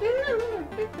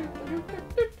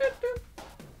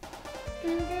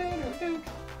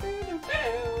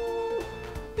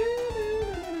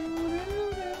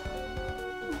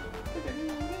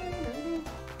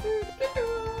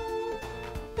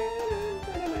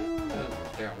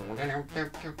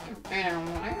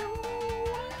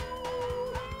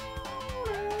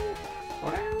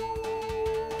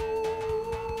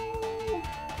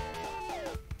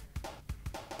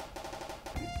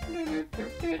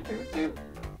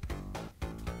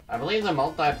 I believe the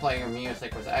multiplayer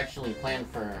music was actually planned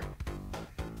for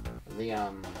the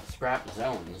scrap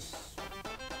zones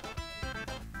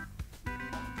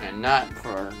and not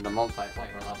for the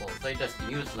multiplayer levels. They just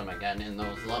used them again in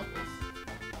those levels.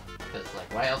 Because,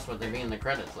 like, why else would they be in the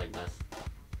credits like this?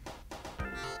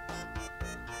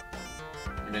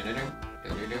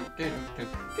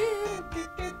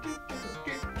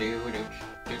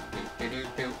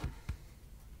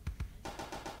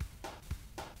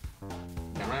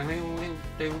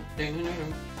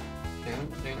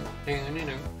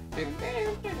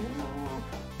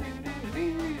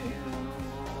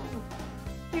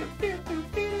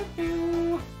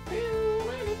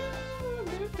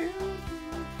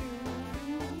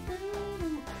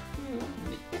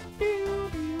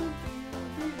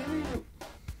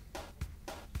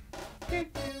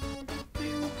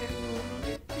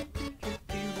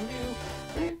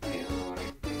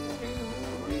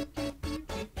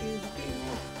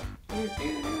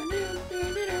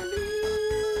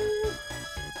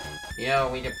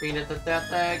 Yo, we defeated the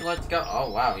Death Egg, let's go!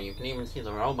 Oh wow, you can even see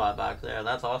the robot back there,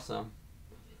 that's awesome.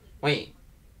 Wait,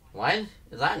 what?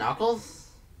 Is that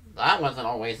Knuckles? That wasn't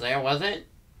always there, was it?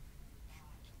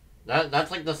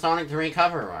 That's like the Sonic 3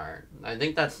 cover art. I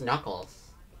think that's Knuckles.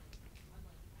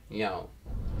 Yo.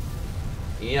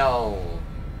 Yo.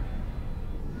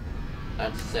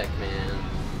 That's sick, man.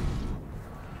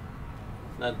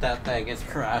 That thing is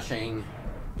crashing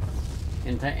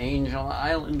into Angel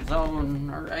Island Zone,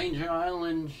 or Angel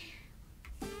Island.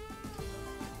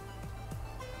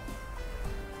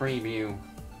 Preview.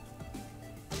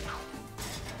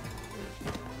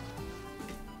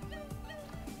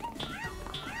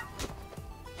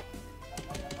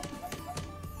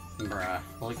 Bruh,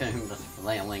 look at him just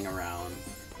flailing around.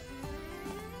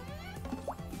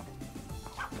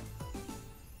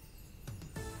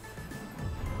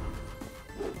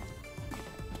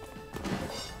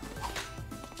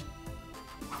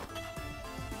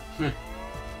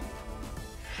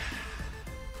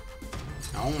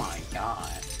 Oh my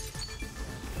god.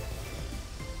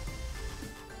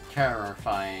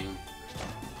 Terrifying.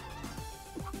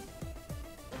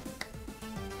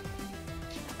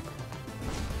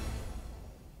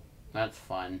 That's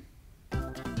fun.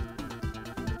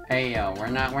 Hey yo, we're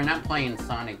not playing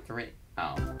Sonic 3.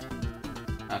 Oh.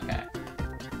 Okay.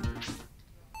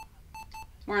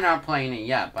 We're not playing it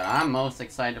yet, but I'm most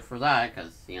excited for that,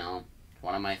 because, you know, it's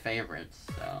one of my favorites,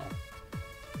 so...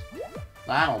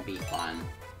 That'll be fun.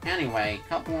 Anyway,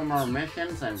 couple more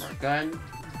missions and we're good.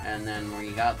 And then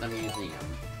we got the museum.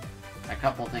 A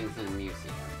couple things in the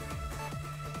museum.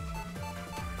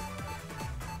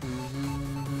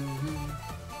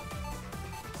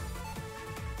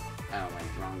 Oh wait,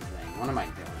 wrong thing. What am I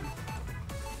doing?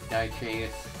 Sky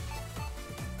Chase.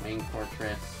 Main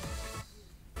Fortress.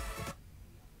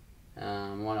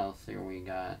 What else here we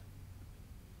got?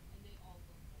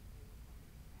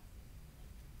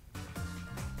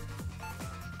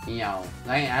 Yo,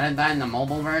 they added that in the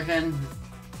mobile version?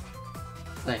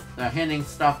 They're hinting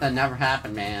stuff that never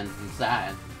happened, man. I'm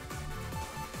sad.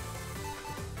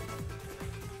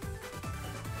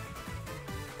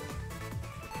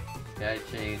 Sky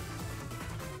Chase.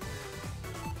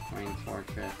 Main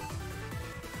Fortress.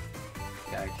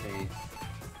 Sky Chase.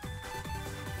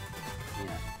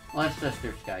 Yeah. Let's just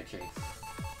do Sky Chase.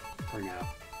 For now.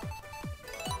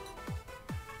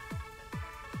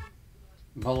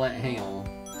 Bullet Hail.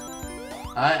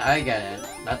 I get it.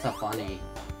 That's a funny.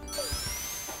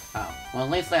 Oh. Well,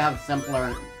 at least they have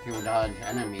simpler to dodge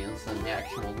enemies in the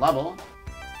actual level.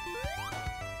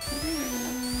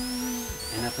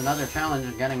 And it's another challenge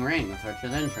of getting rings, which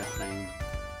is interesting.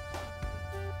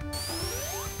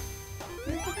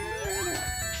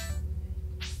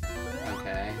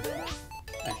 Okay.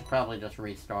 I should probably just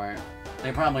restart.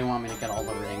 They probably want me to get all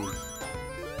the rings.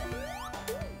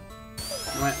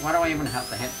 Why do I even have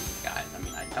to hit these guys? I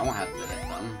mean, I don't have to hit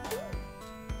them.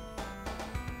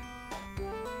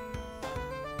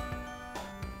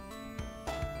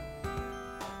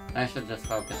 I should just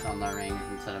focus on the rings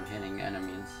instead of hitting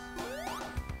enemies.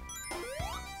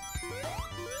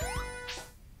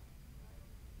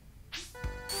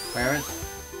 Where is...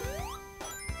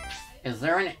 Is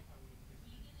there an...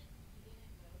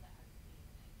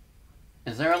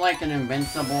 Is there like an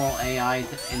invisible AI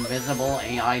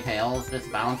Tails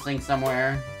just bouncing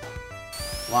somewhere?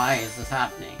 Why is this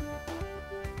happening?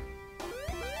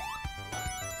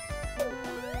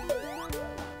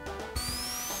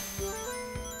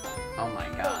 Oh my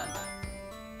god.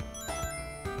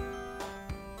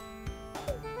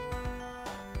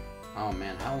 Oh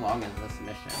man, how long is this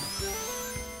mission?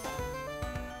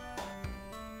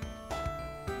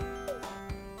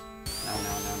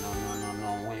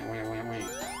 No, wait.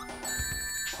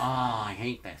 Oh, I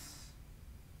hate this.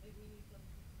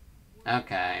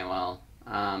 Okay, well,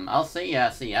 I'll see ya,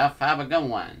 CF. Have a good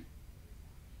one.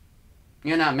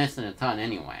 You're not missing a ton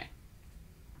anyway.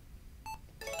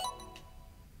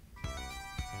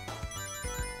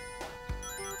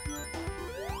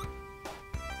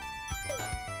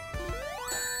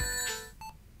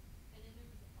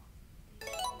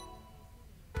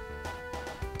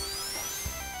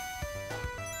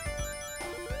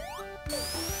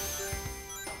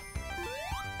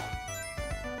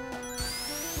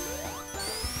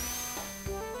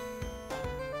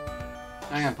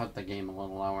 I'm gonna put the game a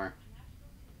little lower.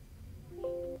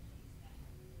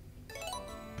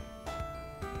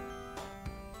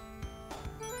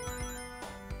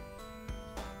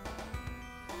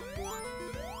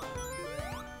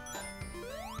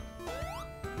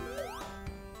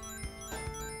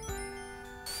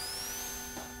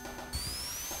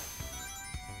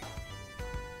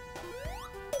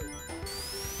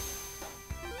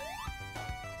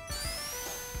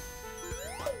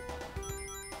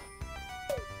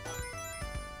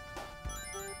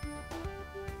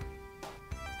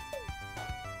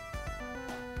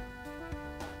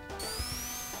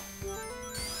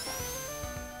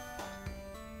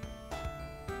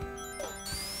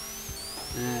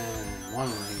 One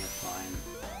ring is fine.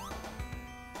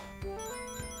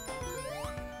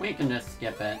 We can just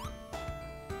skip it.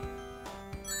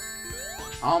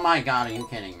 Oh my god, are you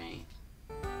kidding me?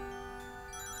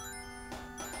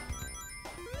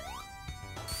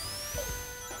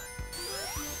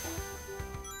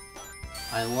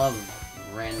 I love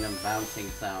random bouncing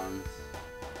sounds.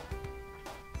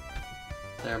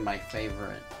 They're my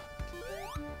favorite.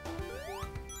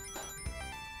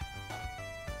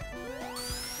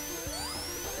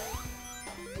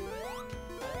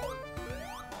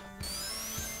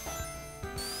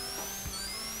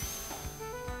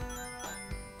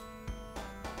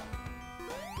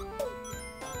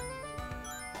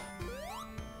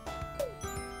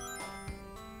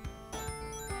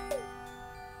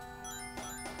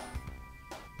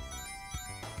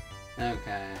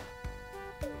 Okay.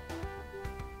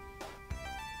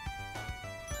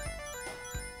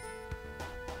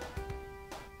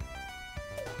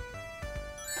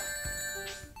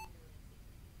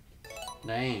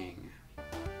 Dang.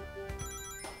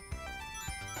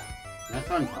 This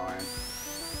one's hard.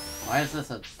 Why is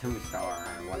this a 2-star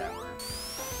or whatever?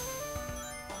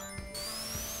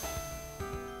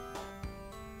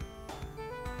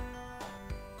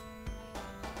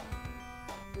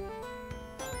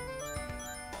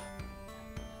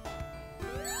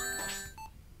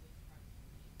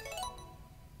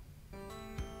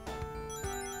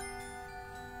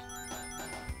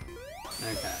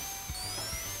 Okay.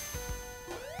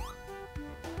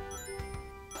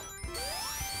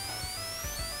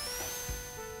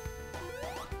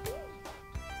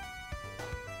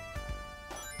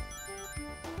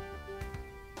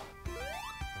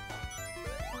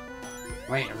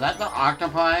 Wait, is that the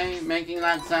octopi making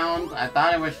that sound? I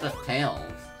thought it was just Tails.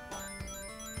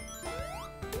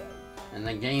 And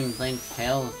the game thinks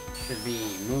Tails should be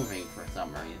moving for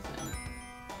some reason.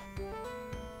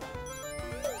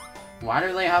 Why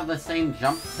do they have the same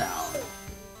jump sound?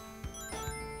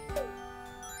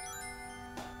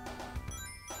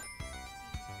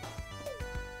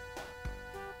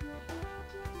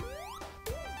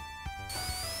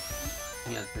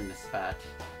 He has been dispatched.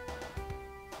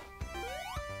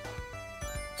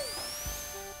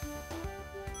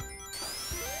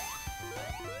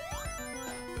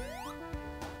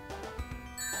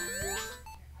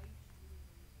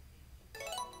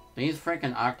 These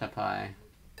freaking octopi.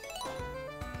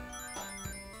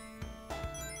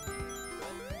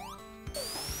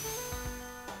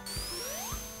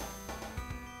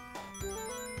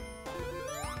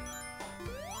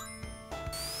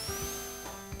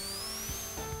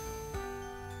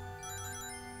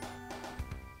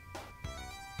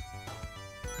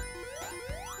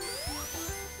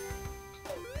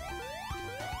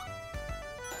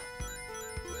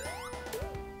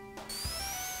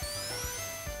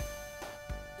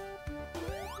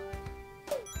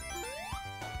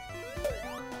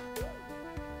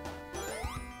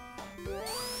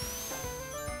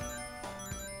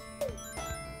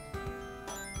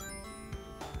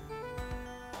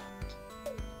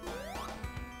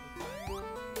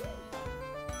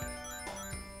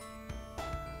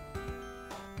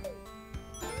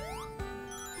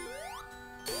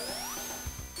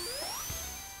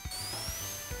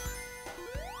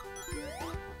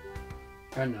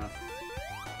 Good enough.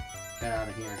 Get out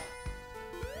of here.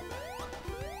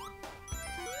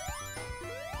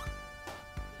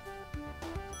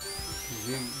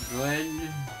 You good?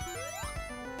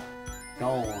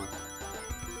 Go.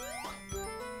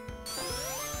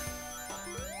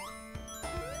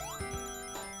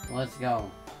 Let's go.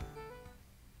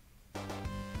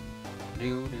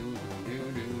 Do do do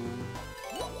do do.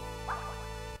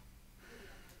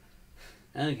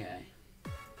 Okay.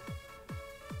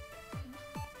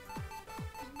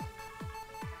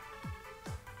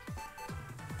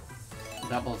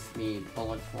 Double speed,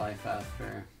 bullets fly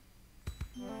faster.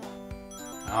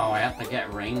 Oh, I have to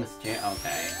get rings too?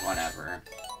 Okay, whatever.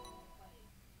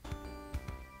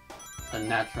 The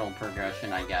natural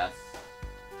progression, I guess.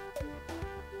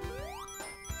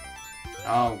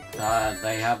 Oh god,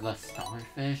 they have the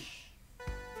starfish?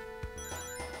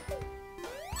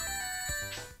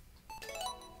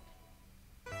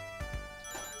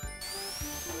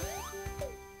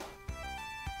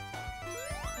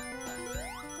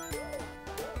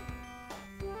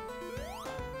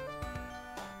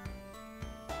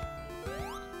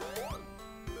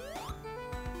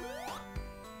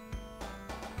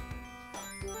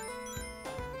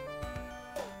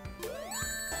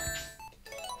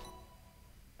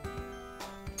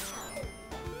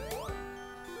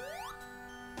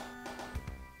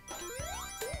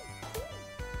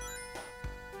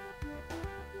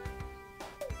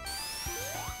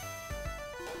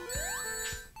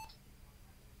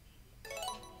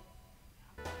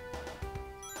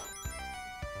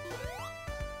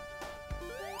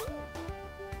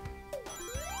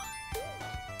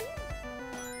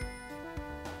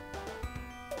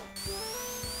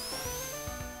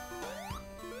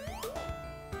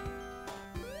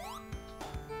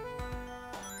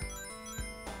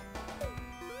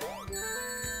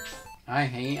 I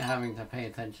hate having to pay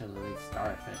attention to these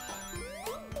starfish.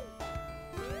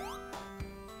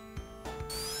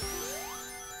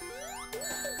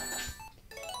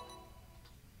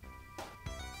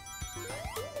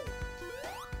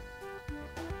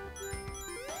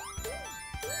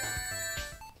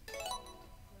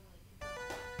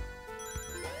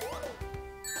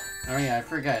 Oh yeah, I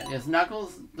forget. Does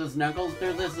Knuckles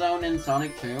do this zone in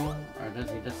Sonic 2? Or does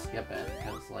he just skip it?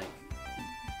 Because, like,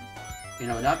 you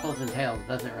know, Knuckles and Tails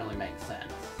doesn't really make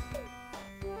sense.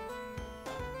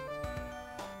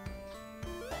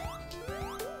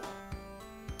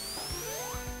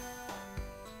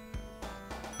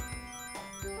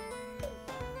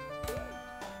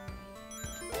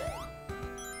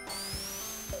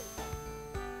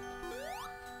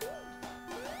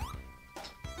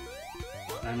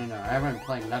 I don't know, I haven't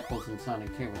played Knuckles in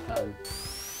Sonic 2 a ton.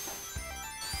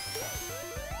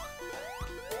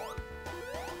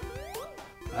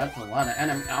 That's a lot of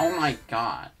enemy. Oh my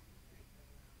god.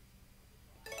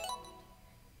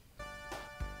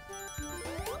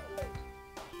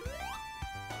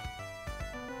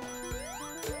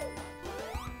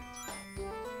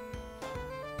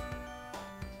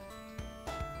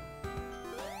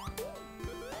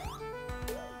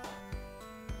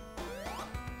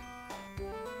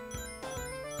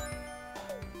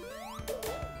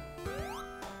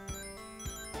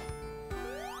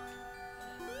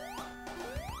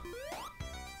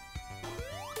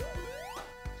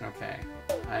 Okay,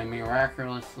 I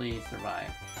miraculously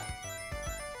survived.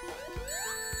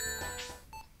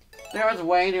 There was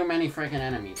way too many freaking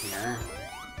enemies here.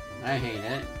 I hate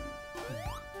it.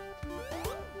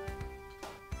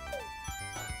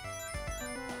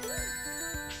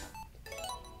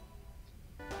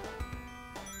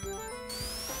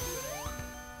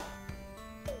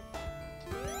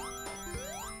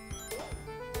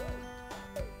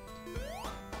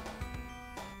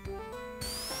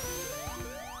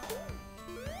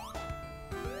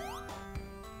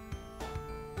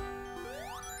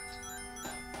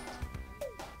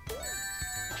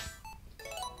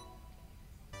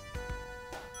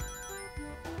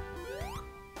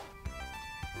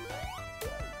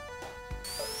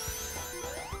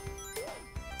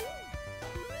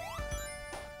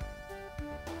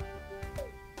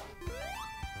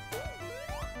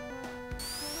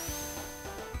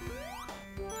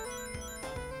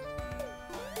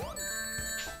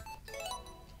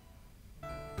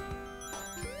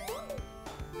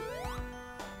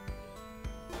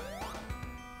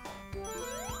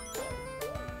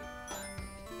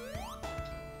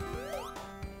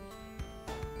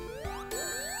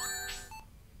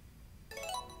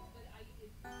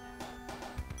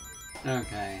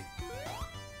 Okay.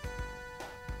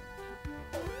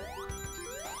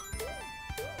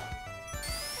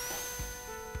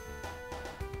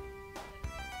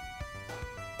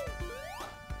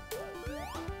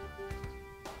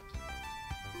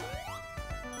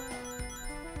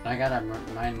 I gotta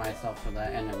remind myself of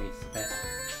that enemy spit.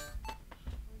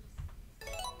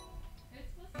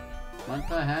 What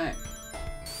the heck?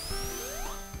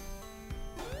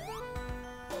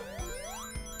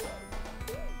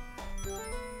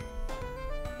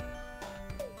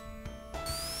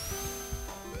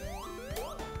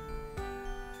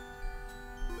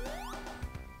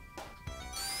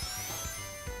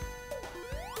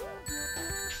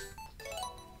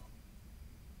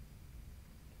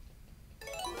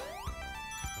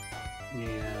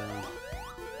 Yeah,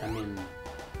 I mean,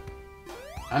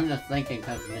 I'm just thinking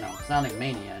because, you know, Sonic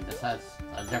Mania just has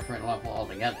a different level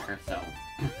altogether, so...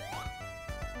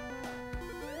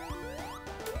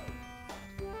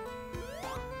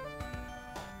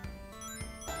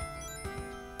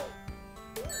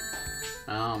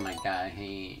 Oh my god,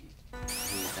 he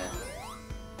did.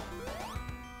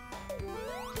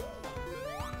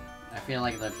 I feel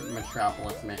like the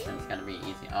Metropolis mission is gonna be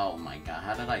easy. Oh my god,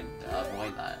 how did I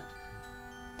avoid that?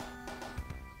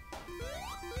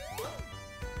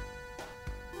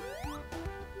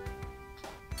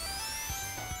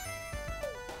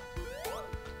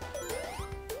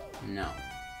 No.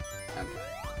 Okay.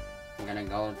 I'm gonna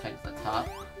go take the top,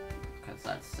 because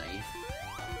that's safe.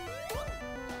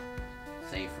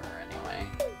 Safer, anyway.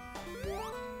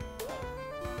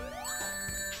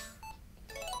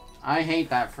 I hate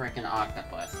that frickin'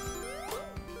 octopus.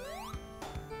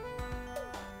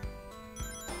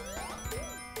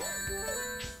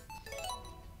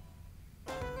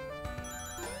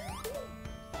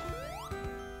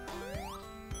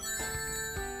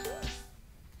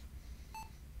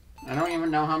 I don't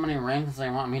even know how many ranks they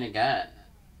want me to get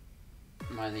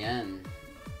by the end.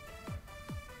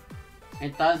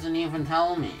 It doesn't even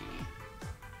tell me.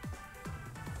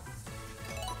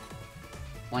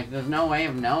 Like, there's no way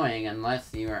of knowing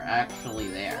unless you are actually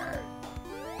there.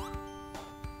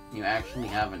 You actually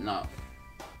have enough.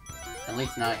 At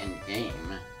least not in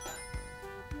game.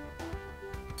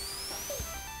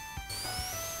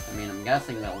 I mean, I'm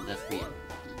guessing there'll just be a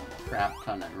crap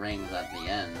ton of rings at the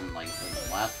end, like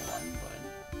the last one, but...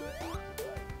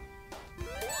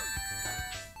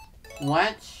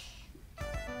 What?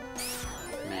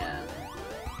 Man.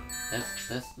 This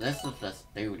is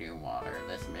just doo-doo water,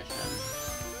 this mission.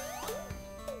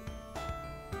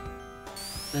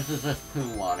 This is just poo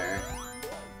water.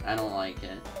 I don't like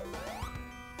it.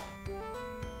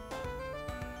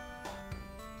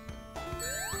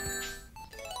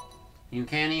 You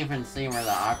can't even see where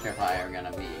the octopi are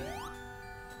gonna be.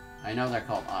 I know they're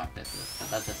called octopuses, but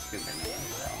that's a stupid name,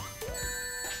 so...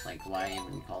 Like, why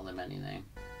even call them anything?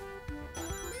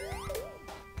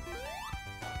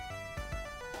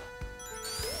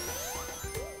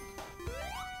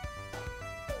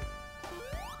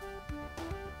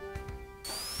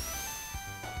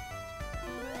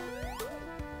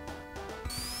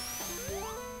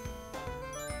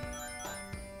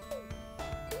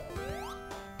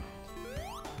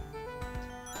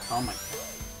 Oh my god.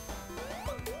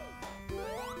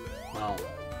 Well,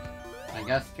 I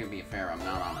guess to be fair, I'm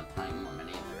not on a time limit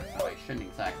either, so I shouldn't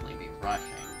exactly be rushing,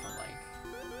 but like...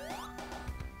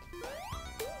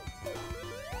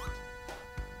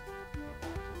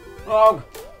 Oh!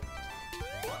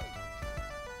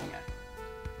 Yeah.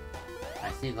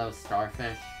 I see those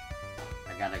starfish.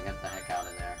 I gotta get the heck out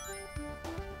of there.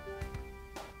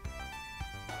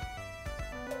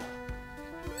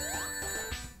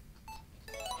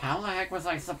 How the heck was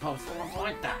I supposed to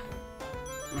avoid that?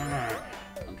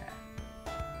 Okay.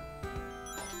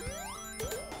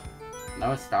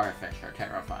 Those starfish are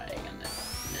terrifying in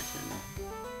this mission.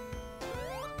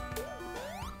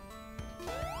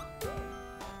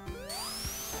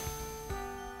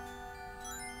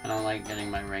 I don't like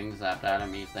getting my ring zapped out of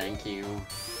me, thank you.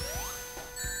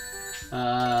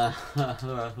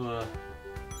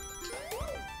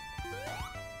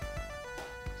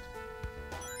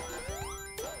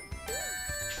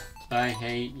 I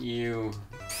hate you.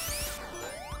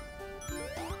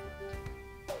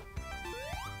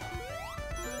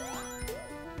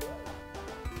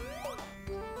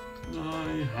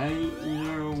 I hate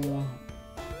you.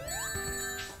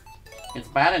 It's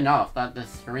bad enough that the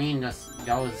screen just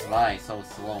goes by so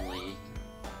slowly.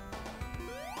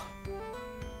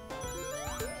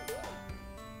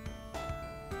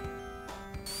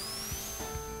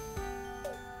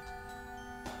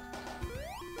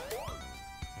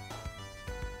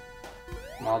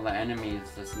 While the enemies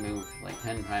just move like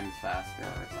 10 times faster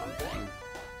or something.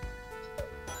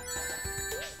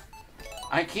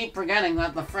 I keep forgetting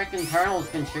that the frickin' turtles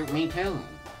can shoot me too.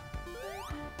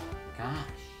 Gosh.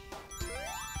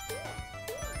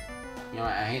 You know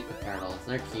what, I hate the turtles.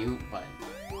 They're cute, but...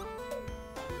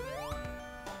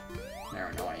 they're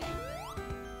annoying.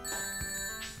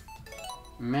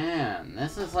 Man,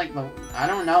 this is like the... I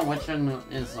don't know which one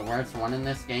is the worst one in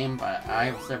this game, but I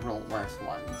have several worst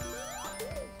ones.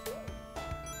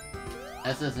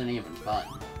 This isn't even fun.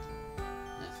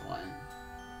 This one.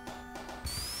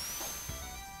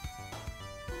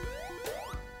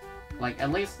 Like,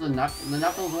 at least the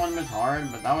Knuckles one was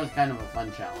hard, but that was kind of a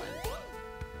fun challenge.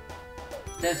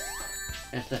 This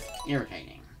is just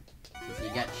irritating. Because you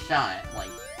get shot,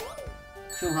 like,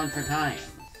 200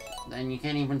 times. Then you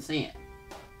can't even see it.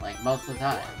 Like, most of the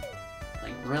time.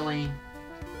 Like, really?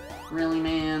 Really,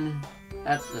 man?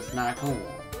 That's just not cool.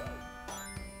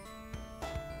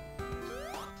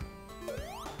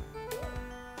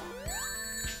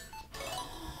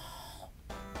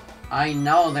 I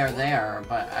know they're there,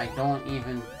 but I don't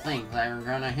even think they're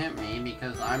gonna hit me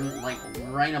because I'm, like,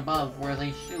 right above where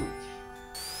they shoot.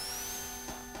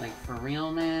 Like, for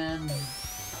real, man?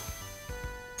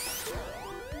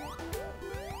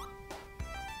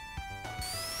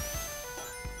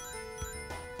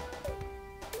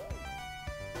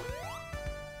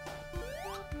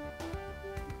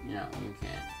 No, you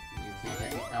can't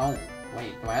hit me. Oh,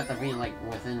 wait, do I have to be, like,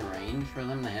 within range for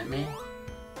them to hit me?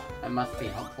 That must be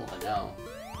helpful to know.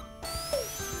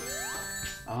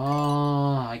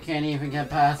 Oh, I can't even get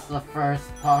past the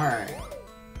first part.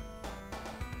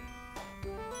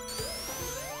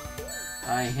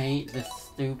 I hate this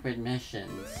stupid mission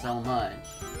so much.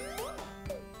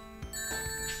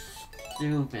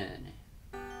 Stupid.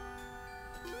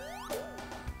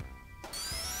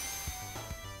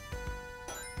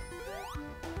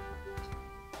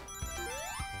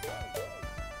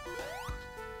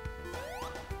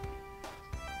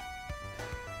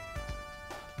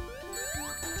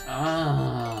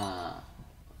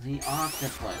 The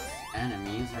octopus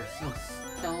enemies are so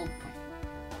stupid.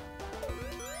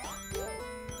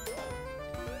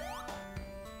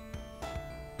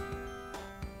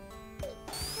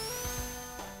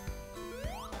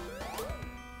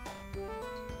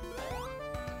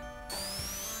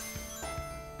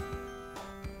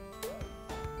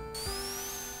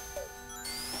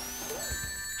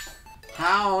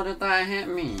 How did that hit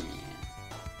me?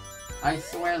 I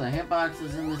swear the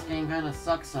hitboxes in this game kind of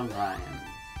suck sometimes.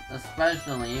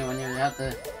 Especially when you have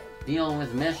to deal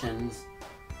with missions,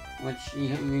 which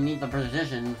you need the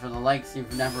precision for the likes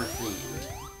you've never seen.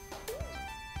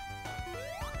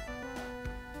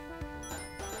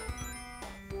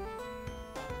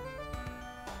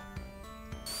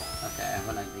 Okay, I have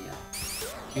an idea.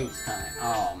 Juice time.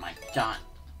 Oh my god.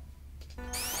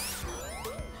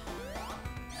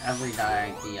 Every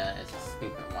idea is a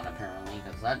stupid one, apparently,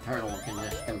 because that turtle can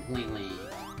just completely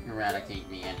eradicate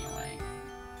me anyway.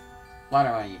 Why do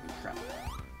I even try?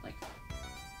 Like,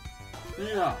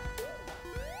 yeah.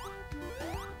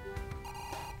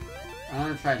 I'm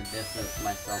gonna try to distance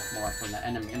myself more from the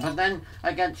enemy, but then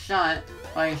I get shot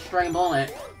by a stray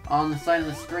bullet on the side of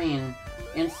the screen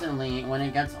instantly when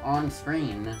it gets on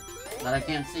screen that I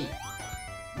can't see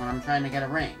when I'm trying to get a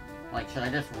ring. Like, should I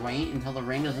just wait until the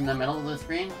ring is in the middle of the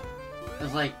screen?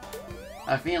 Because, like,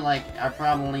 I feel like I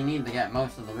probably need to get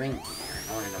most of the rings here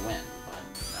in order to win,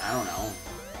 but I don't know.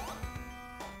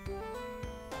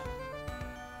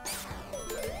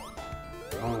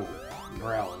 Oh,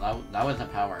 bro, that was a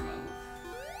power move.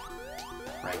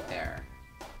 Right there.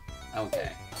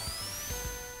 Okay.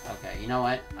 Okay, you know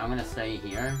what? I'm gonna stay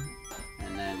here,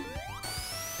 and then,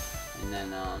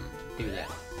 do this.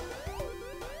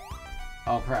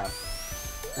 Oh crap.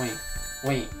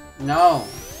 Wait, no!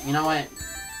 You know what?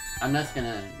 I'm just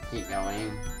gonna keep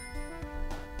going.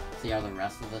 See how the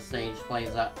rest of the stage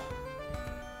plays out.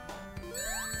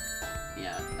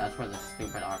 Yeah, that's where the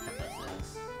stupid octopus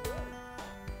is.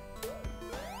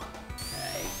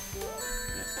 Okay.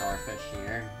 There's starfish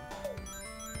here.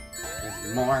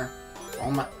 There's more.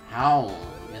 Oh my, how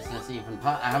is this even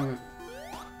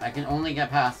I can only get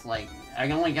past, like, I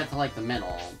can only get to, like, the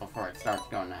middle before it starts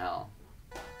going to hell.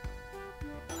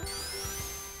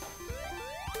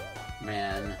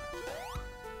 Man.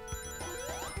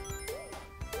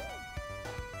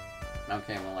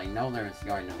 Okay, well, I know there's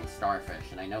going to be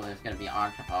starfish, and I know there's going to be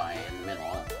octopi in the middle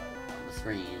of the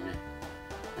screen,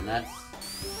 and that's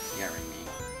scaring me.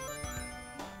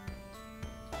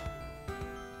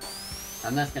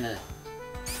 I'm just gonna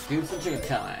do some juke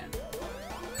time.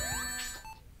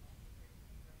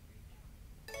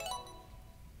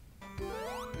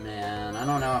 Man, I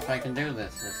don't know if I can do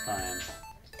this time.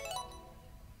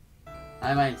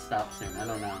 I might stop soon, I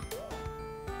don't know.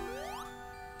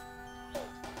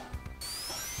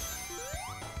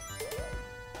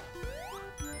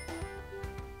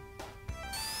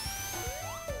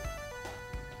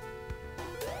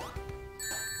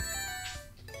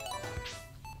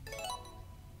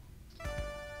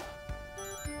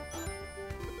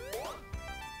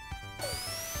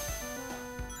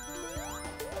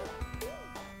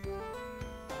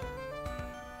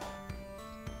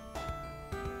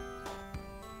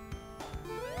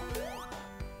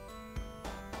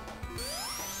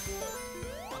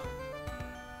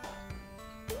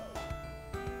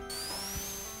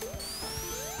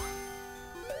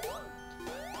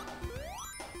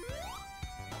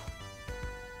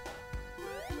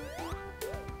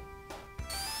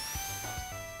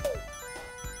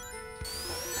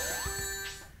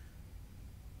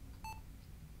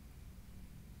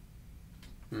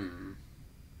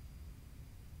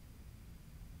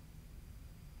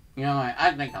 You know what,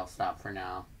 I think I'll stop for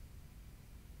now.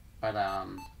 But,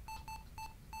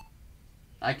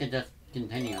 I could just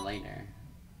continue later.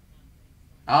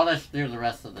 I'll just do the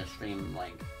rest of the stream,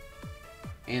 like,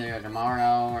 either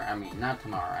tomorrow, or, I mean, not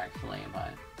tomorrow, actually, but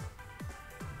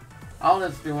I'll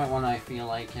just do it when I feel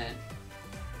like it.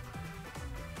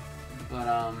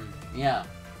 But, yeah.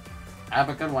 Have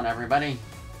a good one, everybody.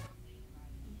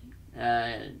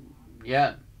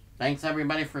 Yeah. Thanks,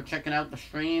 everybody, for checking out the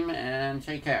stream, and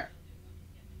take care.